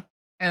thing.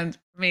 And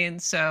I mean,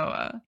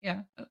 so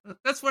yeah,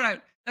 that's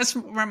where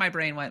my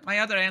brain went. My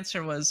other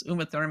answer was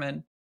Uma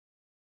Thurman.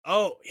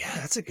 Oh, yeah,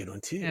 that's a good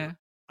one too. Yeah.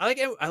 I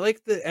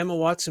like the Emma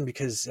Watson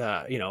because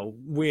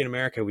we in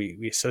America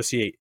we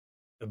associate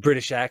a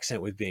British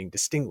accent with being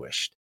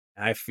distinguished.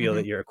 And I feel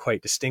that you're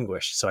quite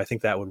distinguished, so I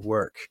think that would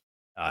work.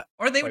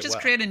 Or they would quite just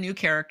well. create a new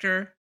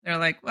character. They're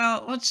like,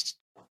 well,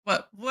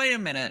 wait a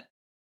minute.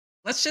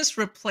 Let's just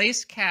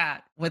replace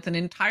Kat with an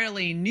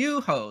entirely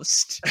new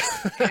host.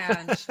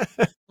 And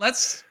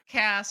let's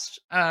cast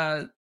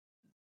Zendaya?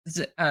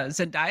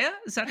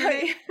 Is that her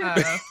name?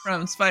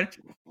 From Spider.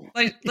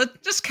 Let's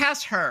just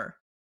cast her.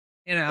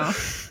 Yeah.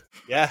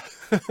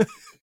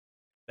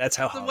 That's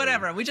how. So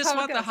whatever. We just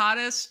want the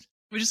hottest.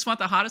 We just want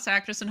the hottest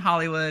actress in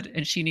Hollywood,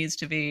 and she needs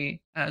to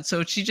be.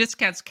 So she just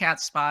gets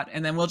Kat's spot,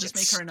 and then we'll just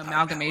make her an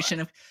amalgamation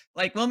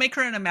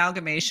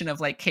of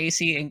like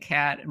Casey and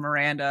Kat and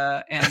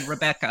Miranda and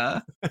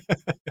Rebecca,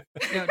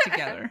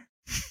 together.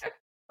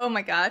 Oh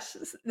my gosh,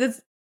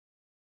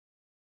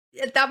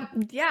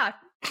 yeah.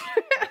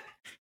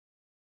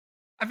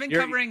 I've been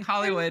covering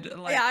Hollywood.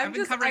 I've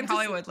been covering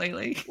Hollywood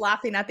lately.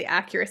 Laughing at the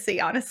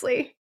accuracy,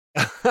 honestly.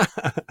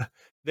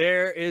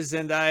 There is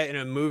Zendaya in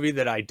a movie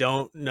that I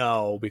don't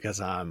know because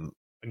I'm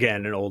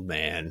again an old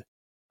man.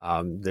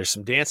 There's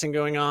some dancing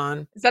going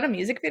on. Is that a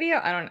music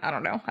video? I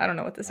don't know. I don't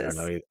know what this is. I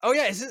don't know either. Oh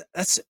yeah,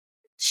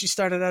 she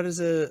started out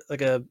as a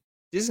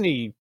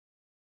Disney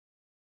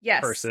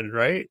person,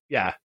 right?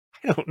 Yeah.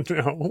 I don't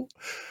know.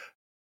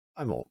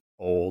 I'm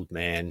old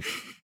man.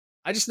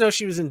 I just know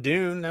she was in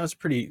Dune. That was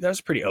pretty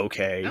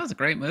okay. That was a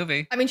great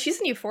movie. I mean, she's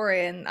in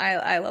Euphoria, and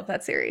I love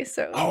that series.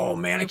 So oh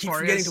man, I keep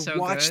forgetting to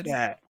watch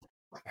that.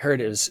 I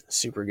heard it was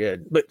super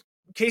good. But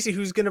Casey,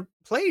 who's gonna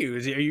play you?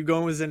 Are you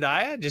going with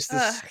Zendaya? Just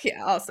this?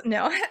 Yeah. Also,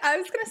 no, I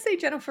was gonna say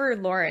Jennifer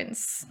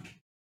Lawrence.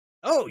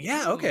 Oh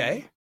yeah,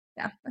 okay.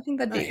 Yeah, I think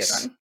that'd be a good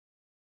one.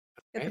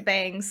 Get the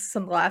bangs,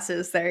 some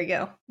glasses. There you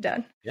go.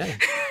 Done. Yeah.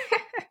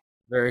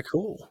 Very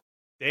cool.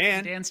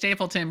 Dan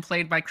Stapleton,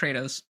 played by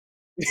Kratos.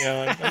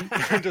 Yeah,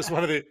 I'm just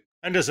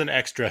I'm just an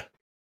extra.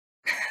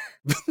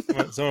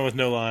 Someone with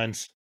no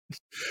lines.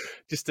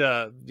 Just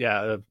a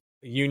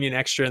union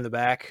extra in the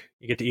back.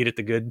 You get to eat at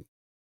the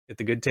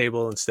good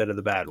table instead of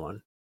the bad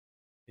one,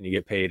 and you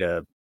get paid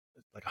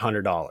like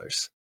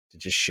 $100 to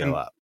just show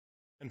up.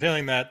 And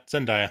failing that,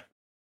 Zendaya.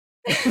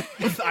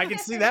 I can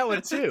see that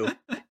one too.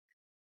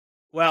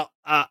 Well,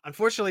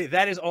 unfortunately,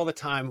 that is all the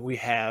time we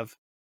have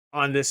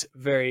on this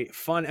very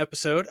fun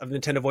episode of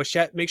Nintendo Voice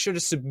Chat. Make sure to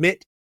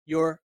submit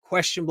your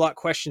question block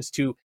questions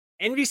to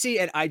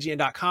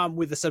nvc@ign.com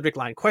with the subject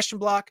line question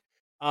block.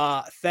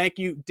 Thank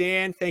you,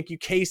 Dan. Thank you,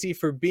 Casey,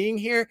 for being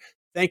here.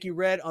 Thank you,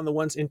 Red, on the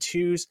 1s and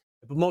 2s.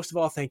 But most of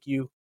all, thank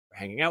you for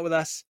hanging out with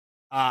us.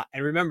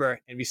 And remember,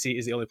 NVC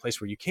is the only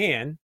place where you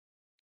can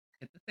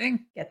Get the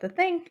thing. Get the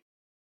thing.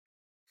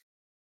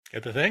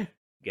 Get the thing?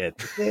 get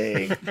the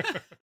thing.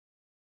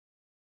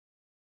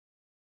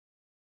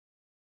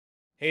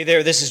 Hey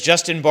there, this is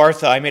Justin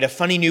Bartha. I made a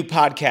funny new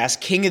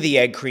podcast, King of the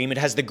Egg Cream. It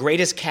has the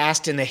greatest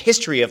cast in the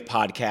history of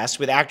podcasts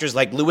with actors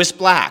like Louis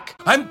Black,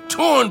 I'm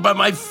torn by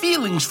my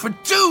feelings for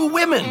two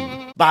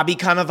women. Bobby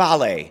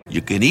Cannavale,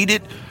 You can eat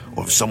it,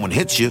 or if someone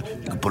hits you,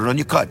 you can put it on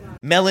your cut.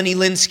 Melanie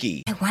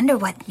Linsky, I wonder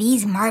what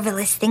these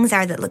marvelous things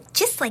are that look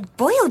just like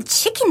boiled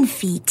chicken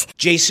feet.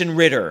 Jason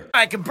Ritter,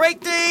 I can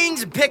break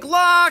things and pick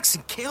locks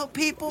and kill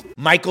people.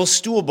 Michael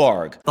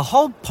Stuhlbarg, The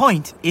whole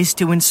point is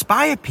to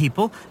inspire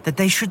people that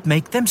they should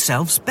make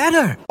themselves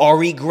better.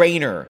 Ari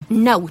Grainer,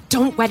 No,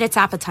 don't whet its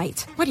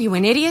appetite. What are you,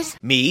 an idiot?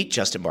 me,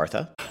 Justin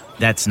Bartha,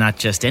 That's not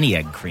just any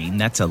egg cream,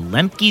 that's a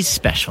Lemke's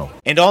special.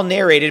 and all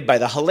narrated by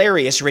the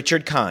hilarious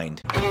Richard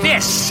Kind.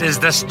 This is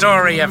the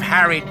story of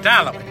Harry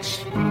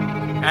Dalowitz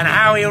and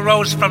how he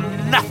rose from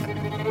nothing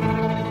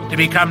to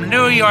become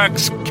New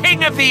York's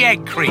King of the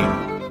Egg Cream.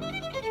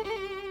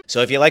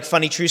 So if you like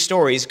funny true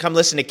stories, come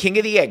listen to King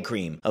of the Egg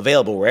Cream,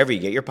 available wherever you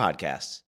get your podcasts.